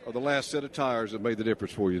caution or the last set of tires that made the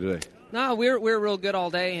difference for you today? No, we were real good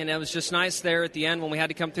all day, and it was just nice there at the end when we had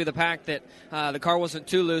to come through the pack that the car wasn't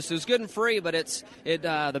too loose. It was good and free, but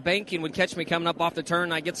the banking would catch me coming up off the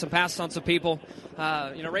turn. I get some passes on some people.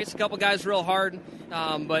 Race a couple guys real hard,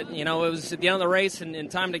 but it was at the end of the race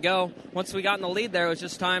and time to go. Once we got in the lead there, it was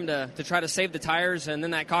just time to try to save the tires, and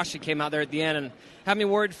then that caution came out there at the end and had me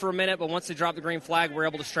worried for a minute, but once they dropped the green flag, we were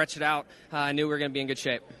able to stretch it out. I knew we were going to be in good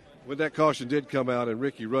shape. When that caution did come out and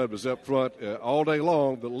Ricky Rudd was up front all day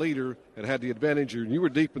long, the leader had the advantage, and you were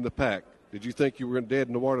deep in the pack. Did you think you were dead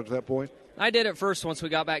in the water at that point? I did at first once we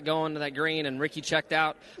got back going to that green and Ricky checked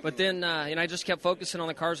out. But then I just kept focusing on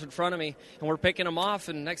the cars in front of me, and we're picking them off.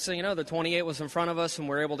 And next thing you know, the 28 was in front of us, and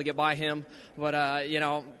we were able to get by him. But, I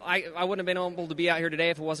wouldn't have been able to be out here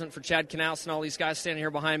today if it wasn't for Chad Knaus and all these guys standing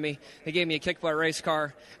here behind me. They gave me a kick-butt race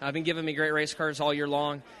car. I've been giving me great race cars all year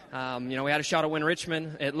long. We had a shot to win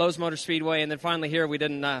Richmond at Lowe's Motor Speedway, and then finally here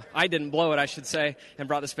I didn't blow it, I should say, and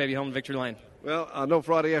brought this baby home to Victory Lane. Well, I know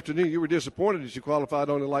Friday afternoon you were disappointed that you qualified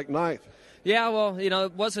only like 9th. Yeah, well,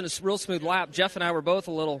 it wasn't a real smooth lap. Jeff and I were both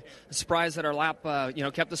a little surprised that our lap,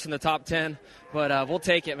 kept us in the top 10. But we'll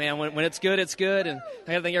take it, man. When it's good, it's good. And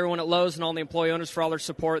I got to thank everyone at Lowe's and all the employee owners for all their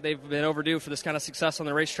support. They've been overdue for this kind of success on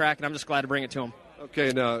the racetrack, and I'm just glad to bring it to them.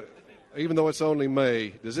 Okay, now, even though it's only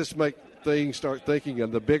May, does this make things start thinking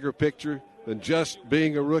of the bigger picture than just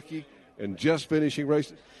being a rookie and just finishing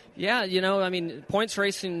races? Yeah, points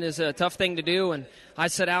racing is a tough thing to do, and I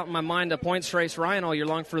set out in my mind to points race Ryan all year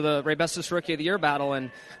long for the Ray Bestis Rookie of the Year battle,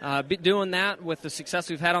 and doing that with the success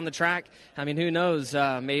we've had on the track, who knows,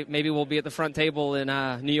 maybe we'll be at the front table in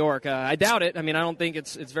New York. I doubt it. I don't think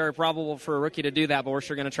it's very probable for a rookie to do that, but we're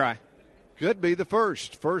sure going to try. Could be the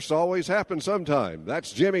first. First always happens sometime.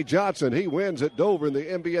 That's Jimmy Johnson. He wins at Dover in the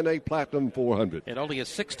MBNA Platinum 400. And only his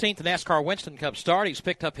 16th NASCAR Winston Cup start. He's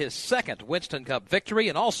picked up his second Winston Cup victory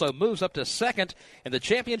and also moves up to second in the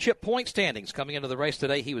championship point standings. Coming into the race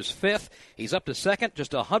today, he was 5th. He's up to second,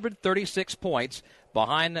 just 136 points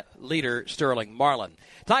behind leader Sterling Marlin.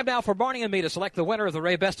 Time now for Barney and me to select the winner of the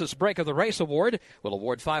Ray Bestis Break of the Race Award. We'll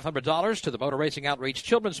award $500 to the Motor Racing Outreach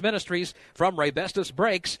Children's Ministries from Ray Bestis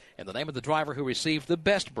Brakes in the name of the driver who received the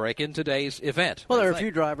best break in today's event. Well, there are a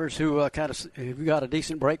few drivers who got a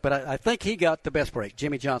decent break, but I think he got the best break,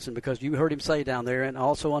 Jimmy Johnson, because you heard him say down there and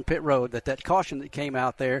also on pit road that caution that came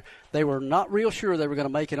out there, they were not real sure they were going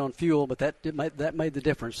to make it on fuel, but that made the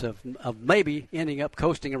difference of maybe ending up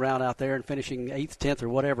coasting around out there and finishing 8th, 10th, or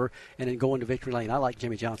whatever, and then going to Victory Lane. I like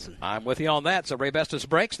Jimmy Johnson. I'm with you on that. So Ray Bestis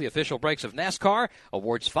Brakes, the official brakes of NASCAR,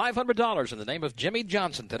 awards $500 in the name of Jimmy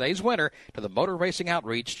Johnson, today's winner, to the Motor Racing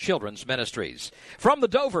Outreach Children's Ministries. From the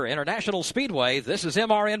Dover International Speedway, this is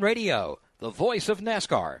MRN Radio, the voice of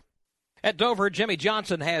NASCAR. At Dover, Jimmy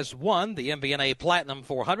Johnson has won the MBNA Platinum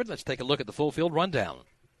 400. Let's take a look at the full field rundown.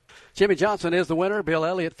 Jimmy Johnson is the winner. Bill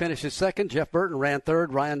Elliott finishes second. Jeff Burton ran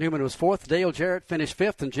third. Ryan Newman was fourth. Dale Jarrett finished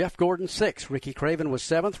fifth, and Jeff Gordon sixth. Ricky Craven was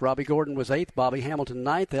seventh. Robbie Gordon was eighth. Bobby Hamilton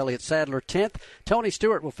ninth. Elliott Sadler 10th. Tony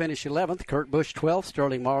Stewart will finish 11th. Kurt Busch 12th.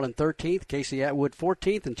 Sterling Marlin 13th. Casey Atwood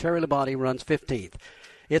 14th, and Terry Labonte runs 15th.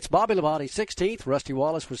 It's Bobby Labonte 16th. Rusty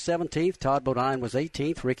Wallace was 17th. Todd Bodine was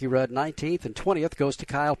 18th. Ricky Rudd 19th. And 20th goes to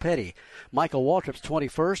Kyle Petty. Michael Waltrip's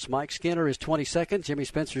 21st. Mike Skinner is 22nd. Jimmy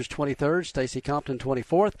Spencer's 23rd. Stacy Compton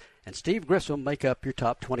 24th. And Steve Grissom make up your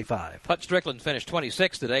top 25. Hut Strickland finished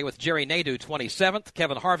 26th today with Jerry Nadeau 27th,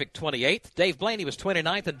 Kevin Harvick 28th, Dave Blaney was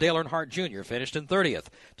 29th, and Dale Earnhardt Jr. finished in 30th.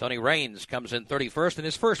 Tony Raines comes in 31st in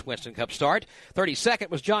his first Winston Cup start.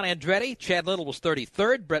 32nd was John Andretti. Chad Little was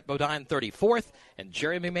 33rd, Brett Bodine 34th, and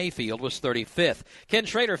Jeremy Mayfield was 35th. Ken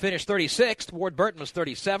Schrader finished 36th, Ward Burton was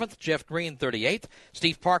 37th, Jeff Green 38th,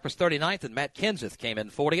 Steve Park was 39th, and Matt Kenseth came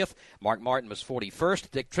in 40th. Mark Martin was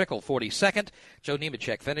 41st, Dick Trickle 42nd, Joe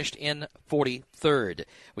Nemechek finished finished in 43rd.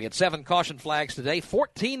 We had 7 caution flags today,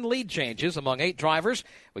 14 lead changes among 8 drivers.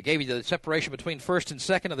 We gave you the separation between first and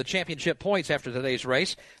second of the championship points after today's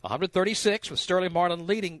race. 136 with Sterling Marlin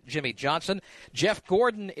leading Jimmy Johnson. Jeff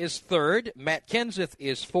Gordon is third. Matt Kenseth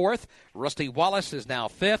is fourth. Rusty Wallace is now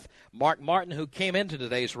fifth. Mark Martin, who came into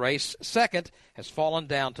today's race second, has fallen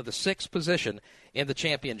down to the 6th position in the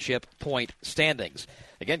championship point standings.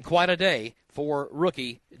 Again, quite a day for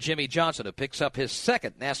rookie Jimmy Johnson, who picks up his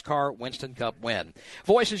 2nd NASCAR Winston Cup win.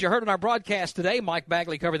 Voices you heard on our broadcast today: Mike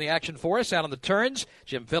Bagley covering the action for us out on the turns,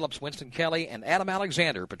 Jim Phillips, Winston Kelly, and Adam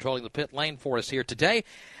Alexander patrolling the pit lane for us here today.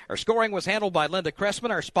 Our scoring was handled by Linda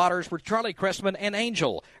Cressman. Our spotters were Charlie Cressman and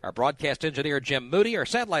Angel. Our broadcast engineer, Jim Moody. Our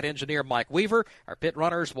satellite engineer, Mike Weaver. Our pit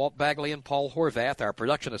runners, Walt Bagley and Paul Horvath. Our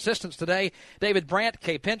production assistants today, David Brandt,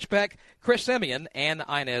 Kay Pinchbeck, Chris Simeon, and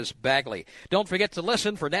Inez Bagley. Don't forget to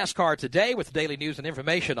listen for NASCAR Today with daily news and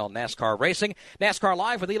information on NASCAR racing. NASCAR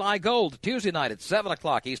Live with Eli Gold, Tuesday night at 7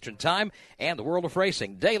 o'clock Eastern Time, and the World of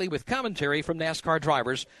Racing daily with commentary from NASCAR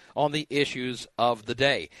drivers on the issues of the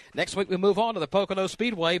day. Next week we move on to the Pocono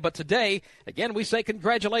Speedway, but today, again, we say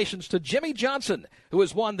congratulations to Jimmy Johnson, who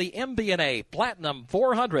has won the MBNA Platinum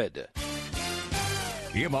 400.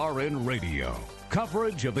 MRN Radio.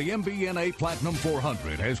 Coverage of the MBNA Platinum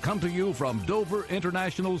 400 has come to you from Dover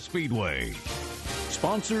International Speedway.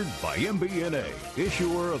 Sponsored by MBNA,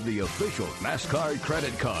 issuer of the official NASCAR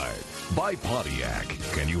credit card. By Pontiac.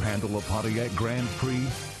 Can you handle a Pontiac Grand Prix?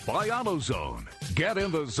 By AutoZone. Get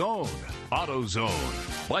in the zone.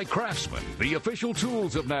 AutoZone. By Craftsman, the official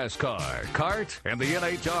tools of NASCAR, CART, and the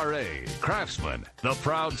NHRA. Craftsman, the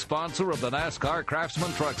proud sponsor of the NASCAR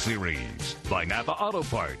Craftsman Truck Series. By Napa Auto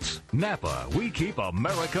Parts. Napa, we keep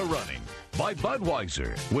America running. By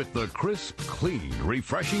Budweiser, with the crisp, clean,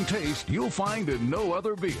 refreshing taste you'll find in no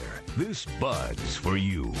other beer. This Bud's for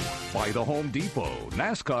you. By the Home Depot,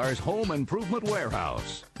 NASCAR's home improvement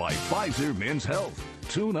warehouse. By Pfizer Men's Health.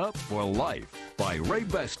 Tune up for life. By Ray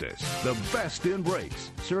Bestis, the best in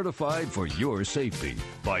brakes, certified for your safety.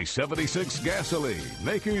 By 76 Gasoline,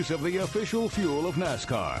 makers of the official fuel of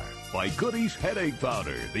NASCAR. By Goody's Headache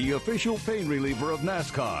Powder, the official pain reliever of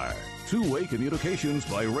NASCAR. Two-way communications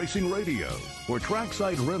by Racing Radio. For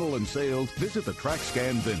trackside rental and sales, visit the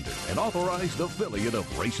TrackScan vendor, an authorized affiliate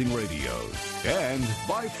of Racing Radio. And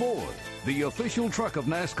by Ford, the official truck of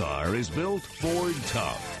NASCAR is built Ford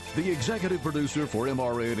Tough. The executive producer for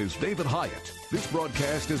MRN is David Hyatt. This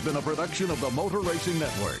broadcast has been a production of the Motor Racing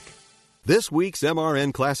Network. This week's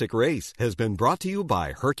MRN Classic Race has been brought to you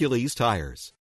by Hercules Tires.